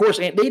 yep, of course.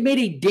 And they made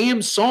a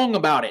damn song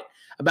about it,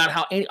 about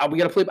how Andy, we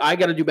got to play. I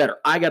got to do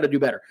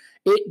better.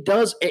 It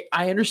does.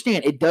 I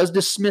understand. It does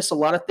dismiss a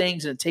lot of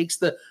things, and it takes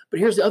but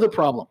here's the other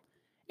problem.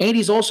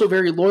 Andy's also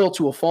very loyal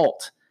to a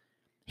fault.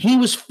 He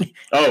was. He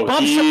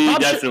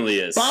definitely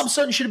is. Bob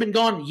Sutton should have been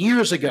gone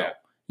years ago.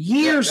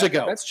 Years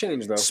ago. That's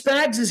changed, though.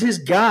 Spags is his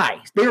guy.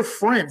 They're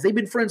friends. They've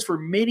been friends for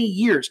many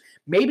years.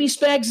 Maybe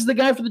Spags is the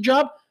guy for the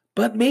job,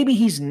 but maybe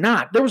he's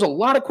not. There was a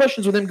lot of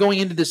questions with him going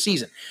into this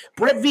season.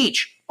 Brett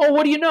Veach. Oh,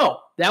 what do you know?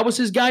 That was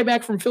his guy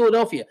back from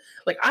Philadelphia.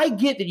 Like, I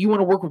get that you want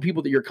to work with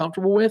people that you're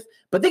comfortable with,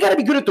 but they got to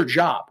be good at their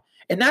job.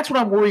 And that's what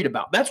I'm worried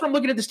about. That's what I'm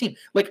looking at this team.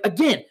 Like,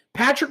 again,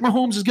 Patrick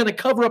Mahomes is going to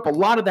cover up a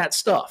lot of that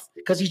stuff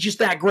because he's just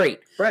that great.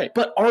 Right.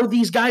 But are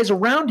these guys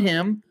around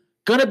him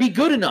going to be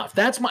good enough?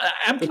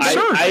 I'm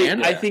concerned,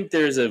 man. I think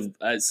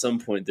at some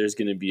point there's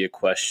going to be a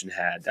question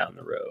had down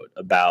the road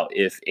about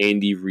if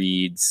Andy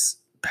Reid's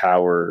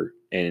power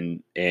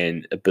and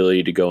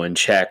ability to go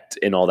unchecked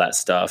and all that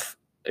stuff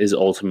is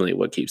ultimately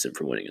what keeps him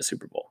from winning a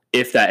Super Bowl.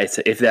 If that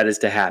is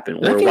to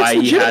happen, or why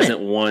he hasn't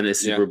won a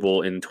Super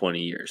Bowl in 20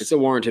 years. It's a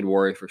warranted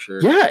worry for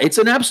sure. Yeah, it's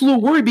an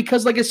absolute worry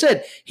because, like I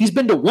said, he's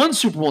been to one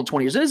Super Bowl in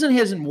 20 years. It isn't he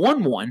hasn't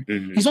won one.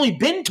 Mm-hmm. He's only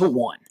been to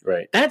one.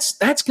 Right.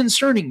 That's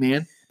concerning,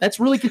 man.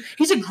 That's really –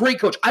 he's a great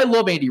coach. I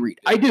love Andy Reid.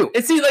 I do.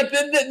 And see, like,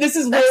 this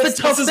is where the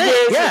tough thing.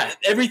 Yeah.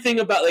 Everything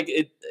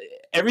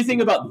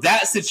about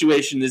that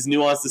situation is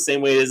nuanced the same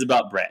way it is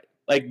about Brett.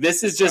 Like,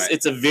 this is just,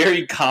 It's a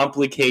very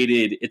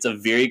complicated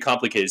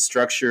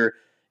structure.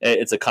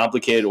 It's a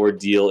complicated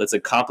ordeal. It's a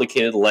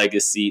complicated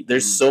legacy.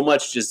 There's so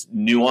much just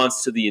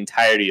nuance to the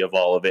entirety of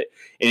all of it.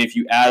 And if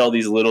you add all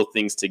these little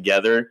things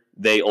together,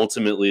 they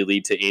ultimately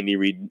lead to Andy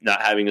Reid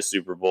not having a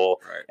Super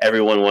Bowl,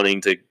 everyone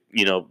wanting to,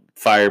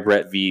 fire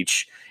Brett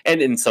Veach.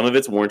 And some of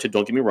it's warranted,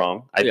 don't get me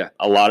wrong.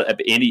 A lot of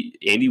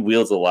Andy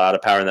wields a lot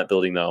of power in that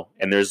building, though.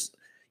 And there's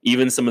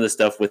even some of the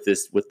stuff with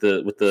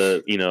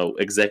the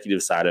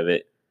executive side of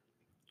it.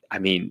 I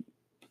mean,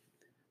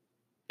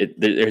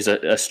 there's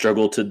a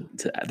struggle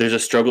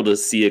to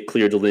see a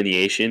clear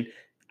delineation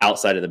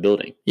outside of the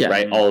building,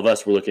 right? All of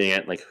us were looking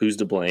at like who's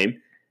to blame, and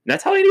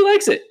that's how Andy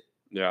likes it.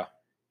 Yeah,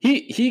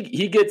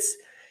 he gets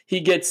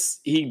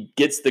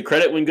the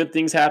credit when good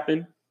things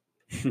happen,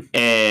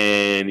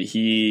 and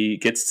he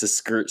gets to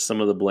skirt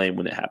some of the blame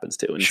when it happens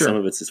too, and some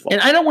of it's his fault.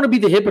 And I don't want to be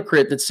the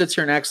hypocrite that sits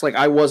here and acts like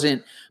I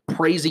wasn't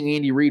praising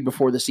Andy Reid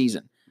before the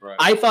season. Right.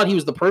 I thought he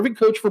was the perfect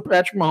coach for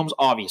Patrick Mahomes.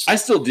 Obviously, I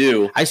still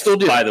do.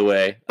 By the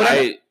way, but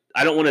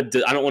I don't want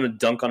to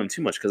dunk on him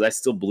too much because I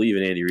still believe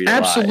in Andy Reid.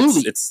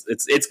 Absolutely,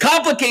 it's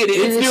complicated.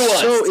 It's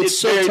nuanced.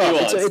 It's so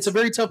tough. It's a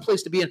very tough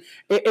place to be in.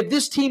 If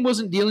this team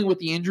wasn't dealing with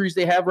the injuries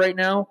they have right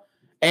now,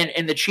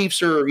 and the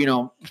Chiefs are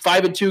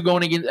 5-2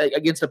 going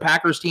against the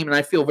Packers team, and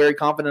I feel very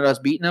confident us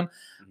beating them.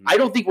 Mm-hmm. I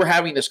don't think we're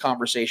having this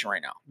conversation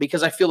right now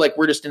because I feel like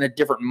we're just in a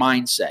different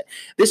mindset.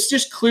 This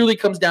just clearly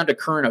comes down to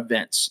current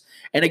events,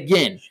 and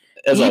again.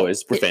 As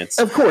always, for fans.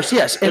 Of course,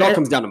 yes. It all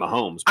comes down to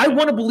Mahomes. I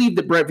want to believe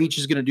that Brett Veach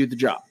is going to do the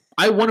job.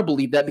 I want to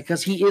believe that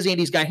because he is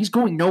Andy's guy. He's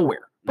going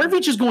nowhere. Brett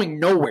Veach is going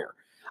nowhere.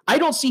 I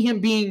don't see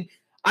him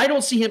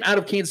out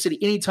of Kansas City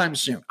anytime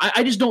soon.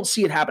 I just don't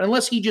see it happen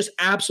unless he just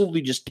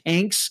absolutely just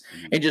tanks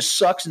and just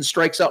sucks and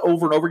strikes out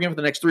over and over again for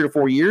the next 3 to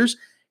 4 years.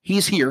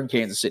 He's here in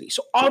Kansas City.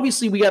 So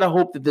obviously we got to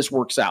hope that this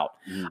works out.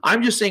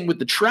 I'm just saying with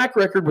the track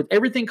record, with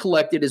everything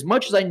collected, as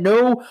much as I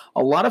know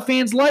a lot of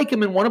fans like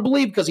him and want to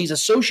believe because he's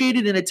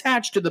associated and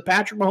attached to the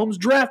Patrick Mahomes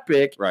draft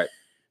pick, right?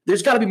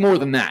 There's got to be more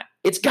than that.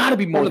 It's got to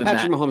be more than that. The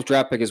Patrick Mahomes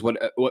draft pick is what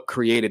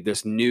created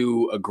this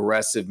new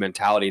aggressive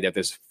mentality that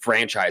this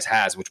franchise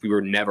has, which we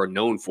were never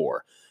known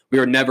for. We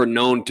were never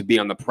known to be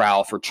on the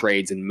prowl for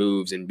trades and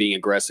moves and being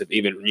aggressive,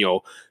 even,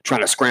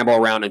 trying to scramble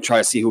around and try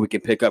to see who we can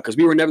pick up because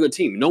we were never the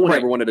team. No one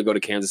ever wanted to go to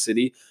Kansas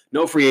City.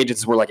 No free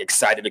agents were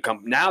excited to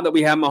come. Now that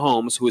we have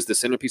Mahomes, who is the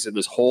centerpiece of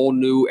this whole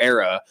new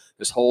era,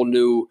 this whole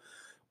new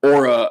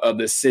aura of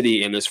this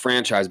city and this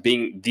franchise,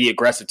 being the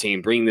aggressive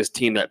team, bringing this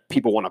team that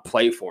people want to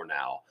play for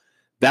now.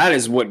 That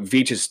is what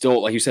Veach is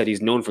still, like you said,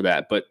 he's known for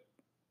that. But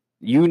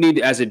you need,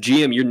 as a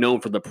GM, you're known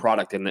for the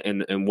product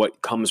and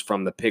what comes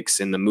from the picks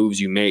and the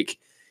moves you make.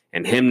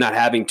 And him not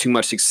having too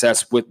much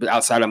success with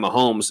outside of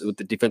Mahomes with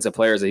the defensive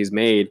players that he's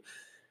made,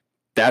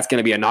 that's going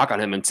to be a knock on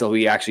him until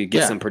he actually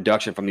gets some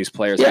production from these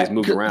players that he's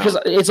moved around. Because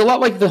it's a lot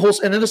like the whole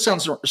 – and this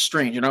sounds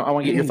strange, and I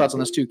want to get your thoughts on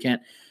this too,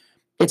 Kent.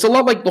 It's a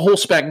lot like the whole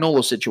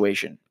Spagnuolo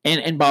situation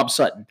and Bob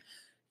Sutton.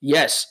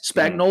 Yes,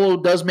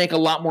 Spagnuolo does make a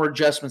lot more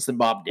adjustments than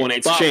Bob did. When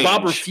it's changed.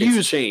 Bob refused.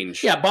 It's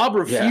changed. Yeah, Bob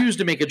refused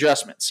to make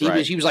adjustments.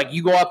 He was like,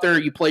 you go out there,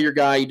 you play your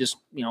guy, you just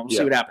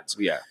see what happens.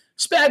 Yeah.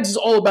 Spags is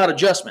all about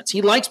adjustments.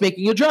 He likes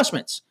making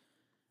adjustments.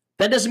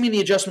 That doesn't mean the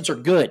adjustments are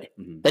good.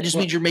 That just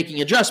means you're making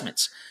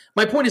adjustments.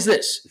 My point is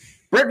this.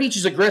 Brett Veach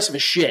is aggressive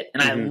as shit,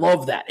 and I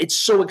love that. It's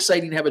so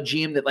exciting to have a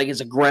GM that is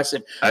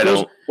aggressive. I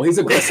know. Well, he's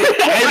aggressive.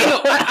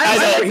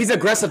 I know. He's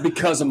aggressive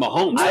because of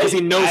Mahomes. Because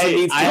he knows he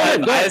needs to.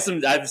 I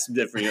have some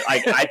different.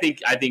 I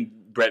think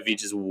Brett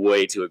Veach is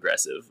way too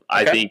aggressive. Okay.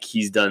 I think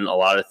he's done a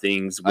lot of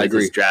things with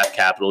his draft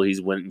capital.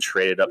 He's went and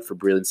traded up for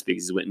Breland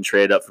Speaks. He's went and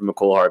traded up for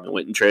McCole Hardman.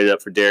 Went and traded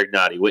up for Derek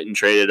Nottie. Went and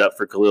traded up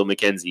for Khalil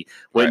McKenzie.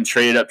 Went and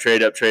traded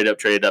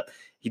up.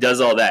 He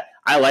does all that.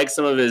 I like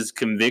some of his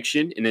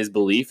conviction and his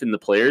belief in the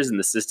players and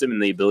the system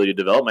and the ability to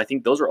develop. I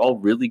think those are all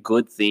really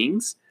good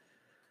things.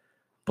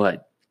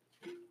 But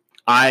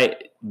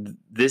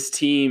this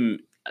team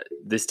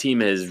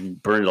has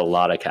burned a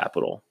lot of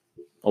capital,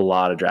 a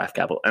lot of draft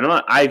capital, and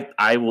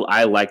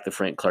I like the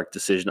Frank Clark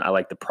decision. I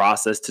like the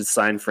process to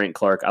sign Frank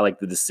Clark. I like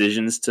the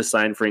decisions to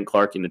sign Frank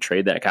Clark and to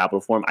trade that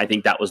capital for him. I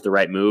think that was the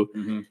right move,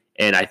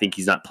 and I think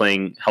he's not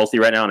playing healthy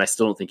right now, and I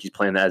still don't think he's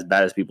playing that as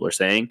bad as people are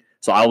saying.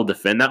 So I will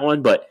defend that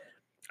one, but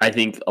I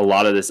think a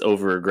lot of this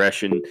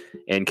over-aggression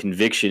and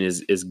conviction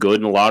is good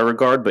in a lot of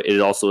regard, but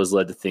it also has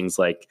led to things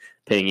like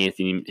paying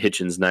Anthony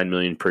Hitchens $9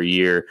 million per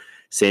year.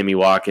 Sammy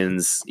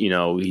Watkins,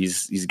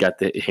 he's got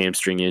the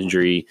hamstring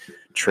injury,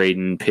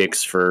 trading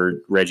picks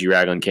for Reggie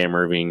Ragland, Cam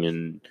Irving,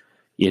 and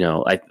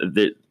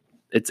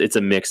it's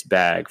a mixed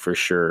bag for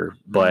sure.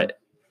 But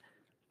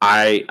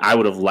I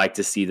would have liked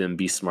to see them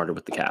be smarter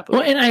with the capital.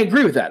 Well, and I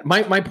agree with that.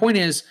 My point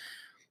is,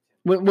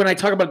 when I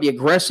talk about the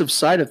aggressive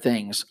side of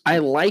things, I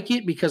like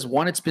it because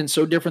one, it's been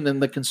so different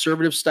than the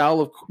conservative style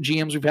of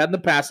GMs we've had in the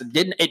past. It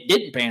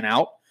didn't pan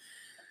out.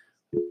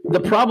 The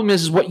problem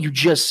is what you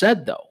just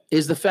said, though,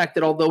 is the fact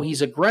that although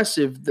he's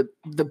aggressive,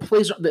 the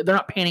plays they're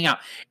not panning out.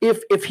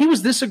 If he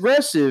was this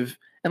aggressive,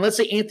 and let's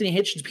say Anthony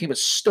Hitchens became a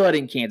stud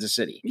in Kansas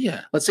City,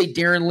 let's say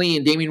Darren Lee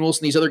and Damian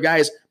Wilson, these other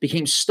guys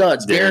became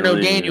studs. Dorian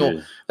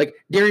O'Daniel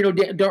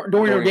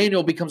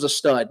becomes a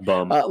stud.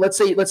 Let's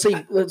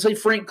say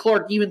Frank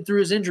Clark, even through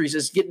his injuries,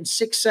 is getting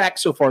 6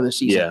 sacks so far this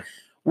season. Yeah.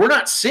 We're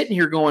not sitting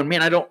here going,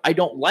 man, I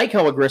don't like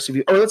how aggressive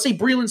you. Or let's say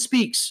Breland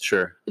Speaks.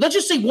 Sure. Let's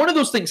just say one of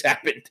those things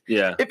happened.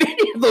 Yeah. If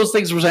any of those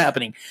things was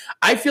happening,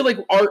 I feel like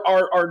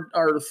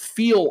our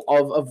feel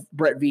of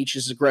Brett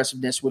Veach's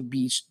aggressiveness would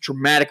be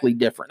dramatically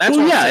different. That's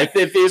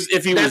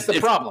the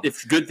problem.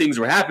 If good things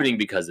were happening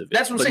because of it,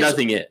 that's what I'm saying.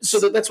 Nothing is.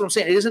 So that's what I'm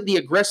saying. It isn't the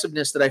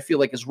aggressiveness that I feel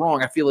like is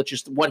wrong. I feel it's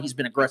just what he's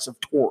been aggressive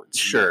towards.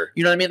 Sure.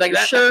 You know what I mean? Like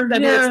that. Sure.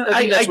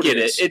 I get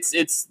it.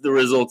 It's the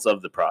results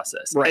of the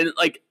process, right?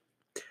 And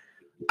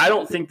I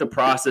don't think the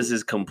process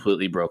is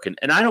completely broken,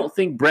 and I don't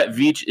think Brett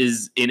Veach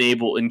is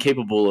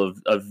incapable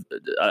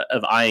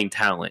of eyeing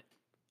talent.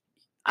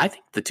 I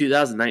think the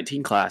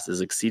 2019 class is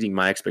exceeding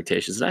my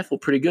expectations, and I feel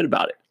pretty good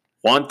about it.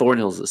 Juan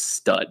Thornhill is a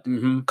stud.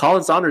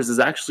 Colin Saunders has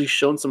actually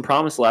shown some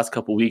promise the last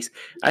couple of weeks.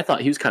 I thought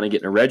he was kind of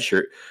getting a red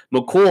shirt.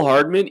 McCole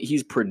Hardman,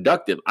 he's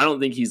productive. I don't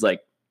think he's like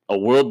a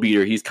world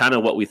beater. He's kind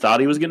of what we thought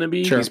he was going to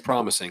be. Sure. He's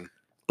promising.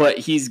 But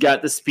he's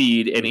got the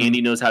speed, and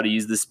Andy knows how to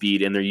use the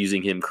speed, and they're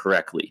using him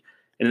correctly.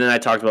 And then I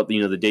talked about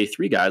the day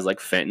 3 guys like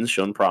Fenton's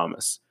shown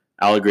promise.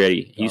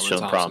 Allegretti, he's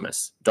shown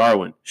promise.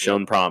 Darwin,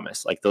 shown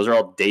promise. Like those are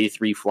all day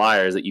 3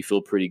 flyers that you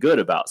feel pretty good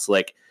about.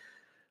 So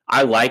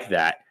I like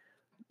that.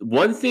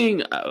 One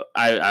thing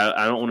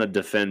I don't want to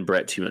defend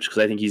Brett too much because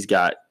I think he's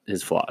got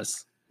his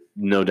flaws,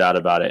 no doubt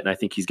about it. And I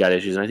think he's got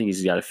issues, and I think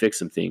he's got to fix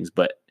some things.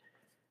 But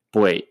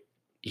boy,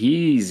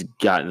 he's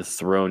gotten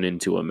thrown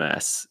into a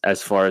mess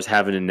as far as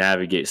having to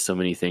navigate so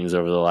many things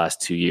over the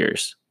last 2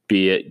 years.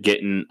 Be it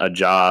getting a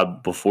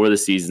job before the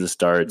season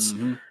starts,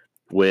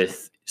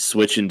 with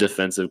switching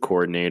defensive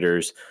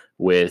coordinators,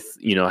 with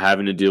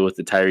having to deal with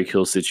the Tyreek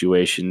Hill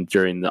situation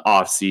during the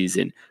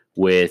offseason,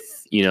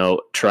 with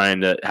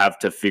trying to have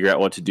to figure out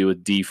what to do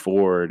with Dee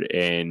Ford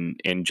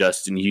and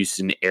Justin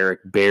Houston,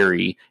 Eric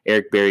Berry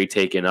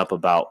taking up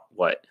about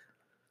what?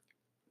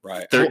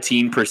 Right.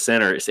 13%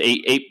 or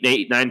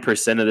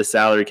 9% of the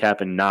salary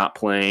cap and not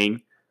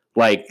playing.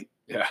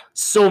 Yeah,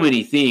 so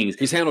many things.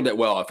 He's handled it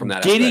well from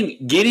that.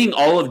 Getting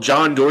all of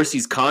John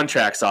Dorsey's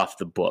contracts off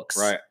the books.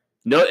 Right.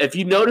 No, if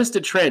you noticed a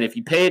trend, if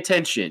you pay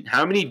attention,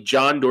 how many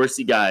John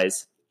Dorsey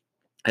guys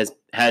has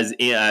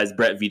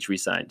Brett Veach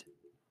re-signed?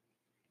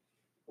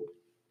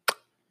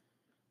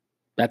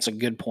 That's a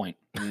good point.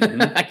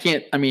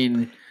 Patrick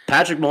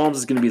Mahomes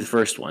is going to be the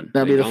first one.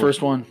 That'll be the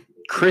first one.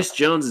 Chris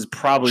Jones is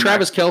probably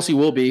Travis Kelce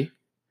will be.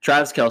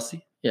 Travis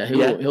Kelce. Yeah, he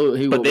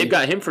will. But they've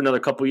got him for another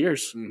couple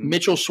years.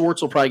 Mitchell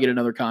Schwartz will probably get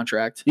another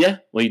contract. Yeah,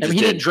 well, he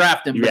didn't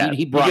draft him, but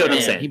he brought him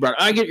in.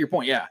 I get your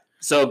point. Yeah.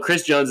 So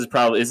Chris Jones is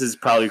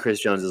probably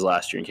Chris Jones'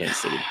 last year in Kansas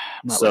City.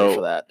 I'm not ready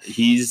for that.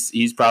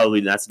 He's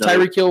probably that's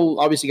Tyreek Hill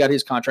obviously got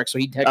his contract, so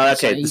he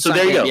technically okay. So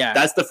there you go. Yeah.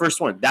 That's the first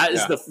one. That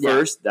is the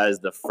first. That is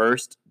the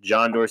first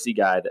John Dorsey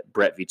guy that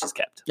Brett Veach has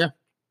kept. Yeah,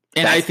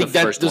 and I think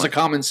that was a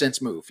common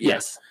sense move.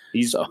 Yes,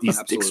 he's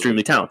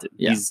extremely talented.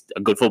 Yeah. He's a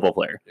good football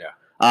player.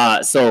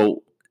 Yeah.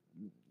 So.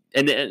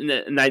 And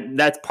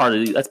that's part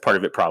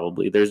of it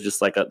probably. There's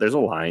just there's a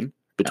line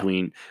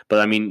between,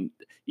 but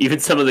even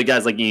some of the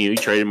guys he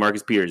traded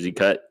Marcus Peters, they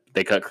cut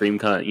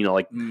Kareem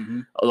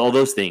Hunt, all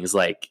those things.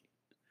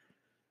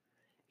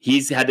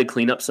 He's had to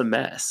clean up some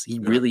mess. He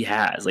really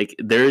has.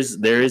 There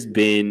has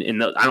been,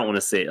 and I don't want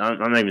to say, I'm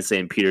not even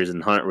saying Peters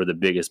and Hunt were the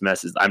biggest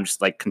messes. I'm just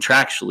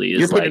contractually,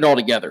 you're putting it all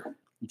together.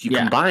 If you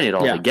combine it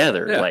all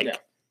together,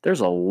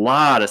 there's a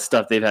lot of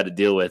stuff they've had to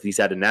deal with. He's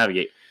had to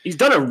navigate. He's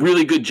done a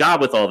really good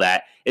job with all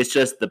that. It's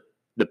just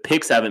the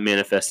picks haven't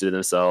manifested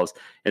themselves,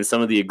 and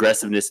some of the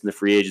aggressiveness in the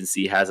free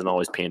agency hasn't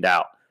always panned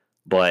out.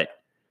 But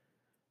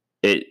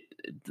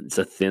it's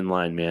a thin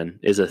line, man.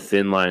 It's a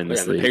thin line in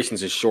this league. The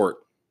patience is short.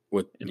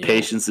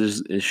 Patience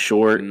is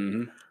short.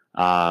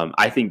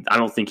 I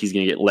don't think he's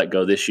going to get let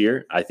go this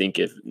year. I think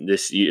if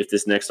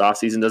this next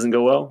offseason doesn't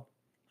go well,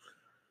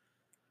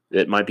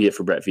 it might be it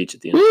for Brett Veach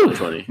at the end of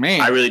 2020.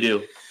 Man. I really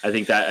do. I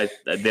think that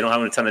they don't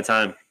have a ton of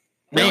time.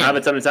 They don't have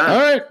a ton of time. All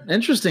right,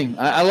 interesting.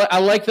 I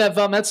like that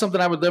thought. That's something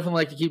I would definitely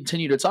like to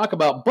continue to talk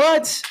about.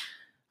 But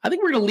I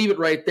think we're going to leave it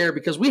right there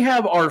because we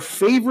have our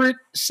favorite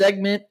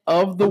segment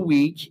of the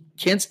week.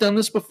 Kent's done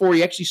this before.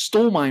 He actually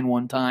stole mine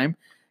one time.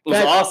 It was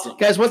awesome.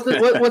 Guys, what's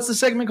the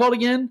segment called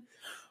again?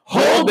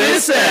 Hold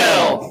this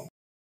L.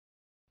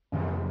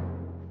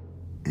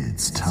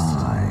 It's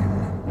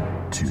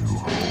time to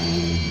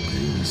hold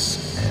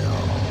this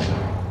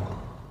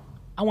L.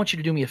 I want you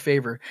to do me a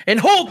favor and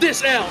hold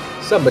this L.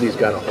 Somebody's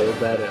got to hold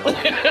that L.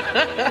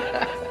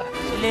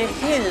 Le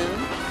who?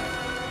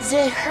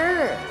 The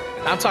her.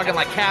 I'm talking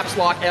like caps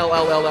lock L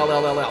L L L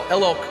L L L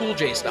LL Cool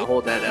J stuff.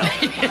 Hold that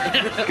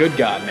L. Good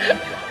God, man.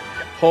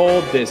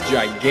 Hold this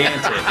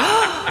gigantic,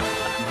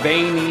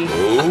 veiny,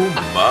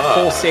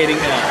 pulsating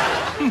L.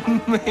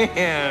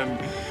 Man,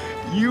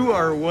 you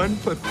are one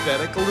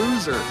pathetic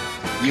loser.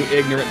 You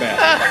ignorant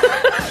bastard.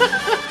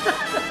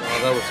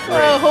 That was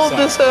great. Hold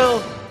this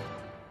L.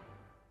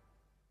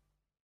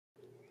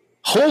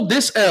 Hold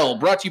this L,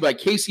 brought to you by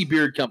KC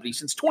Beard Company.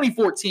 Since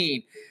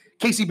 2014,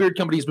 KC Beard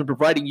Company has been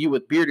providing you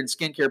with beard and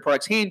skincare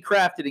products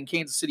handcrafted in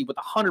Kansas City with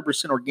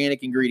 100%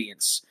 organic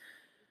ingredients.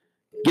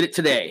 Get it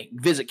today.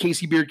 Visit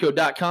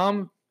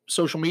kcbeardco.com,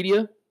 social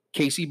media,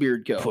 KC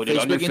Beard Co. Put it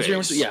on your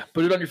face. Yeah,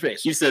 put it on your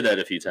face. You said that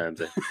a few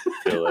times, I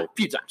feel like. A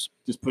few times.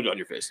 Just put it on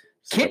your face.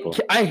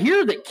 I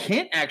hear that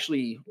Kent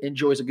actually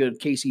enjoys a good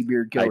KC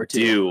Beard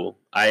Co.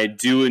 I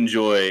do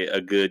enjoy a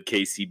good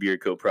KC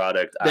Beard Co.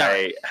 product. Yeah.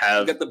 You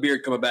got the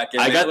beard coming back in.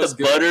 I got the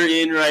butter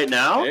in right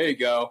now. There you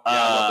go. Yeah,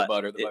 I love the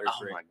butter. The butter's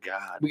oh great. my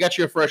God. We got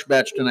you a fresh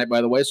batch tonight,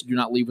 by the way, so do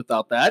not leave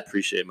without that.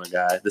 Appreciate my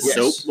guy. The Yes,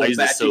 soap. I use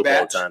the batchy soap all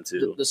batch. the time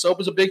too. The soap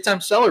is a big time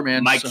seller,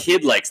 man. My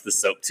kid likes the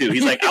soap too.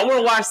 He's like, he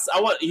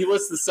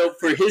wants the soap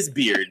for his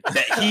beard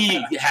that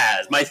he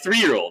has. My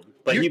 3-year-old,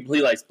 but he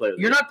likes to play with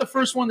it. You're not the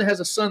first one that has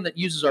a son that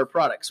uses our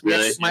products.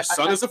 Really? Your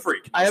son is a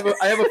freak. I have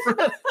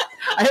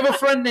a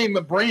friend named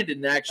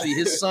Brandon. Actually,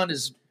 his son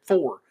is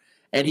 4,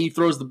 and he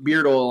throws the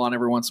beard oil on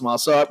every once in a while.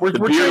 So we're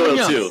beard training oil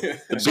young. too.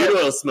 The beard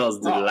oil smells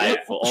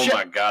delightful. Oh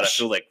my God, I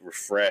feel like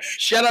refreshed.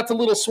 Shout out to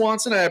Little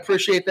Swanson. I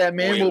appreciate that,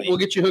 man. Really? We'll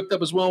get you hooked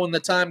up as well when the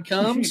time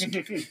comes.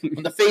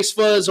 When the face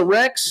fuzz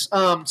erects.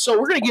 So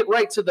we're gonna get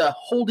right to the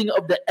holding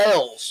of the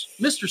L's.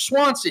 Mr.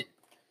 Swanson,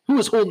 who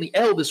is holding the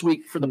L this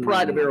week for the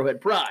Pride of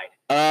Arrowhead Pride?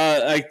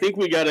 I think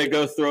we got to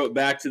go throw it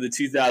back to the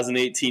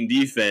 2018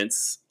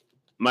 defense.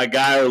 My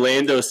guy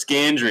Orlando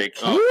Scandrick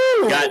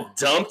got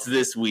dumped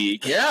this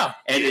week. Yeah.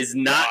 And is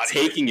not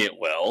taking it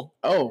well.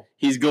 Oh.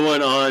 He's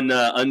going on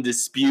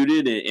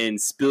Undisputed and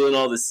spilling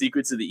all the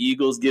secrets of the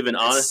Eagles, giving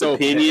honest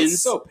opinions.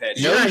 It's so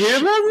petty. You not hear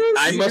about this?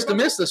 I must have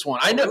missed this one.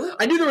 I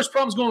knew there was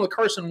problems going with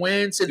Carson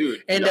Wentz and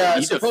Dude, and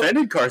he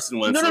defended Carson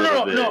Wentz.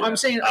 No. I'm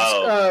saying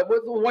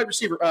the wide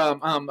receiver,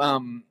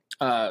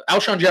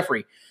 Alshon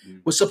Jeffrey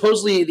was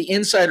supposedly the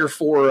insider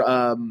for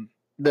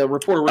the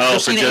reporter. For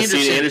Josina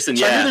Anderson.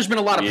 So Yeah, I know there's been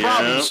a lot of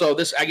problems. So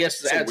this, I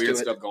guess, Some adds weird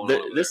to stuff it. going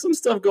on. There's some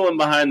stuff going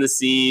behind the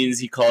scenes.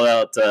 He called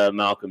out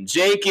Malcolm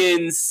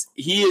Jenkins.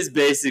 He is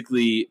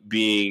basically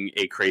being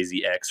a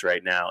crazy ex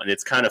right now, and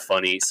it's kind of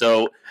funny.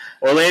 So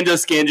Orlando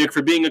Scandrick,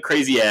 for being a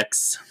crazy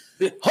ex,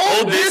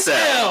 hold this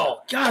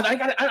L. God, I'm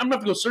gonna have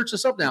to go search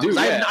this up now. Dude,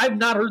 yeah. I've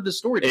not heard this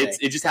story today.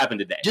 it just happened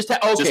today. That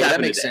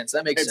happened makes today. sense.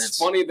 That makes It's sense.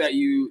 funny that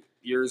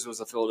yours was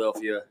a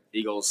Philadelphia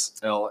Eagles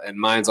L, and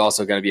mine's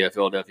also going to be a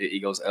Philadelphia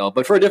Eagles L,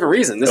 but for a different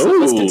reason.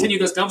 Let's continue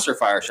this dumpster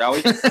fire, shall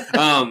we?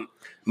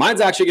 Mine's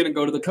actually going to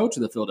go to the coach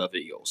of the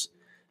Philadelphia Eagles,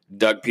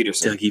 Doug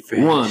Peterson.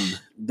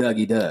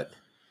 Dougie Doug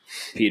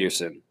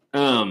Peterson.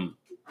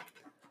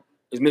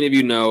 As many of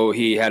you know,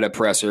 he had a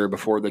presser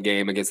before the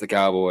game against the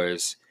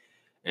Cowboys,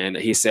 and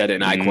he said,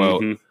 and I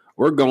quote,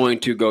 "We're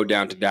going to go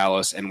down to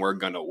Dallas and we're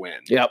going to win."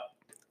 Yep.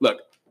 Look,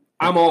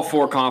 I'm all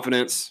for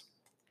confidence.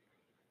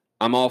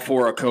 I'm all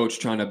for a coach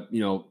trying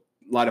to,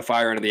 light a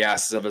fire under the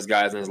asses of his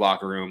guys in his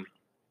locker room.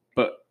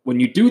 But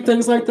when you do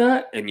things like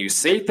that and you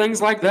say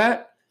things like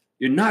that,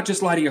 you're not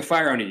just lighting a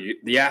fire under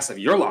the ass of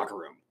your locker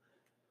room.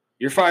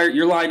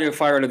 You're lighting a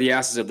fire under the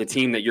asses of the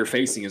team that you're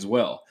facing as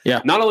well.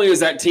 Yeah. Not only is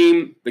that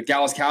team the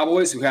Dallas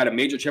Cowboys, who had a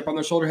major chip on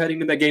their shoulder heading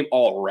into that game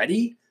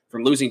already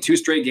from losing 2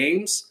 straight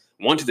games,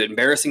 one to the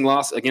embarrassing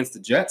loss against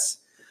the Jets.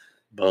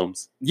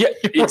 Bums. Yeah,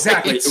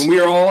 exactly. Right. And we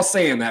are all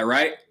saying that,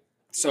 right?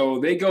 So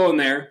they go in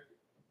there.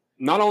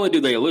 Not only do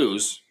they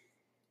lose,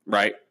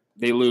 right?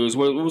 They lose.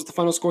 What was the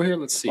final score here?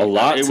 Let's see. A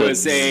lot. It to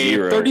was a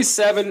 0.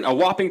 37, a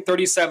whopping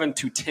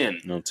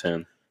 37-10. No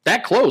 10.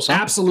 That close, huh?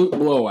 Absolute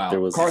blowout. There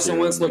was Carson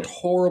 0 Wentz there. looked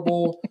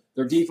horrible.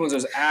 Their defense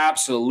was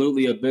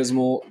absolutely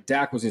abysmal.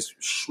 Dak was just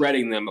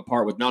shredding them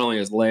apart with not only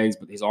his legs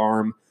but his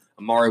arm.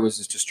 Amari was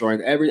just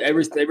destroying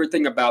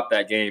everything about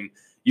that game.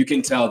 You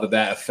can tell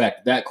that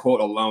effect, that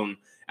quote alone.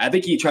 I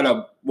think he tried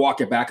to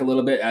walk it back a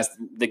little bit as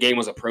the game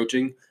was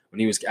approaching when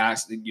he was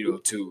asked,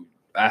 to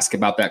ask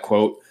about that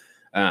quote.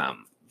 But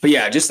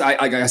yeah, just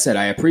like I said,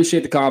 I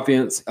appreciate the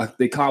confidence.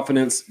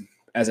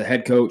 as a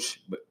head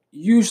coach, but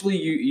usually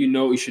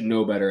you should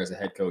know better as a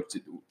head coach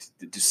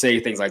to say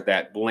things like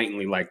that,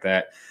 blatantly like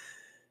that.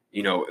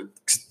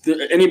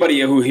 Anybody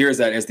who hears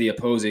that as the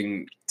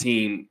opposing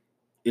team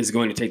is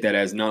going to take that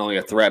as not only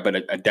a threat but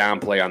a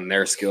downplay on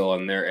their skill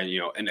and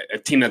a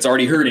team that's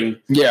already hurting.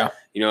 Yeah,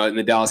 and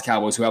the Dallas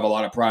Cowboys, who have a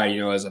lot of pride,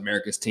 as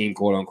America's team,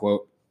 quote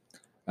unquote.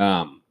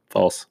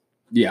 False.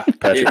 Yeah,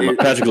 Patrick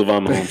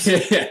LeVon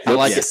Mahomes. I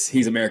like it.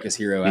 He's America's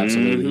hero.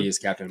 Absolutely, he is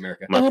Captain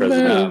America. My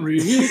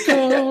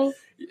president.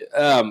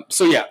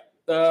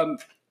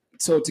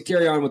 So to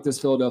carry on with this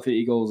Philadelphia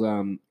Eagles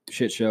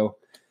shit show,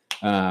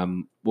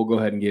 we'll go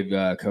ahead and give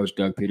Coach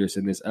Doug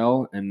Peterson this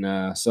L.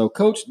 And so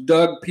Coach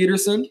Doug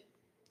Peterson,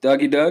 Doug,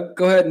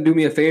 go ahead and do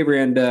me a favor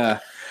and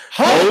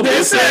hold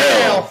this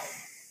L.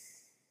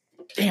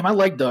 Damn, I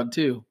like Doug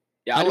too.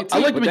 Yeah, I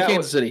like him in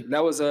Kansas City.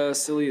 That was a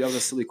silly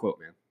quote,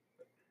 man.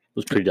 It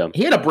was pretty dumb.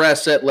 He had a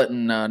brass set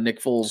letting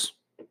Nick Foles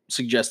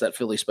suggest that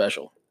Philly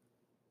special.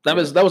 That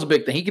was a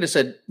big thing. He could have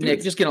said,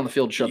 Nick, just get on the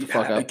field and shut the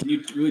fuck up. Can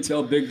you really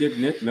tell Big Dick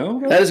Nick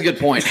no? That is a good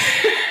point.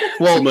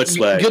 Well, Too much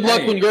swag. Good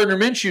luck when Gardner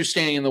Minshew's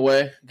standing in the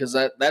way, because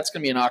that's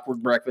going to be an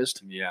awkward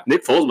breakfast. Yeah.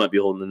 Nick Foles might be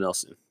holding the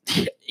Nelson.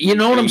 You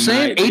know what I'm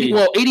saying?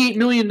 $88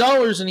 million,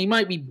 and he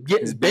might be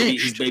getting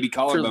benched. His baby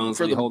collarbones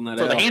for holding that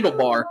for the L.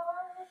 handlebar.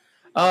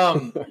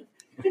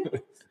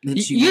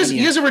 You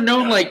guys ever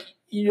known, like,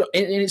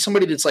 and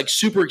somebody that's like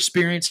super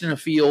experienced in a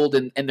field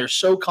and they're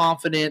so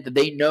confident that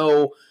they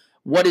know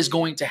what is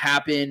going to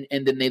happen,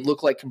 and then they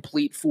look like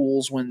complete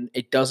fools when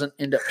it doesn't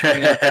end up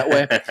turning out that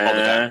way? All the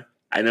time.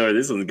 I know where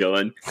this one's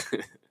going.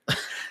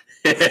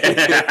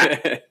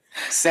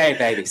 Say it,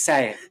 baby.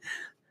 Say it.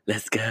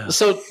 Let's go.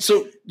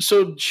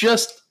 So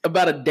just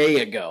about a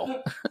day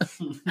ago,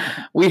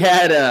 we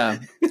had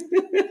an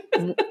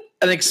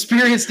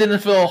experienced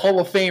NFL Hall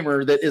of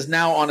Famer that is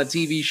now on a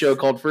TV show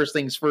called First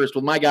Things First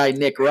with my guy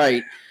Nick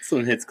Wright. This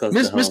one hits close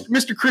to home.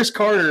 Mr. Chris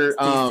Carter.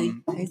 Hey,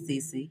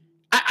 Cece.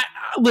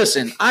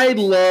 Listen, I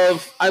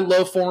love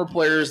former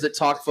players that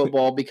talk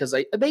football because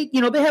they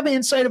have an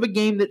insight of a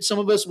game that some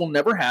of us will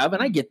never have,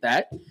 and I get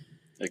that.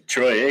 Like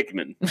Troy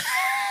Aikman.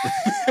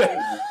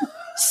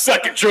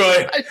 Suck it,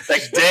 Troy.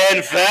 Like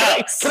Dan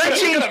Fouts. Can I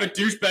change? Have a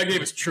douchebag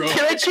name is Troy.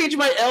 Can I change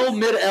my L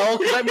mid L?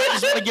 Because I might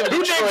just want to give it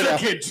Who to Troy. names their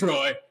kid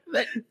Troy?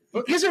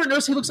 You guys ever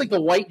notice he looks like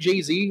the white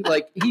Jay-Z?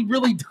 Like, he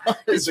really does.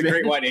 He's a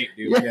great white ape,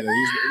 dude. Yeah.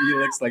 He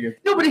looks like a...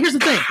 No, but here's the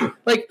thing.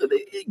 Like,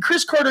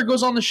 Chris Carter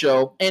goes on the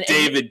show. And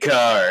David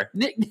Carr.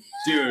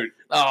 Dude.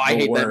 Oh, I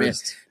hate that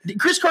man.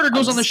 Chris Carter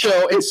goes on the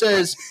show and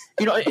says,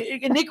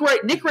 and Nick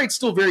Wright's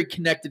still very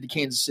connected to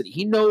Kansas City.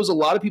 He knows a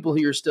lot of people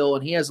here still,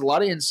 and he has a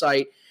lot of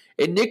insight.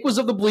 And Nick was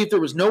of the belief there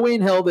was no way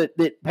in hell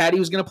that Patty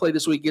was going to play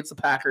this week against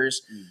the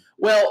Packers.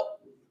 Well,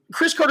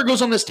 Chris Carter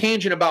goes on this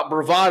tangent about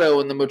bravado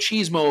and the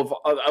machismo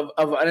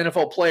of an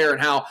NFL player and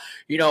how,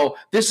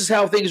 this is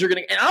how things are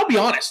going to – and I'll be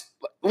honest,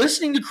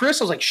 listening to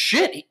Chris, I was like,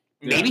 shit,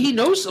 maybe he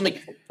knows something.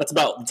 That's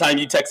about the time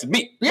you texted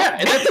me. Yeah,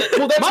 and that's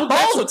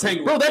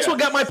what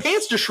got my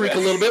pants to shriek a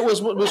little bit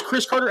was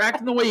Chris Carter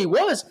acting the way he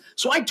was.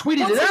 So I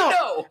tweeted it out.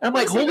 And I'm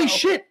like, holy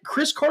shit,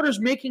 Chris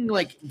Carter's making,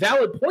 like,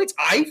 valid points,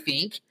 I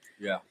think.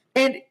 Yeah.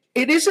 And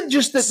it isn't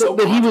just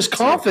that he was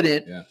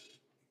confident. Yeah.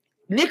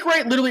 Nick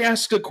Wright literally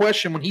asked a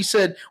question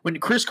when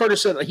Chris Carter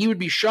said that he would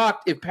be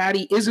shocked if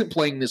Patty isn't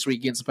playing this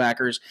week against the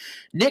Packers.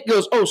 Nick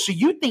goes, "Oh, so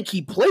you think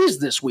he plays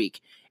this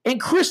week?" And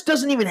Chris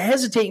doesn't even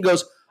hesitate and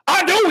goes,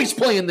 "I know he's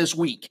playing this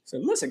week." So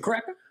listen,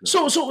 cracker.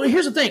 So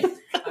here's the thing.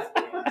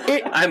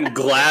 I'm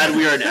glad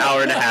we are an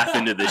hour and a half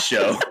into this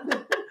show.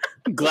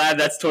 I'm glad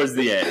that's towards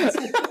the end.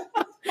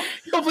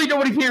 Hopefully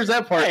nobody hears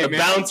that part. The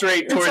bounce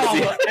rate towards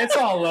the end. It's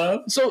all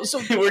love. So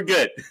we're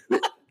good.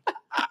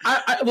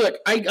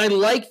 I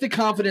like the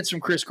confidence from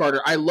Chris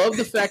Carter. I love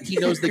the fact he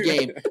knows the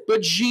game.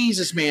 But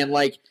Jesus, man,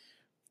 like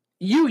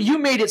you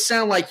made it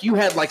sound like you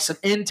had like some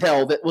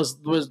intel that was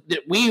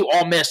that we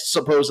all missed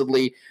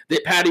supposedly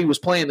that Patty was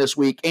playing this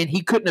week, and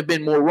he couldn't have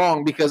been more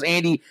wrong because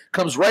Andy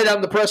comes right out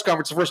in the press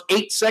conference, the first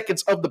 8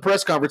 seconds of the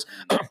press conference.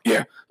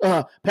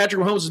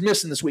 Patrick Mahomes is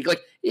missing this week.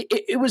 Like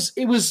it was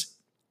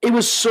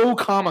so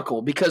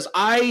comical because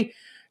I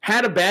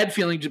had a bad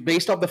feeling just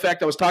based off the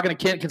fact I was talking to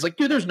Kent. Kent's like,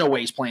 dude, there's no way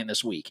he's playing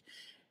this week.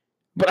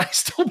 But I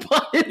still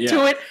bought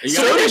into it.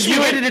 So I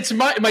tweeted it to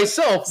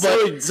myself.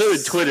 But so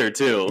did Twitter,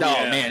 too. No,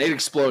 man, it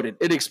exploded.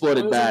 It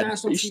exploded bad. A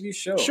national TV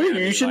show. Sure,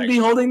 you shouldn't be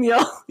holding the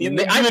L.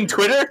 I'm in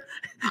Twitter?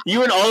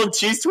 You and all of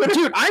Cheese Twitter?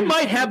 Dude, I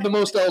might have the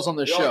most L's on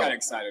this show. Got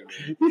excited,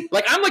 man.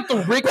 Like, I'm like the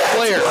Ric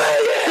Flair.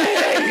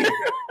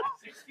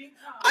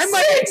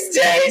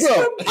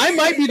 I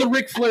might be the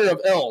Ric Flair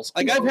of L's.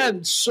 Like, I've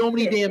had so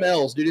many damn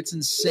L's, dude. It's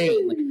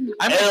insane. Like,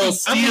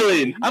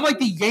 I'm like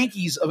the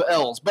Yankees of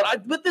L's.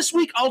 But this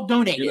week I'll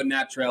donate. You're the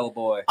natural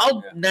boy.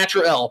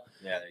 Natural L.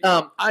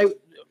 Yeah,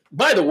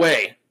 by the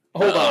way,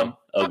 hold on.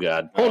 Oh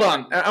God. Hold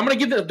on. I'm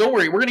gonna don't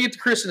worry, we're gonna get to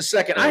Chris in a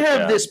second. I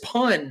have this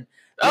pun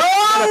that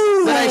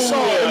I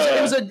saw.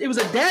 It was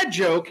a dad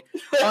joke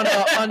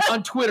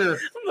on Twitter.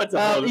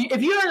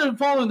 If you aren't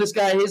following this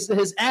guy, his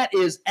 @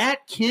 is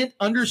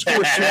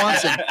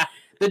 @Kent_Swanson.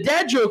 The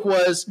dad joke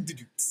was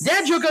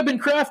I've been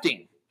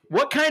crafting.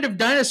 What kind of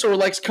dinosaur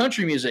likes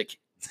country music?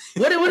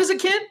 What is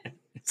it, Kent?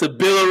 It's a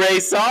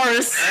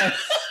Bill-A-Ray-saurus.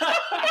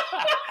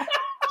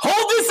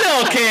 Hold this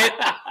L, Kent.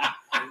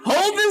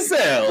 Hold this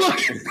L. Look,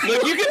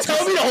 you can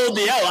tell me to hold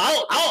the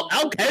L.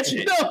 I'll catch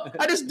it. No,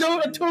 I just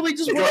don't. I totally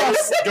just went off.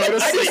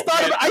 I just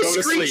thought about. I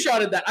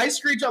screenshotted that. I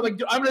screenshotted like,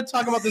 dude, I'm going to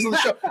talk about this on the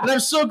show, and I'm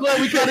so glad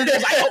we cut it.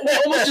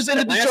 I almost just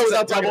ended the show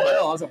without talking about it.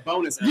 L. That's a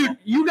bonus. Dude,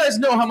 you guys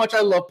know how much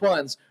I love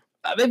puns.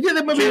 You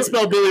can't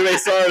spell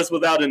Bill-A-Ray-saurus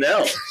without an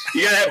L.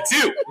 You gotta have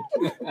two.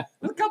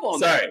 There's a couple.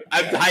 Sorry,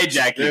 I'm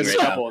hijacking right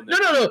now.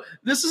 No.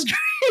 This is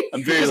great.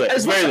 I'm very late.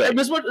 As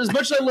much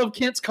as I love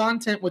Kent's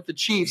content with the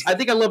Chiefs, I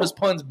think I love his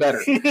puns better.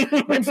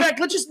 In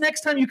fact,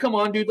 next time you come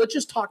on, dude, let's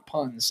just talk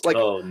puns. Like,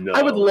 oh no,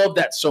 I would love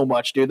that so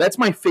much, dude. That's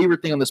my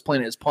favorite thing on this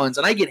planet is puns,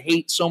 and I get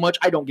hate so much.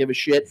 I don't give a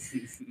shit.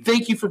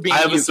 Thank you for being.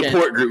 I have a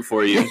support group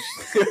for you.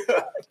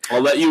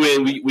 I'll let you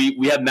in.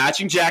 We have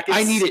matching jackets.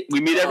 I need it.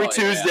 We meet every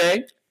Tuesday.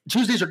 Yeah.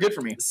 Tuesdays are good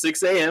for me.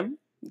 6 a.m.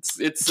 It's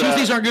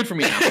Tuesdays aren't good for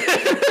me.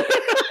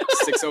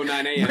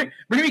 6:09 a.m.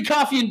 Bring me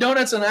coffee and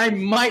donuts, and I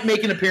might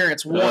make an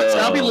appearance once.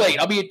 I'll be late.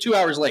 I'll be 2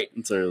 hours late.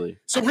 It's early.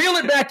 So reel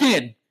it back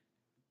in.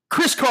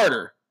 Chris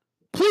Carter,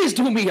 please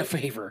do me a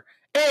favor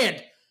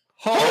and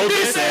hold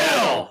this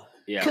L.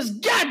 Because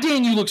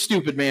goddamn, you look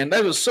stupid, man.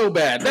 That was so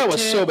bad. That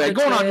was so bad.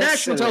 Going on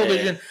national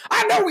television.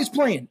 I know he's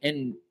playing,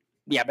 and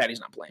yeah, Patty's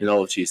not playing. In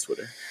all of Chiefs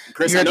Twitter.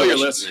 Chris, I know you're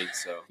listening.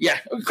 So yeah,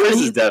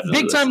 Chris is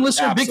definitely big time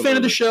listener, Absolutely. big fan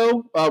of the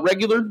show,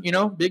 regular,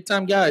 big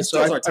time guy.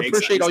 So I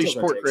appreciate all your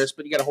support, takes. Chris.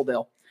 But you got to hold the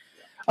L.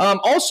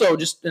 Also,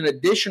 just an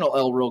additional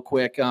L, real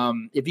quick.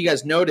 If you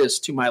guys notice,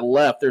 to my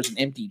left, there's an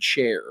empty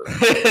chair.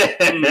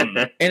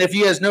 And if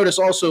you guys notice,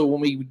 also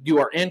when we do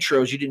our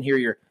intros, you didn't hear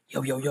your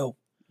yo yo yo.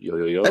 Yo,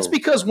 yo, yo. That's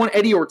because when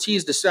Eddie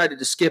Ortiz decided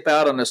to skip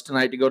out on us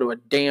tonight to go to a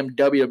damn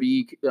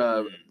WWE,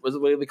 what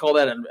do they call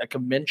that, a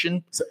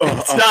convention? It's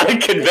not a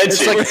convention.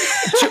 It's like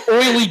two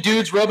oily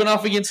dudes rubbing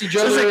off against each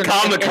other. It's a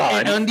Comic-Con.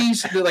 And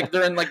undies.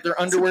 They're in their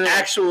underwear. It's an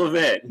actual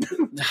event.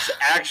 It's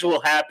actual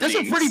happenings.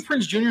 Doesn't Freddie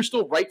Prinze Jr.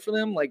 still write for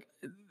them? Like,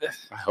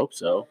 I hope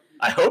so.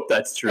 I hope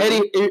that's true.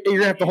 Eddie, you're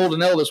gonna have to hold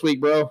an L this week,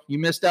 bro. You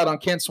missed out on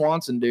Kent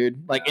Swanson,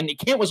 dude. Like, and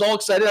Kent was all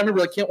excited. I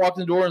remember, Kent walked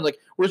in the door and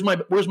where's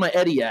my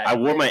Eddie at? I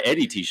wore my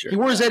Eddie T-shirt. He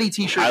wore his Eddie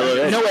T-shirt. I love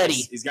Eddie. No Eddie.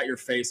 He's got your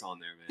face on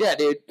there, man. Yeah,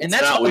 dude. And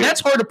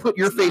that's hard to put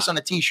your face on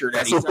a T-shirt,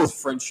 Eddie.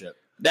 That's friendship.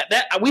 That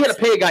we had to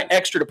pay a guy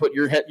extra to put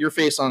your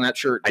face on that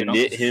shirt. I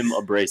knit him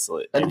a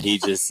bracelet, and he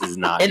just is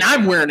not. And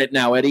I'm wearing it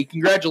now, Eddie.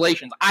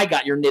 Congratulations. I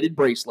got your knitted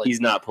bracelet. He's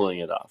not pulling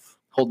it off.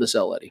 Hold this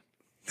L, Eddie.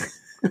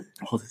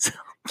 Hold this L.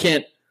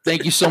 Kent,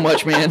 thank you so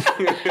much, man.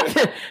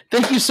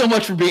 Thank you so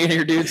much for being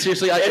here, dude.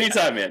 Seriously.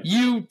 Anytime, man.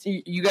 You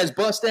guys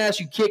bust ass.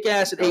 You kick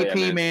ass at AP,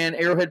 yeah, man.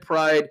 Arrowhead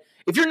Pride.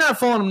 If you're not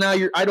following them now,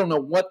 I don't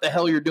know what the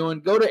hell you're doing.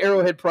 Go to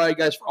Arrowhead Pride,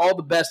 guys, for all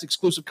the best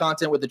exclusive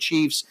content with the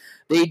Chiefs.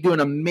 They do an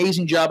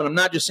amazing job, and I'm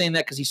not just saying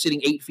that because he's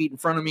sitting 8 feet in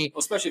front of me. Well,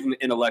 especially from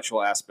the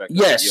intellectual aspect.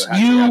 Yes,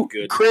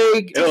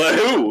 Craig.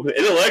 Who?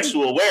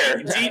 Intellectual?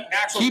 Where?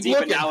 Deep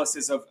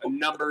analysis of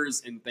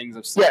numbers and things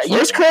of such. Yeah,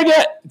 where's Craig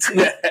at?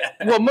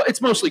 Well,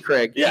 it's mostly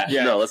Craig. Yeah.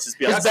 No, let's just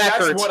be honest. His back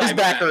hurts. His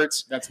back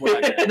hurts. That's what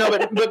I meant. No,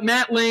 but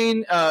Matt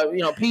Lane,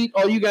 Pete,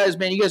 all you guys,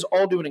 man, you guys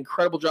all do an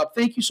incredible job.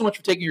 Thank you so much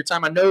for taking your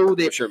time. I know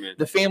that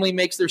the family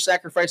makes their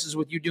sacrifices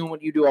with you doing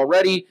what you do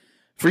already.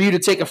 For you to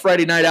take a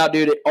Friday night out,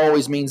 dude, it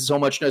always means so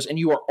much to us. And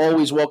you are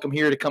always welcome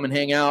here to come and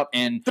hang out.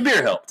 And the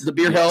beer helps. The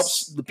beer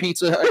helps. The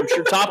pizza, I'm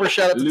sure. Toppers,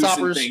 shout out to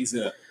Toppers. Things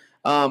up.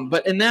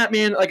 But in that,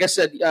 man, like I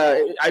said,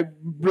 I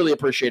really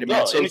appreciate it,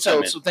 man. So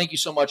thank you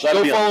so much.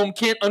 Go follow him,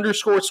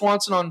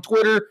 Kent_Swanson on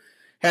Twitter.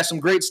 Has some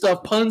great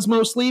stuff, puns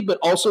mostly, but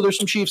also there's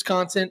some Chiefs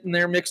content in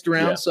there mixed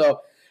around. Yeah.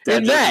 So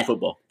in that,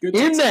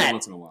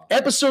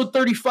 episode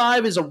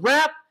 35 is a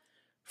wrap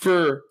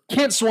for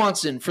Kent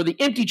Swanson, for the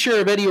empty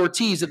chair of Eddie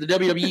Ortiz at the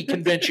WWE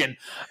convention,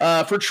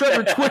 for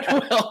Trevor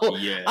Twidwell.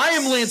 Yes. I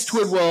am Lance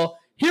Twidwell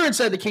here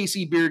inside the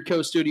KC Beard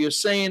Co. studio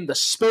saying the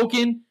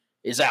spoken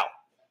is out.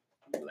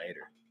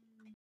 Later.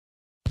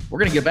 We're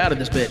going to get out of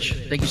this bitch.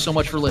 Thank you so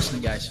much for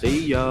listening, guys.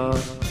 See ya.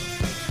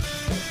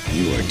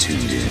 You are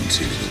tuned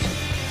into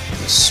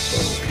the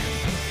spoken.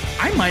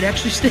 I might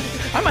actually stick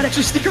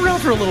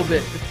around for a little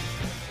bit.